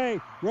stolen away.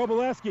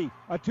 Robolewski,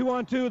 a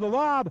 2-on-2. The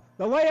lob,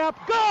 the layup,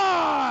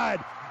 good!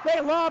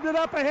 They lobbed it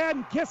up ahead,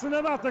 and kissing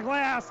it off the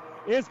glass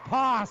is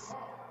Poss.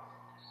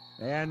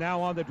 And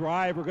now on the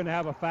drive, we're going to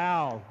have a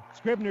foul.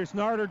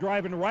 Scribner-Snarder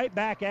driving right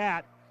back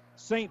at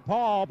St.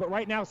 Paul, but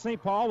right now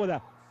St. Paul with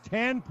a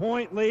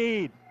 10-point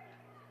lead.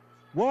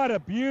 What a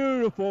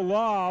beautiful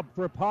lob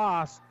for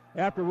Poss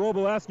after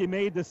Robolewski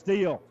made the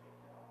steal.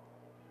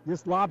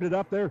 Just lobbed it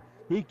up there.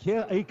 He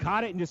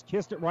caught it and just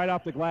kissed it right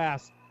off the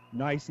glass.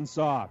 Nice and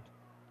soft.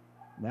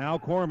 Now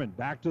Corman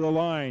back to the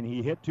line.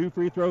 He hit 2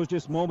 free throws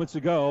just moments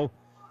ago.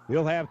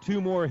 He'll have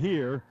 2 more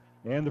here,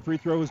 and the free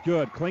throw is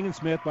good.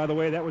 Klingensmith, by the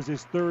way, that was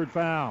his 3rd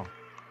foul.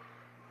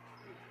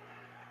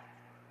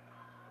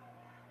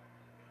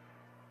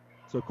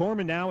 So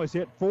Corman now has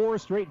hit 4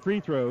 straight free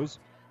throws.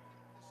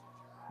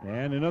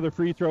 And another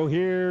free throw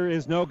here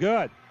is no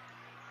good.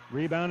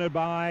 Rebounded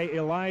by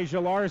Elijah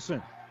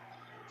Larson.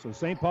 So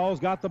St. Paul's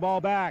got the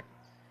ball back.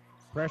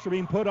 Pressure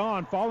being put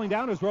on. Falling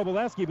down is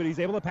Robolewski, but he's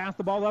able to pass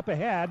the ball up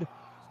ahead.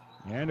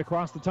 And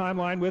across the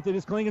timeline with it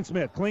is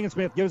Klingensmith.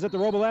 Klingensmith gives it to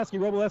Robolewski.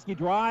 Robolewski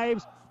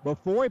drives.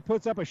 Before he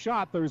puts up a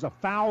shot, there's a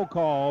foul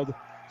called.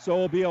 So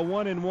it'll be a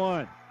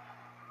 1-and-1.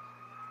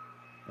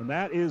 And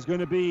that is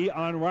going to be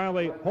on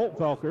Riley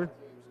Holtfelker.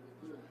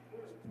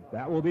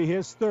 That will be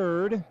his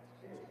 3rd.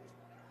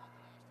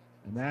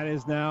 And that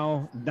is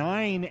now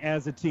 9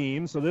 as a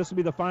team. So this will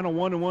be the final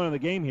 1-and-1 of the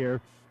game here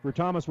for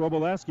Thomas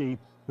Robolewski,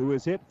 who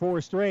has hit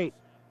 4 straight.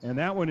 And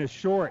that one is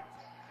short.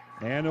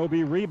 And it'll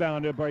be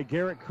rebounded by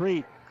Garrett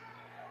Crete.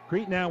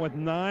 Crete now with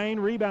 9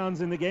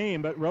 rebounds in the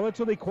game, but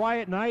relatively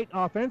quiet night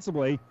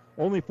offensively.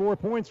 Only 4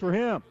 points for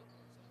him.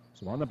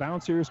 So on the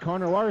bounce here is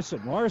Connor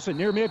Larson. Larson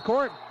near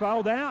midcourt,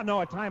 foul down.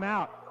 No, a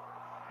timeout.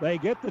 They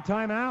get the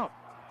timeout.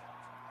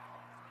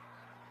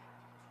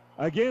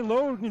 Again,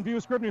 Logan View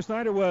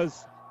Scribner-Snyder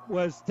was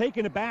was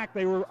taken aback.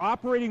 They were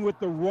operating with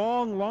the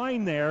wrong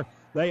line there.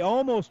 They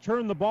almost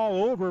turned the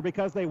ball over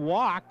because they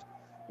walked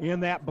in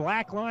that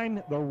black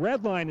line. The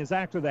red line is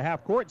actually the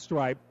half-court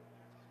stripe.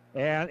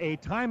 And a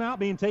timeout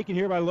being taken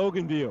here by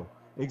Logan View.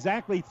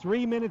 Exactly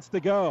 3 minutes to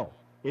go.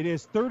 It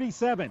is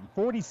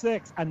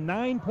 37-46, a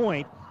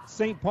 9-point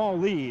St. Paul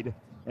lead.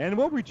 And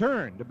we'll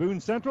return to Boone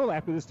Central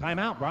after this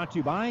timeout, brought to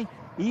you by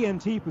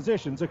ENT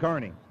Physicians of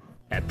Kearney.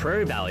 At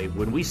Prairie Valley,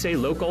 when we say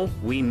local,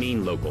 we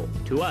mean local.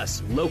 To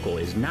us, local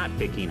is not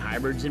picking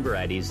hybrids and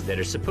varieties that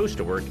are supposed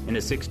to work in a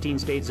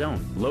 16-state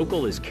zone.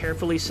 Local is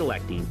carefully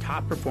selecting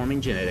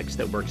top-performing genetics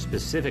that work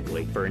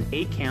specifically for an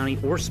 8-county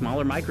or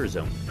smaller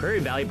microzone. Prairie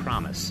Valley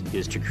Promise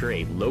is to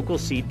create local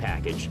seed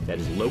package that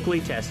is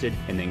locally tested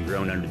and then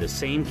grown under the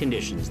same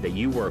conditions that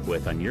you work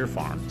with on your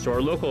farm. So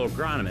our local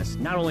agronomists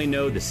not only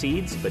know the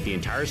seeds, but the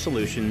entire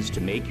solutions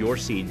to make your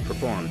seed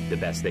perform the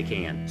best they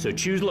can. So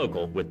choose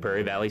local with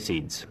Prairie Valley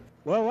Seeds.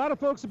 Well, a lot of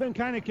folks have been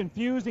kind of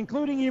confused,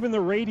 including even the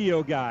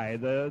radio guy.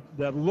 The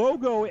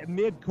logo at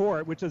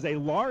midcourt, which is a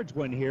large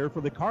one here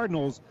for the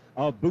Cardinals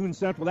of Boone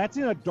Central, that's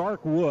in a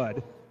dark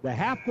wood. The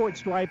half-court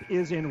stripe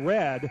is in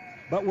red,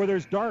 but where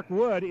there's dark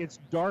wood, it's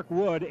dark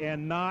wood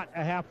and not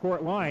a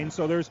half-court line.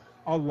 So there's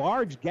a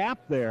large gap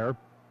there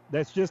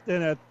that's just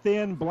in a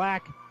thin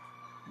black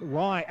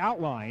line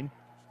outline,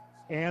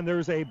 and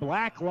there's a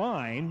black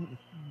line,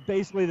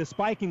 basically the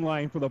spiking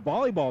line for the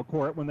volleyball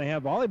court when they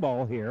have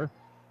volleyball here.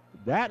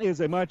 That is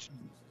a much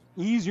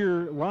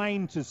easier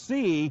line to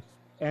see,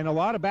 and a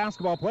lot of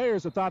basketball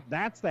players have thought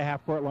that's the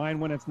half-court line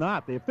when it's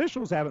not. The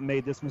officials haven't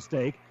made this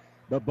mistake,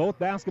 but both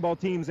basketball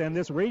teams and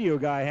this radio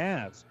guy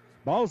has.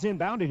 Ball's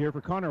inbounded here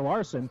for Connor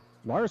Larson.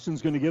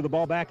 Larson's going to give the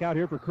ball back out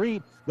here for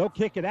Crete. They'll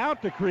kick it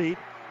out to Crete,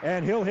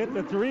 and he'll hit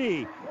the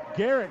three.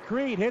 Garrett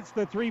Crete hits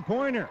the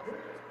three-pointer.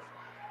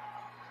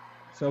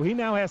 So he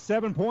now has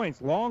 7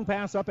 points. Long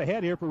pass up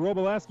ahead here for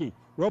Roboleski.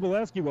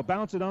 Roboleski will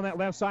bounce it on that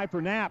left side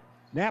for Knapp.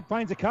 Knapp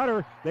finds a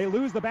cutter. They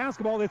lose the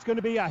basketball. It's going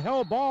to be a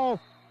held ball.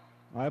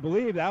 I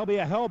believe that'll be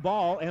a held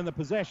ball, and the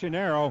possession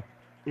arrow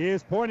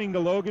is pointing to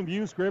Logan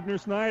View Scribner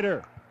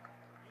Snyder.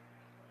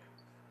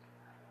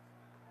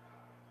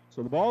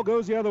 So the ball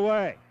goes the other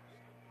way.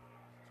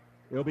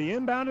 It'll be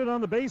inbounded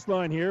on the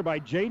baseline here by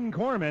Jaden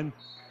Corman,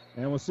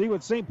 and we'll see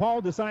what St.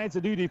 Paul decides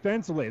to do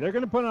defensively. They're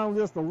going to put on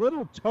just a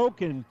little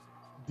token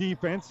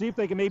defense, see if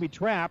they can maybe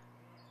trap.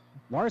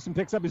 Larson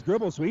picks up his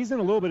dribble, so he's in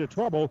a little bit of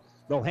trouble.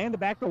 They'll hand it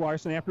back to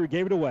Larson after he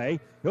gave it away.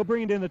 He'll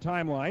bring it in the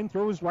timeline,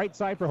 throws right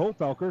side for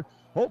Holtfelker.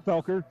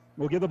 Holtfelker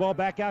will give the ball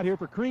back out here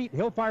for Crete.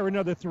 He'll fire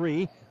another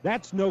three.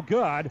 That's no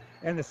good.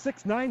 And the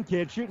 6'9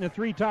 kid shooting a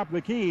three top of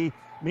the key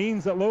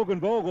means that Logan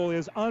Vogel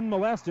is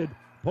unmolested,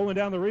 pulling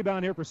down the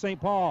rebound here for St.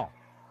 Paul.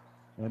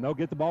 And they'll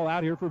get the ball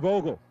out here for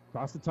Vogel.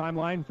 Across the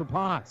timeline for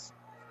Poss.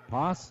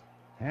 Poss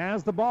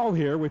has the ball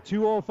here with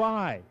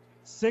 2:05.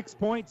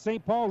 6-point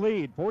St. Paul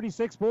lead,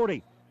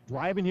 46-40.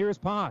 Driving here is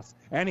Poss,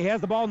 and he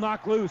has the ball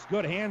knocked loose.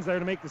 Good hands there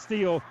to make the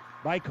steal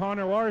by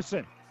Connor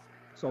Larson.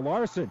 So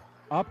Larson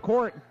up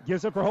court,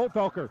 gives it for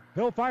Holtfelker.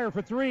 He'll fire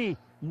for three,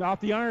 off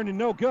the iron and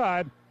no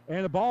good,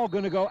 and the ball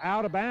going to go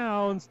out of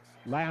bounds.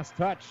 Last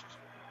touched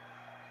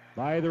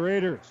by the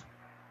Raiders.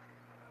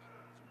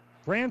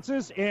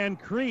 Francis and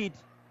Crete,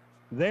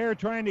 they're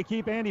trying to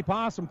keep Andy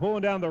Poss from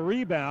pulling down the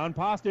rebound.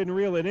 Poss didn't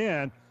reel it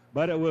in,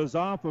 but it was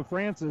off of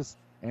Francis.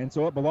 And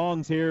so it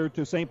belongs here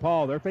to St.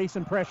 Paul. They're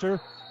facing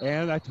pressure,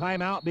 and a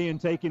timeout being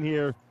taken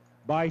here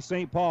by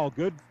St. Paul.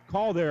 Good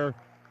call there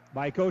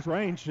by Coach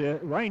Reinsch,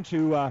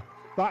 who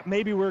thought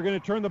maybe we were going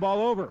to turn the ball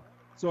over.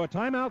 So a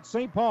timeout,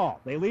 St. Paul.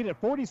 They lead at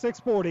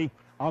 46-40,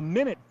 a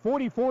minute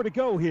 44 to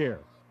go here.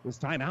 This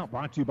timeout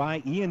brought to you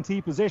by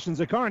ENT Physicians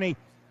of Kearney.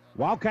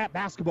 Wildcat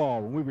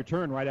basketball when we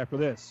return right after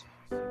this.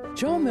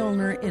 Joel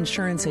Milner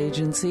Insurance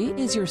Agency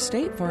is your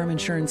State Farm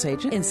insurance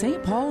agent in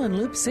St. Paul and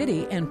Loop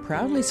City and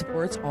proudly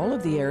supports all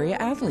of the area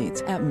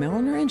athletes. At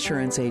Milner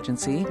Insurance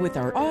Agency, with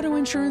our auto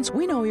insurance,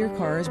 we know your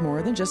car is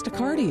more than just a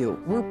car to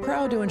you. We're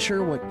proud to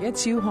insure what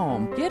gets you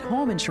home. Get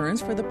home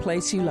insurance for the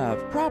place you love.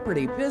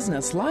 Property,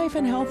 business, life,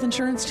 and health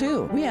insurance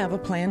too. We have a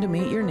plan to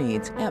meet your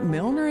needs. At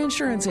Milner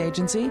Insurance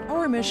Agency,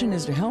 our mission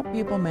is to help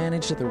people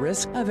manage the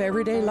risk of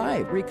everyday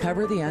life,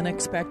 recover the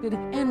unexpected,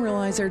 and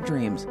realize their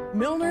dreams.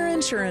 Milner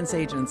Insurance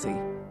Agency.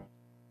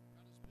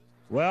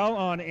 Well,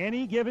 on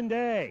any given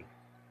day,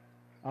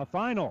 a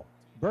final,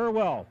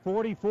 Burwell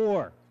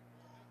 44,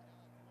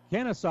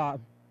 Kennesaw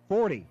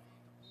 40.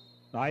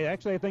 I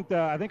think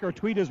our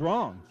tweet is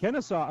wrong.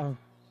 Kennesaw,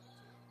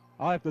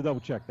 I'll have to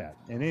double check that.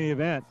 In any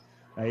event,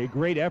 a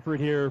great effort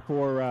here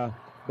for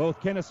both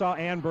Kennesaw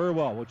and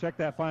Burwell. We'll check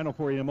that final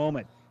for you in a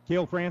moment.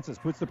 Cale Francis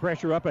puts the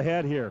pressure up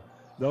ahead here.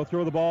 They'll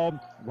throw the ball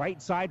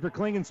right side for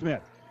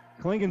Klingensmith.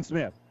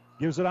 Klingensmith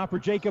gives it off for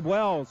Jacob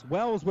Wells.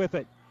 Wells with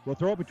it. We'll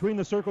throw it between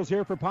the circles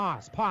here for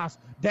Poss. Poss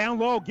down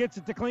low, gets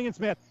it to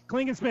Klingensmith.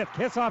 Klingensmith,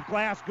 kiss off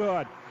glass,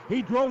 good.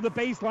 He drove the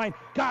baseline,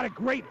 got a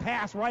great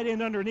pass right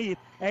in underneath,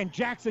 and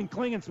Jackson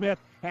Klingensmith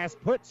has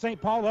put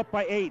St. Paul up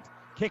by 8.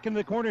 Kick in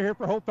the corner here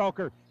for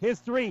Holtfelker. His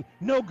three,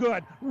 no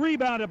good.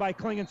 Rebounded by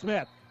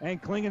Klingensmith,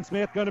 and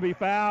Klingensmith going to be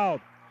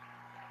fouled.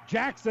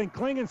 Jackson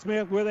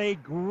Klingensmith with a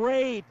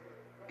great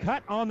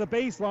cut on the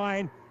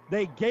baseline.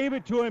 They gave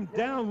it to him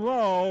down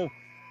low,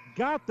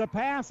 got the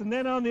pass, and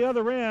then on the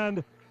other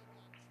end,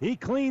 he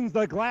cleans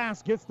the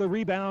glass, gets the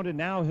rebound, and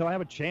now he'll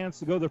have a chance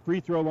to go to the free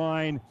throw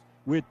line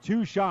with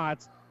 2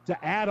 shots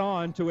to add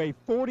on to a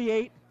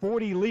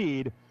 48-40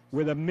 lead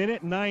with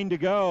 1:09 to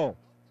go.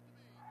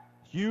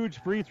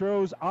 Huge free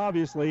throws,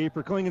 obviously,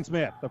 for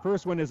Klingensmith. The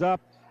first one is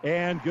up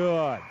and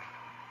good.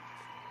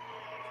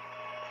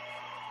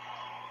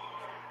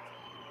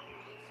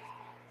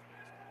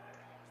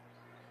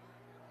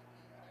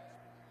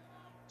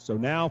 So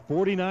now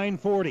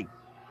 49-40.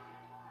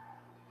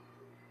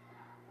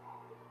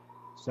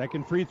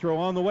 Second free throw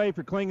on the way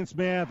for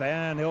Klingensmith,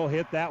 and he'll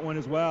hit that one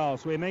as well.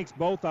 So he makes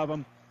both of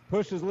them,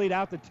 pushes lead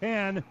out to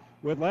 10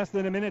 with less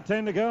than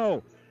 1:10 to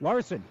go.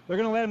 Larson, they're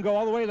going to let him go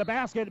all the way to the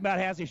basket, but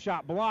has his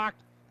shot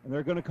blocked, and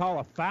they're going to call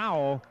a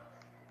foul.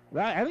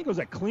 I think it was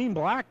a clean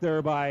block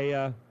there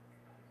by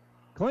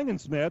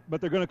Klingensmith,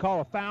 but they're going to call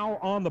a foul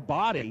on the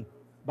body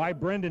by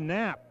Brendan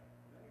Knapp.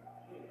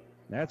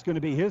 That's going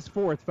to be his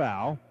 4th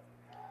foul,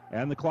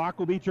 and the clock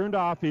will be turned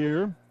off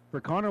here for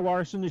Connor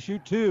Larson to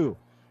shoot 2.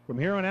 From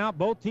here on out,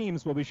 both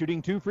teams will be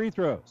shooting 2 free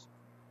throws.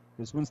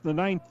 This one's the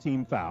 9th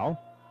team foul,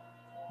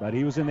 but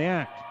he was in the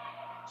act.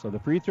 So the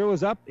free throw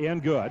is up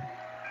and good.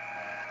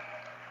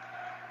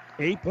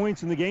 8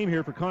 points in the game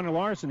here for Connor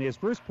Larson, his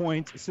first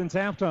points since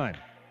halftime.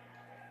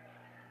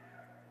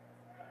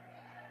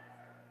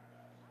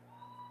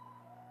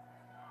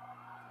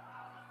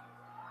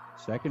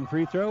 Second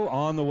free throw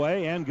on the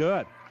way and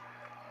good.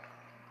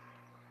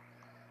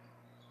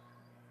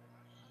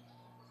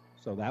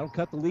 So that'll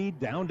cut the lead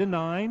down to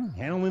 9.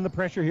 Handling the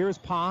pressure here is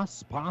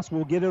Poss. Poss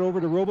will get it over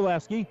to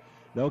Roboleski.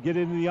 They'll get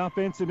into the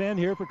offensive end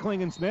here for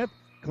Klingensmith.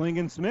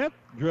 Klingensmith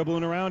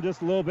dribbling around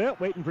just a little bit,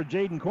 waiting for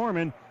Jaden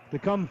Corman to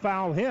come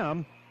foul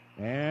him.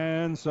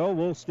 And so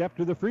we'll step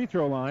to the free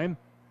throw line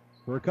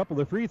for a couple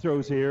of free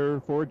throws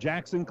here for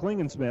Jackson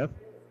Klingensmith.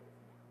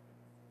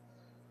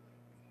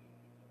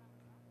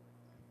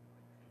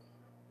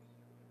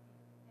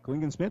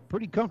 Klingensmith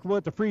pretty comfortable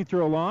at the free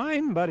throw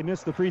line, but he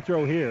missed the free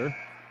throw here.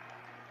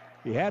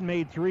 He had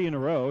made 3 in a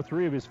row,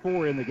 3 of his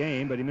 4 in the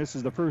game, but he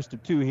misses the first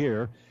of 2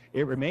 here.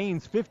 It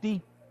remains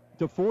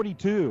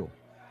 50-42.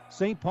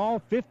 St. Paul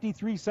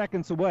 53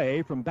 seconds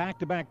away from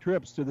back-to-back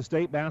trips to the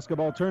state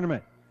basketball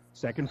tournament.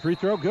 Second free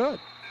throw, good.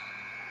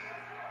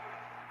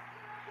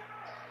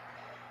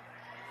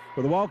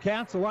 For the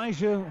Wildcats,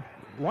 Elijah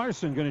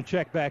Larson going to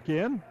check back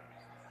in.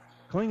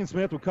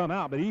 Klingensmith will come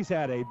out, but he's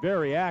had a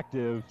very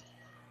active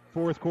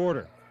 4th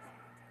quarter.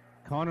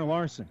 Connor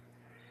Larson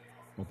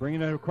will bring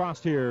it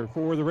across here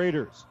for the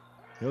Raiders.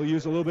 He'll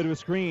use a little bit of a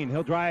screen.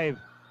 He'll drive,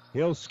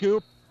 he'll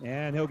scoop,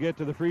 and he'll get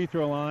to the free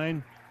throw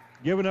line.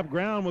 Giving up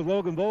ground with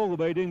Logan Vogel,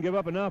 but he didn't give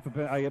up enough,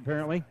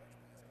 apparently.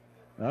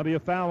 That'll be a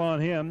foul on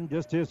him,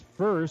 just his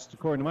first,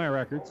 according to my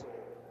records.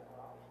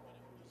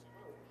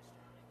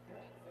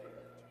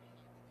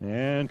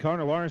 And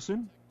Connor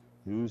Larson,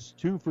 who's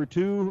 2 for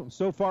 2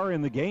 so far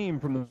in the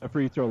game from the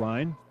free throw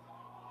line,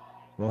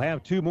 will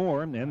have 2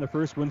 more, and the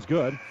first one's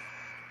good.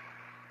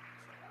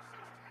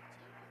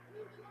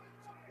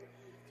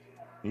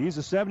 He's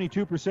a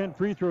 72%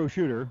 free throw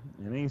shooter,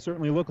 and he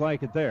certainly looked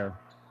like it there.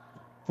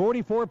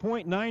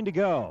 44.9 to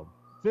go.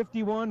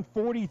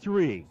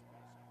 51-43.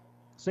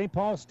 St.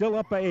 Paul still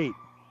up by 8.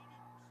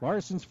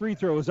 Larson's free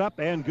throw is up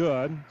and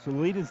good, so the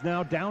lead is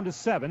now down to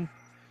 7.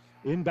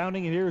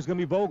 Inbounding it here is going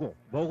to be Vogel.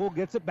 Vogel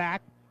gets it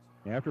back.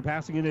 After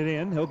passing it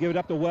in, he'll give it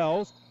up to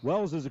Wells.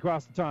 Wells is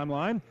across the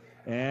timeline,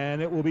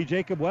 and it will be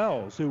Jacob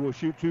Wells who will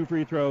shoot 2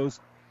 free throws,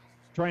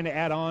 trying to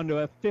add on to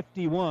a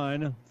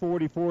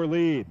 51-44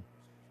 lead.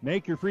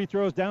 Make your free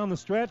throws down the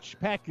stretch,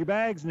 pack your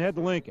bags, and head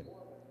to Lincoln.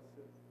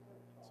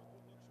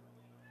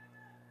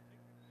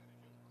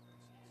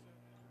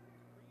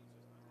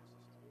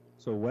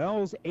 So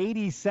Wells,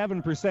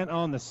 87%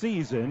 on the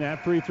season.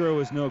 That free throw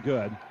is no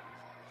good.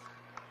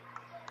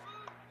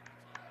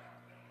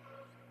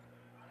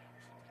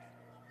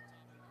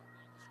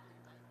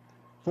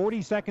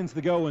 .40 seconds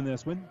to go in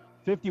this one.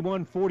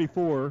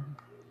 51-44.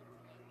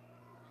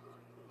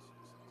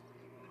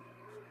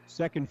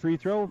 Second free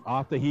throw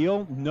off the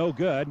heel, no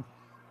good.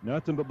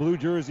 Nothing but blue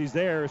jerseys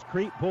there as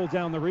Crete pulls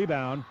down the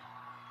rebound.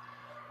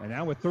 And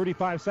now with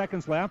 35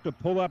 seconds left, a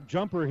pull-up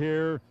jumper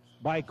here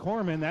by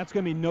Corman. That's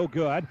going to be no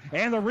good.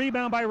 And the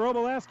rebound by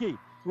Roboleski.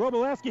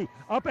 Roboleski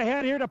up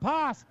ahead here to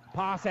Poss.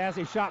 Poss has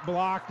his shot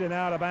blocked and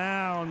out of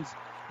bounds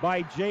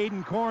by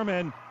Jaden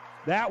Corman.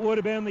 That would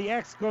have been the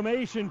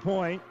exclamation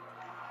point.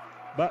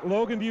 But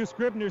Logan View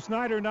Scribner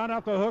Snyder not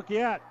off the hook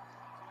yet.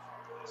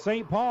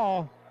 St.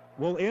 Paul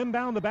will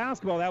inbound the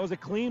basketball. That was a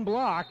clean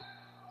block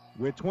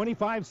with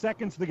 25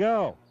 seconds to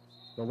go.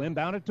 They'll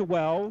inbound it to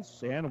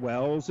Wells, and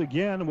Wells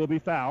again will be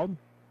fouled.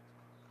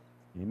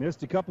 He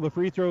missed a couple of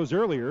free throws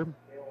earlier,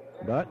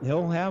 but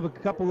he'll have a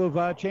couple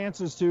of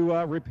chances to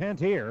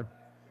repent here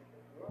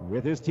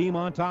with his team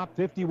on top,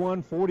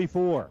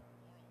 51-44.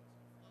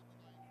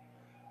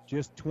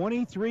 Just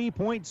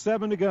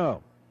 23.7 to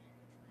go.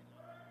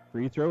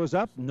 Free throw is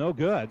up, no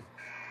good.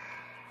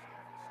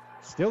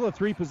 Still a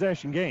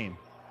 3-possession game.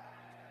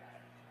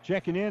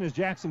 Checking in is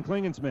Jackson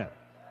Klingensmith.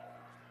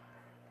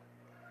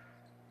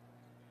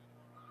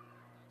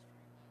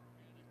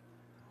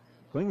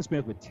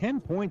 Klingensmith with 10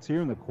 points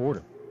here in the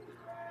quarter.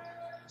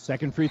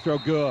 Second free throw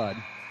good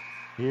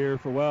here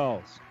for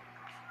Wells.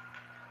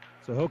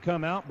 So he'll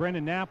come out.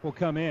 Brendan Knapp will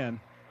come in.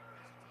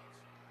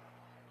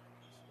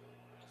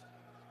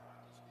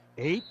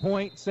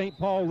 8-point St.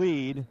 Paul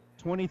lead,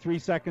 23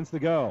 seconds to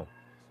go.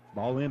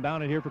 Ball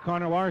inbounded here for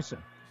Connor Larson.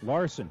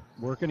 Larson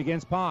working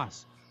against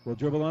Poss. Will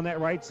dribble on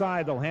that right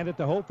side. They'll hand it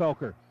to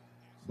Holtfelker.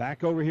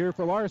 Back over here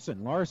for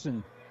Larson.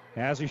 Larson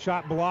has his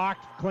shot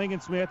blocked.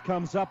 Klingensmith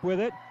comes up with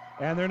it,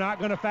 and they're not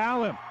going to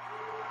foul him.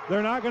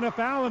 They're not going to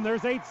foul him.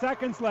 There's 8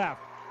 seconds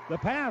left. The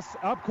pass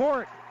up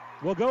court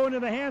will go into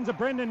the hands of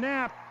Brendan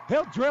Knapp.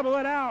 He'll dribble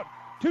it out.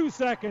 2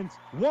 seconds,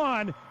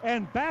 1,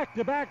 and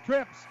back-to-back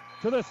trips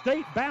to the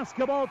state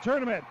basketball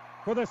tournament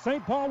for the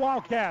St. Paul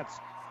Wildcats.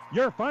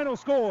 Your final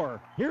score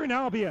here in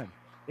Albion.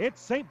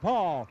 It's St.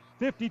 Paul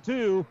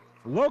 52,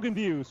 Logan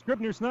View,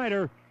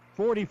 Scribner-Snyder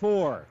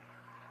 44.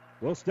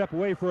 We'll step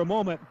away for a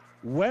moment.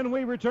 When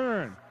we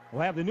return,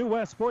 we'll have the New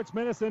West Sports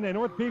Medicine and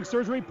Orthopedic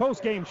Surgery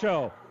post-game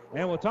show.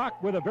 And we'll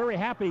talk with a very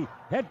happy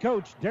head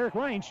coach, Derek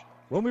Reinsch,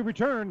 when we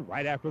return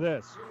right after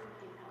this.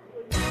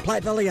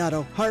 Platte Valley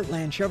Auto,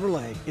 Heartland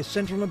Chevrolet, is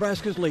Central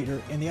Nebraska's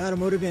leader in the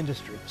automotive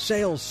industry.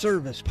 Sales,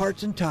 service,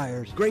 parts, and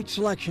tires. Great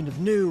selection of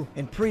new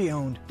and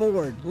pre-owned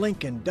Ford,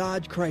 Lincoln,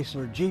 Dodge,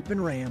 Chrysler, Jeep,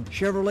 and Ram,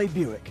 Chevrolet,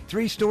 Buick.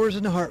 3 stores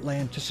in the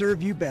Heartland to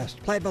serve you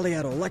best. Platte Valley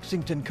Auto,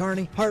 Lexington,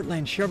 Kearney,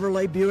 Heartland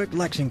Chevrolet, Buick,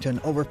 Lexington.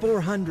 Over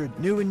 400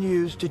 new and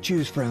used to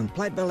choose from.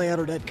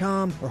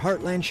 PlatteValleyAuto.com or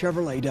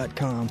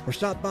HeartlandChevrolet.com. Or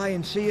stop by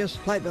and see us.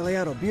 Platte Valley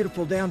Auto,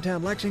 beautiful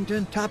downtown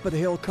Lexington, top of the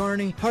hill,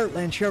 Kearney,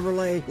 Heartland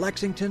Chevrolet,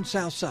 Lexington,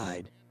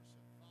 Southside.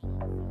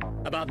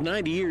 About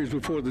 90 years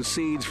before the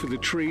seeds for the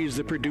trees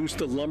that produce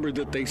the lumber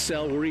that they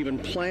sell were even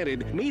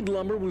planted, Mead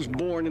Lumber was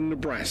born in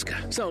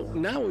Nebraska. So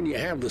now when you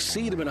have the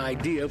seed of an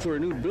idea for a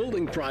new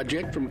building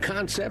project from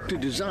concept to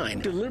design,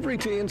 delivery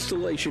to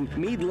installation,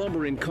 Mead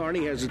Lumber in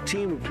Kearney has a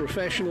team of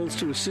professionals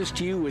to assist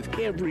you with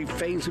every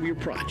phase of your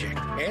project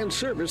and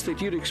service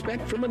that you'd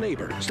expect from a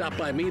neighbor. Stop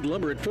by Mead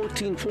Lumber at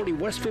 1440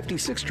 West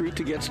 56th Street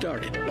to get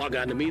started. Log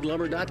on to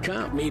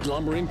meadlumber.com. Mead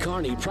Lumber in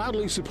Kearney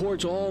proudly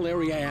supports all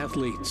area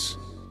athletes.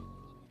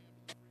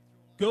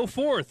 Go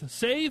forth,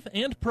 save,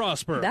 and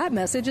prosper. That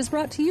message is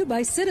brought to you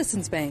by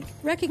Citizens Bank,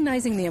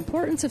 recognizing the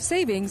importance of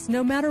savings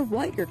no matter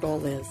what your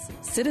goal is.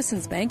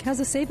 Citizens Bank has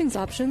a savings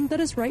option that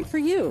is right for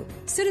you.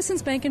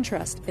 Citizens Bank and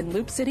Trust in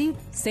Loop City,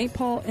 St.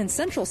 Paul, and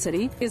Central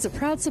City is a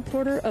proud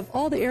supporter of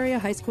all the area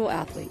high school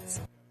athletes.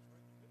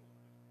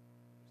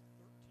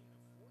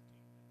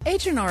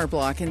 H&R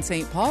Block in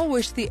St. Paul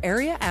wish the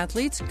area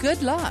athletes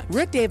good luck.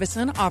 Rick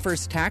Davison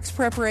offers tax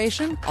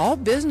preparation, all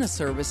business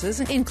services,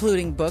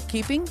 including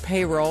bookkeeping,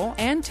 payroll,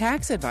 and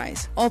tax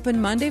advice.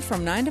 Open Monday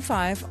from 9 to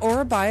 5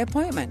 or by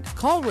appointment.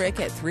 Call Rick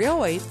at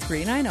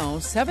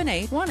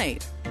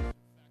 308-390-7818.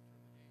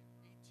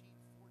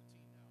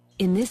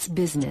 In this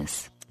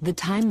business, the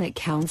time that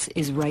counts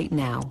is right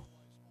now.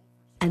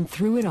 And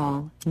through it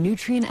all,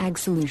 Nutrien Ag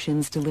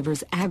Solutions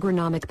delivers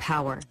agronomic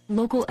power,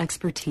 local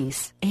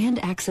expertise, and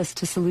access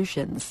to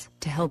solutions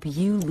to help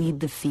you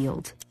lead the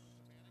field.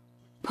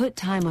 Put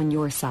time on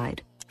your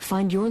side.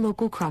 Find your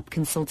local crop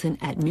consultant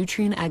at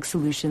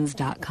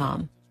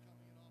nutrienagsolutions.com.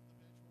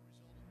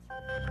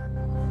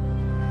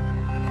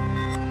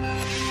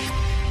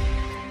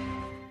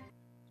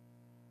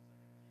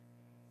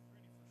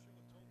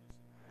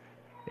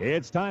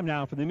 It's time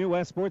now for the New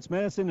West Sports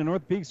Medicine and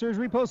Orthopedic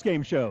Surgery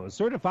postgame show.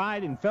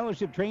 Certified and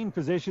fellowship-trained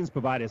physicians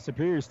provide a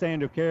superior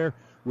standard of care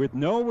with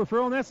no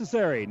referral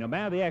necessary. No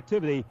matter the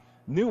activity,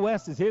 New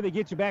West is here to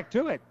get you back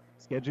to it.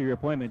 Schedule your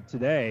appointment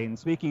today. And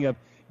speaking of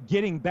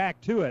getting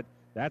back to it,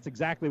 that's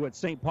exactly what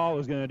St. Paul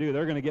is going to do.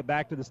 They're going to get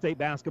back to the state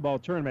basketball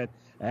tournament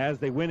as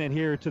they win it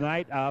here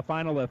tonight.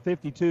 Final of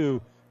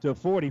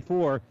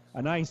 52-44.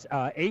 A nice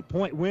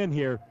 8-point win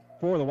here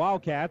for the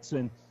Wildcats.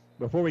 And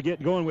before we get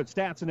going with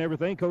stats and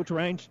everything, Coach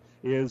Reinsch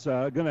is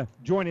going to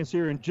join us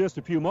here in just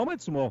a few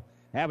moments, and we'll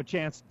have a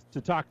chance to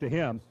talk to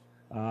him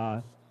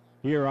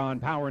here on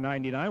Power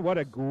 99. What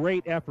a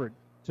great effort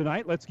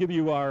tonight. Let's give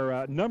you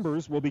our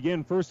numbers. We'll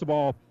begin, first of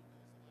all,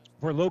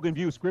 for Logan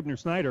View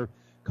Scribner-Snyder.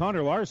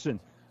 Connor Larson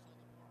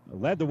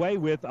led the way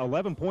with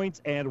 11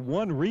 points and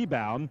 1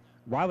 rebound.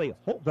 Riley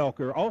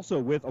Holtvelker also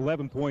with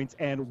 11 points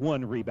and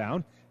 1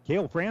 rebound.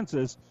 Cale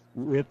Francis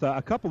with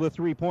a couple of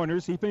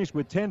three-pointers. He finished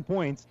with 10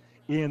 points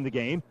in the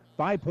game.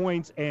 5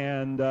 points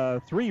and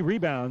 3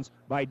 rebounds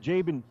by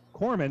Jabin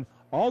Corman.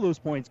 All those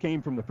points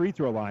came from the free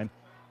throw line.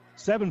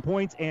 7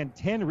 points and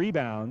 10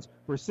 rebounds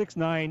for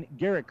 6'9"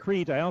 Garrett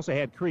Crete. I also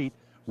had Crete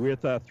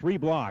with 3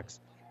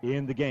 blocks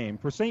in the game.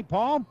 For St.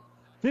 Paul,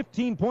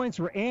 15 points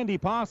for Andy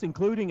Poss,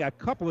 including a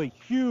couple of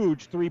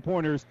huge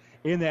three-pointers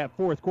in that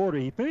fourth quarter.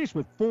 He finished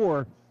with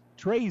 4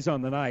 trays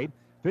on the night,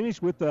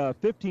 finished with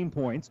 15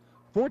 points.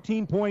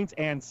 14 points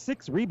and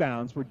 6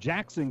 rebounds for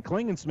Jackson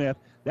Klingensmith.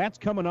 That's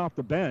coming off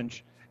the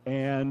bench.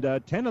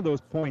 And 10 of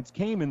those points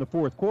came in the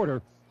fourth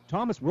quarter.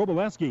 Thomas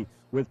Roboleski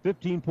with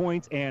 15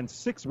 points and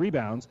 6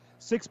 rebounds.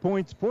 6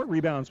 points, 4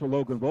 rebounds for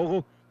Logan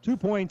Vogel. 2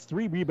 points,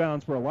 3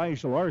 rebounds for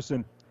Elisha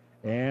Larson.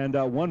 And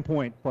 1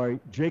 point for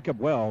Jacob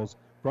Wells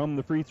from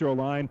the free throw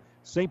line.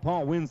 St.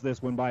 Paul wins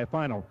this one by a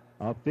final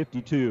of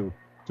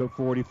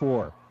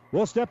 52-44.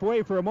 We'll step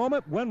away for a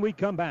moment. When we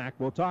come back,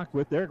 we'll talk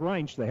with Derek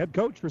Reinsch, the head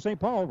coach for St.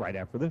 Paul, right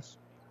after this.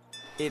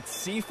 It's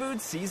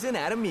seafood season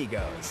at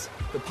Amigos.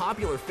 The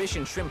popular fish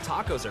and shrimp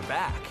tacos are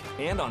back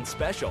and on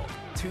special.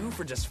 2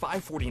 for just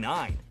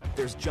 $5.49.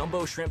 There's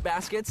jumbo shrimp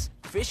baskets,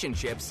 fish and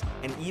chips,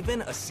 and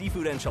even a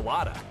seafood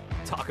enchilada.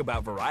 Talk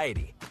about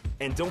variety.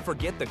 And don't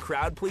forget the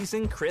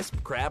crowd-pleasing crisp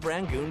crab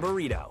rangoon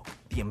burrito.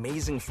 The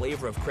amazing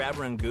flavor of crab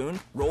rangoon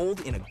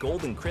rolled in a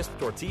golden crisp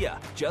tortilla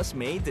just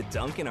made to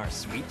dunk in our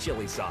sweet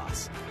chili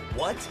sauce.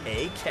 What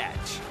a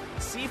catch.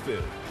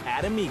 Seafood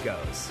at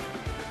Amigos.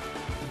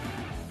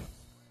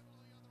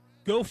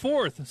 Go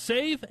forth,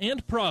 save,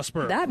 and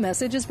prosper. That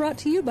message is brought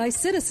to you by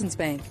Citizens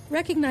Bank,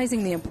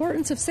 recognizing the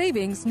importance of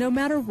savings no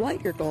matter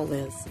what your goal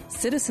is.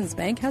 Citizens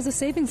Bank has a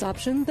savings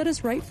option that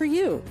is right for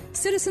you.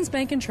 Citizens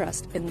Bank and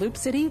Trust in Loop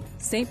City,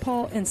 St.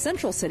 Paul, and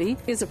Central City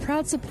is a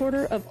proud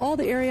supporter of all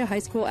the area high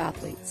school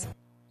athletes.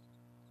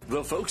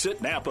 The folks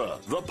at Napa,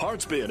 the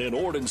Parts Bin in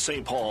Ord and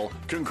St. Paul,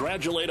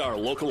 congratulate our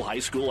local high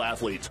school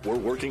athletes. We're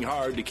working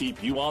hard to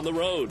keep you on the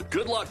road.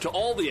 Good luck to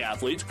all the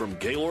athletes from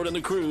Gaylord and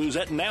the Crews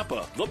at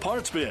Napa, the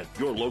Parts Bin,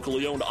 your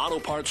locally owned auto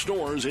parts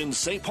stores in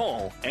St.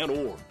 Paul and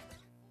Ord.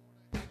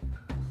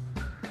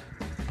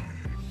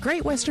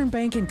 Great Western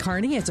Bank in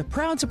Kearney is a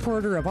proud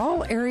supporter of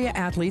all area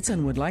athletes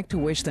and would like to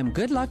wish them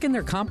good luck in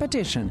their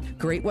competition.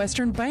 Great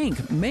Western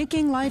Bank,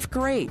 making life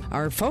great.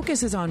 Our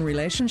focus is on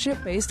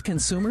relationship-based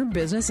consumer,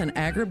 business, and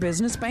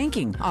agribusiness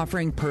banking,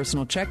 offering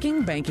personal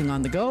checking, banking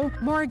on the go,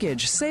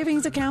 mortgage,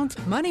 savings accounts,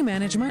 money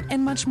management,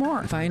 and much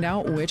more. Find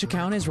out which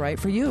account is right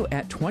for you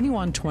at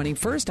 2120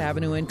 First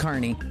Avenue in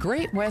Kearney.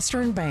 Great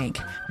Western Bank,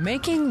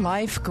 making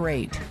life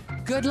great.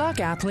 Good luck,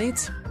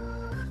 athletes.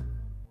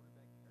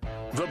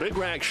 The Big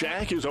Rack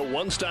Shack is a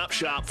one-stop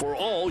shop for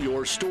all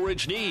your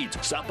storage needs.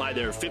 Stop by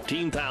their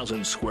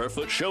 15,000 square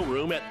foot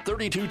showroom at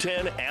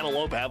 3210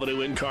 Antelope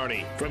Avenue in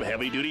Kearney. From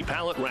heavy-duty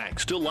pallet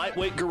racks to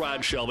lightweight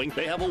garage shelving,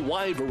 they have a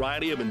wide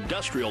variety of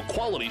industrial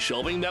quality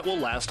shelving that will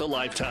last a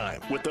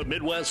lifetime. With the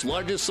Midwest's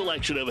largest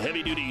selection of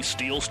heavy-duty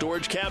steel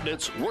storage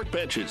cabinets,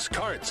 workbenches,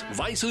 carts,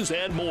 vices,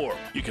 and more.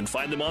 You can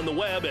find them on the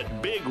web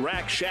at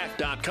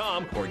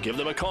BigRackShack.com or give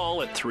them a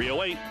call at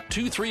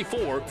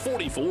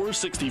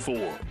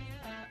 308-234-4464.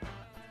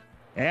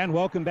 And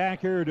welcome back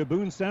here to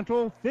Boone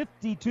Central,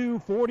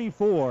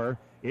 52-44.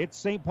 It's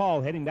St.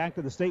 Paul heading back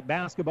to the state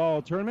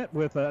basketball tournament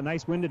with a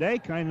nice win today.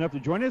 Kind enough to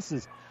join us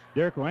is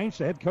Derek Reinsch,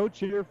 the head coach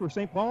here for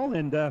St. Paul.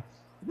 And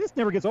this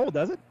never gets old,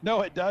 does it?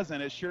 No, it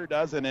doesn't. It sure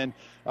doesn't. And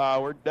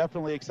we're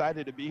definitely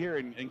excited to be here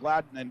and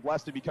glad and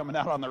blessed to be coming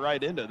out on the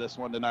right end of this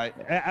one tonight.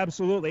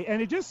 Absolutely.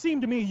 And it just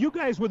seemed to me you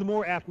guys were the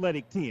more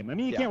athletic team. I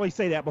mean, you can't really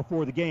say that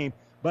before the game,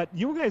 but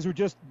you guys were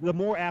just the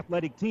more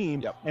athletic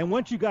team. Yep. And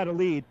once you got a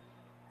lead,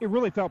 it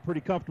really felt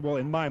pretty comfortable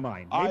in my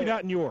mind. Maybe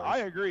not in yours. I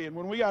agree. And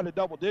when we got a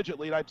double-digit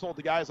lead, I told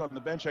the guys on the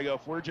bench, I go,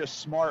 if we're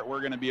just smart,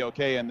 we're going to be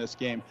okay in this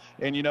game.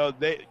 And,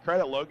 they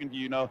credit Logan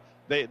to,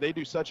 they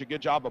do such a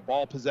good job of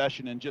ball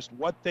possession, and just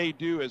what they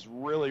do is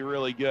really,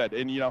 really good.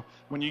 And,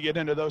 when you get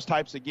into those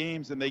types of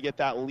games and they get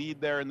that lead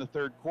there in the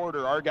third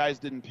quarter, our guys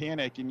didn't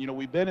panic. And,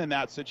 we've been in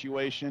that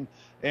situation,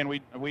 and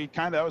we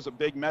kind of, that was a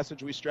big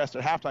message we stressed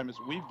at halftime, is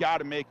we've got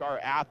to make our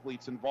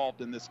athletes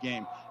involved in this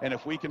game. And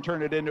if we can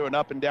turn it into an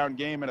up-and-down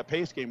game and a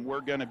pace game,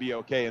 we're going to be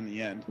okay in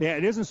the end. Yeah,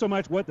 it isn't so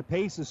much what the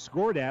pace is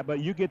scored at,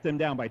 but you get them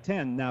down by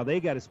 10. Now they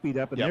got to speed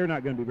up, and they're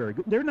not going to be very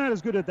good. They're not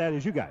as good at that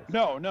as you guys.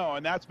 No,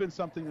 and that's been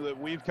something that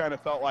we've kind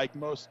of felt like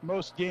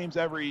most games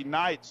every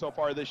night so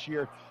far this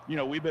year.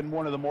 We've been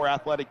one of the more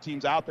athletic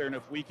teams out there, and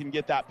if we can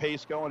get that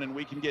pace going and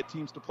we can get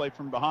teams to play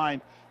from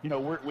behind,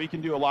 we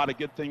can do a lot of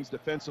good things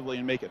defensively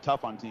and make it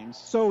tough on teams.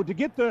 So to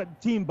get the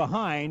team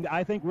behind,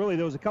 I think really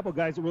there was a couple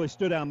guys that really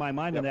stood out in my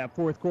mind in that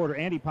fourth quarter.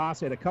 Andy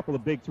Posse had a couple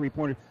of big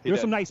three-pointers. There were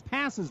some nice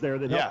passes there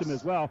that helped him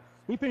as well.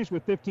 He finished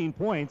with 15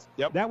 points.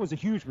 Yep. That was a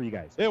huge for you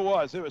guys. It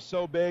was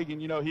so big,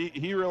 and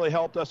he really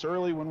helped us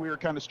early when we were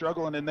kind of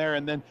struggling in there,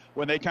 and then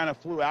when they kind of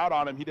flew out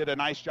on him, he did a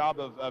nice job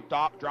of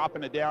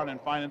dropping it down and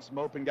finding some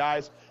open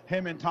guys.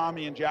 Him and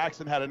Tommy and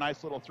Jackson had a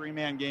nice little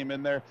three-man game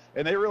in there,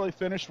 and they really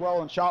finished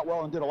well and shot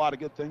well and did a lot of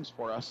good things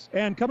for us.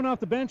 And coming off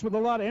the bench with a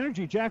lot of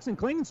energy, Jackson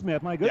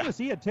Klingensmith, my goodness,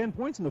 he had 10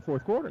 points in the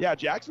fourth quarter. Yeah,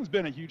 Jackson's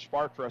been a huge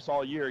spark for us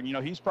all year,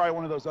 and he's probably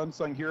one of those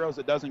unsung heroes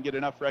that doesn't get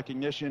enough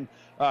recognition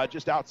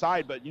just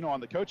outside, but on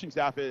the coaching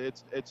staff,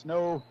 it's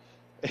no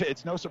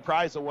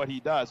surprise of what he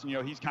does.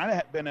 He's kind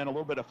of been in a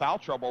little bit of foul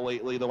trouble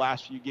lately the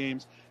last few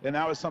games, and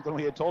that was something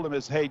we had told him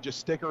is, hey, just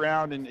stick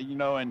around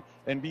and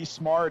and be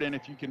smart, and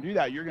if you can do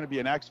that, you're going to be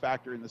an X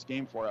factor in this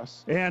game for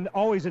us. And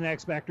always an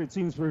X factor, it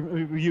seems, for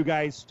you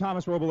guys.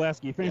 Thomas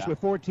Roboleski finished with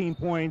 14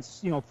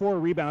 points, 4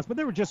 rebounds, but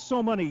there were just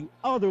so many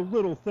other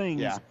little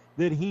things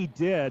that he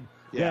did.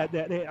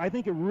 That I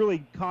think it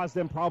really caused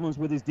them problems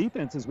with his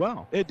defense as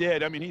well. It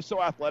did. I mean, he's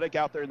so athletic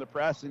out there in the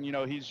press, and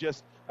he's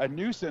just a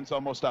nuisance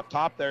almost up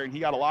top there, and he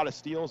got a lot of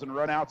steals and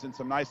runouts and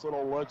some nice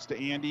little looks to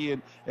Andy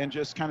and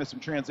just kind of some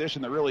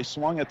transition that really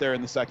swung it there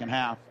in the second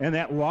half. And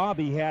that lob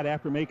he had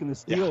after making the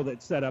steal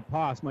that set up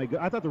Haas, my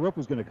God, I thought the roof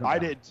was going to come I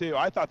down. did too.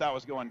 I thought that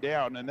was going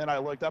down, and then I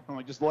looked up and I'm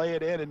like, just lay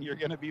it in and you're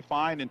going to be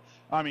fine. And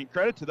I mean,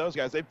 credit to those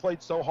guys. They've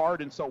played so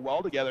hard and so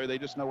well together. They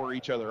just know where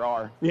each other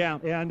are. Yeah,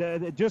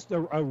 and just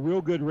a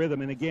real good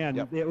rhythm. And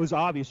again, it was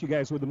obvious you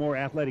guys were the more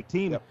athletic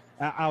team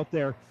out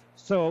there.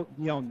 So,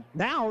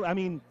 now, I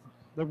mean,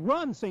 the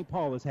run St.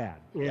 Paul has had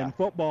in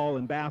football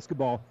and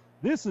basketball,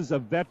 this is a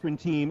veteran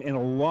team in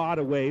a lot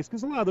of ways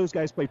because a lot of those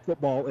guys play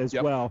football as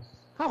well.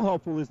 How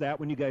helpful is that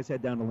when you guys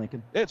head down to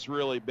Lincoln? It's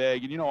really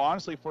big. And,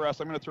 honestly, for us,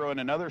 I'm going to throw in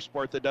another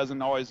sport that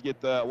doesn't always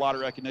get a lot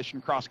of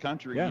recognition, cross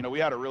country. Yeah. We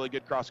had a really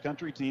good cross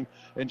country team,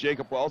 and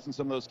Jacob Wells and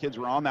some of those kids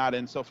were on that.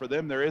 And so for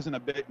them, there isn't a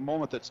big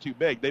moment that's too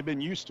big. They've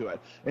been used to it.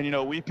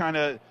 And, we've kind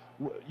of –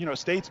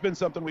 state's been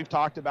something we've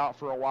talked about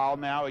for a while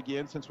now,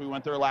 again, since we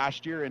went there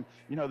last year. And,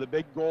 the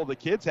big goal the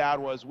kids had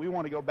was we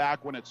want to go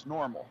back when it's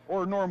normal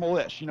or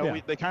normal-ish.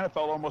 They kind of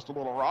felt almost a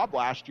little robbed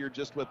last year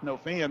just with no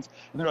fans.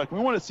 And they're like, we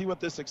want to see what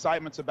this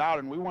excitement's about,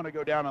 and we want to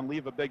go down and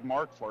leave a big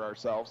mark for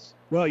ourselves.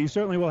 Well, you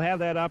certainly will have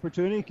that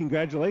opportunity.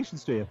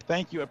 Congratulations to you.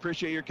 Thank you. I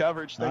appreciate your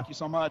coverage. Thank you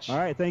so much. All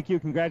right, thank you.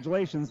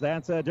 Congratulations.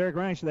 That's Derek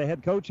Reich, the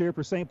head coach here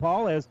for St.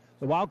 Paul, as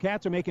the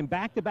Wildcats are making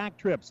back-to-back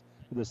trips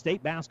to the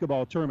state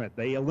basketball tournament.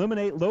 They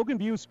eliminate Logan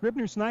View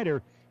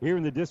Scribner-Snyder here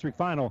in the district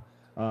final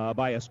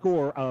by a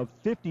score of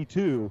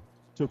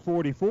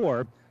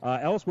 52-44.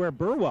 Elsewhere,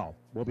 Burwell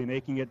will be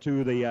making it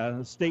to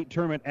the state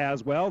tournament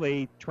as well.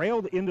 They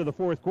trailed into the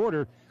fourth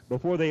quarter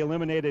before they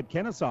eliminated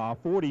Kennesaw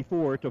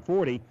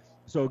 44-40.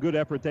 So a good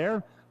effort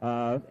there.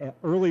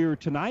 Earlier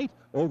tonight,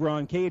 over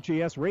on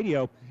KHAS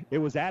Radio, it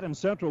was Adams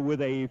Central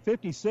with a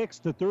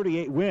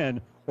 56-38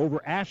 win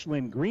over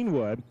Ashland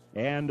Greenwood.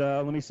 And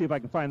let me see if I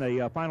can find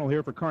the final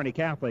here for Kearney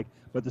Catholic.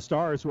 But the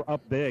Stars were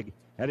up big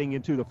heading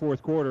into the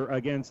fourth quarter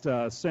against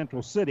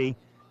Central City.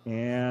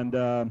 And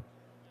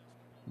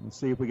let's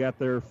see if we got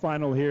their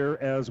final here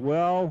as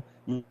well.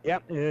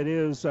 Yep, it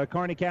is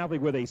Kearney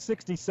Catholic with a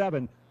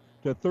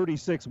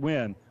 67-36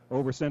 win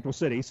over Central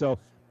City. So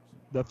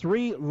the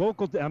three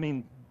local,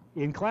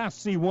 in Class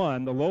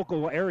C1, the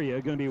local area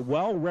are going to be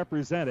well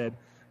represented.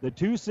 The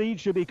 2 seed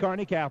should be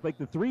Kearney Catholic.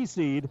 The 3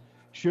 seed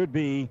should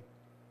be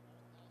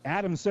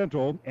Adams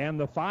Central. And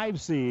the 5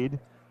 seed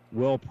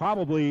will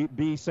probably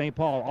be St.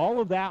 Paul.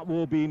 All of that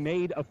will be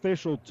made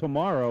official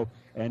tomorrow.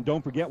 And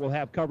don't forget, we'll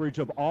have coverage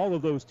of all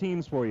of those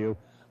teams for you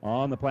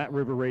on the Platte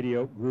River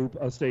Radio group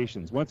of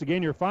stations. Once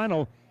again, your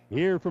final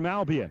here from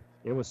Albion.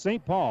 It was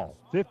St. Paul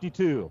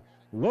 52,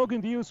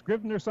 Logan View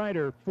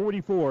Scribner-Snyder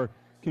 44.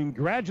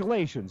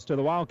 Congratulations to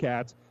the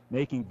Wildcats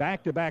making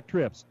back-to-back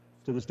trips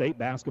to the state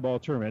basketball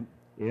tournament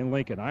in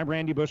Lincoln. I'm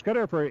Randy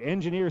Bushcutter for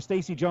engineer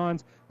Stacy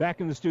Johns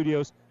back in the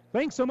studios.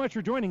 Thanks so much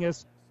for joining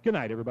us. Good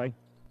night, everybody.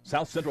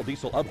 South Central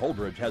Diesel of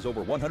Holdridge has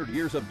over 100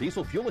 years of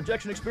diesel fuel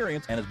injection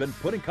experience and has been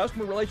putting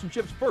customer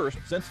relationships first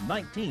since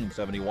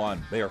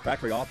 1971. They are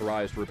factory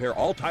authorized to repair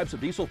all types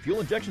of diesel fuel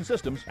injection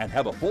systems and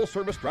have a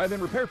full-service drive-in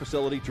repair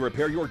facility to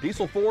repair your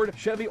diesel Ford,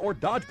 Chevy, or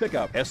Dodge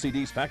pickup.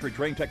 SCD's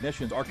factory-trained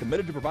technicians are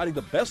committed to providing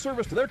the best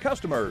service to their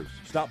customers.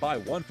 Stop by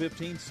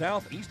 115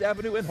 South East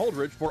Avenue in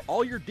Holdridge for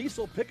all your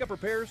diesel pickup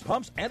repairs,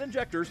 pumps and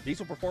injectors,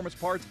 diesel performance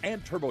parts,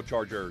 and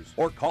turbochargers.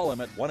 Or call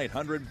them at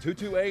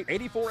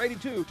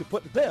 1-800-228-8482 to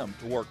put them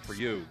to work for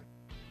you.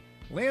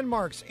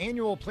 Landmark's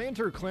annual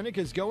planter clinic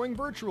is going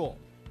virtual.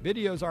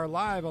 Videos are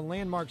live on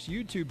Landmark's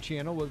YouTube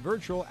channel with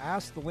virtual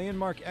Ask the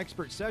Landmark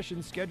Expert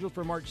sessions scheduled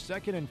for March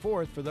 2nd and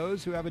 4th for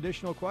those who have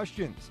additional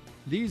questions.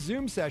 These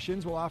Zoom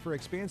sessions will offer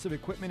expansive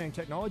equipment and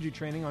technology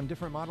training on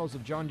different models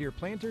of John Deere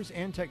planters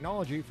and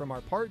technology from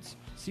our parts,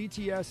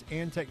 CTS,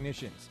 and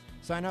technicians.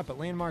 Sign up at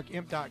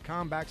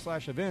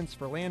landmarkimp.com/events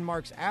for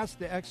Landmark's Ask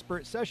the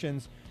Expert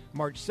sessions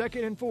March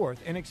 2nd and 4th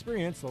and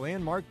experience the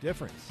Landmark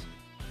difference.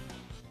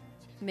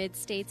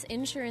 Mid-States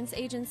Insurance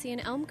Agency in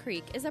Elm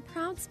Creek is a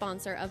proud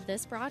sponsor of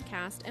this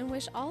broadcast and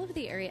wish all of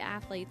the area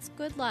athletes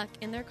good luck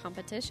in their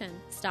competition.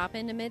 Stop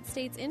into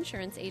Mid-States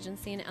Insurance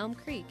Agency in Elm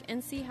Creek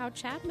and see how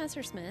Chad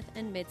Messersmith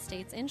and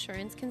Mid-States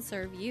Insurance can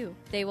serve you.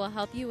 They will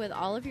help you with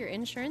all of your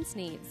insurance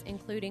needs,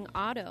 including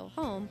auto,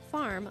 home,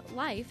 farm,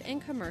 life,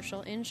 and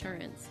commercial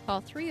insurance.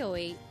 Call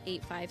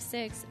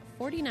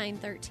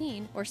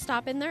 308-856-4913 or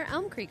stop in their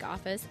Elm Creek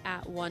office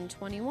at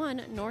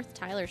 121 North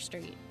Tyler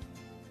Street.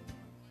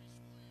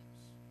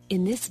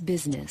 In this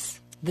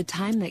business, the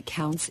time that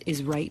counts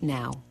is right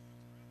now.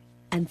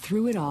 And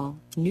through it all,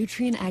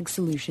 Nutrien Ag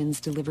Solutions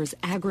delivers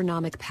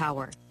agronomic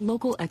power,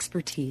 local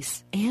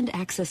expertise, and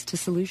access to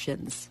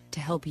solutions to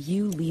help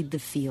you lead the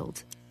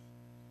field.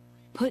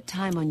 Put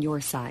time on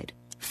your side.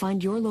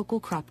 Find your local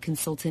crop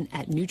consultant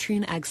at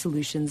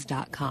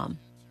nutrienagsolutions.com.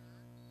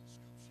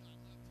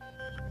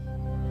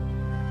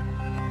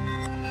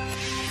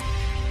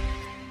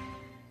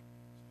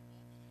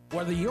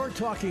 Whether you're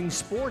talking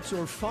sports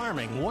or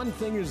farming, one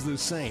thing is the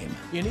same.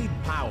 You need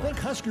power. Think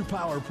Husker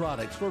Power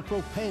products for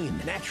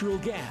propane, natural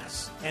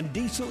gas, and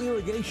diesel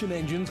irrigation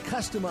engines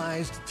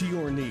customized to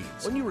your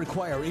needs. When you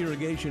require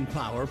irrigation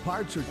power,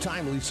 parts, or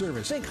timely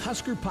service, think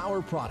Husker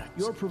Power products,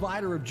 your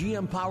provider of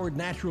GM-powered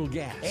natural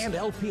gas and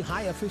LP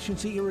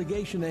high-efficiency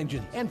irrigation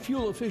engine and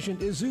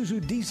fuel-efficient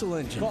Isuzu diesel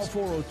engines. Call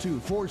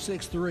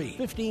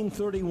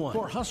 402-463-1531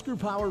 for Husker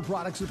Power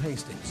products of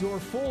Hastings, your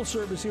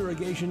full-service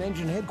irrigation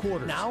engine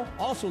headquarters. Now,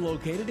 also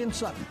located in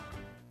Sutton.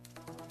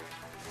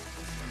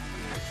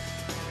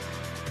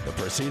 The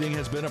proceeding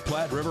has been a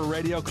Platte River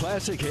Radio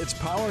Classic Hits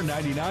Power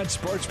 99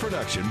 sports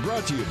production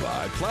brought to you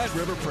by Platte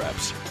River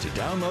Preps. To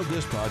download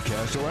this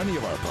podcast or any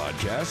of our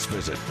podcasts,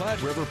 visit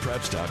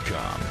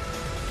PlatteRiverPreps.com.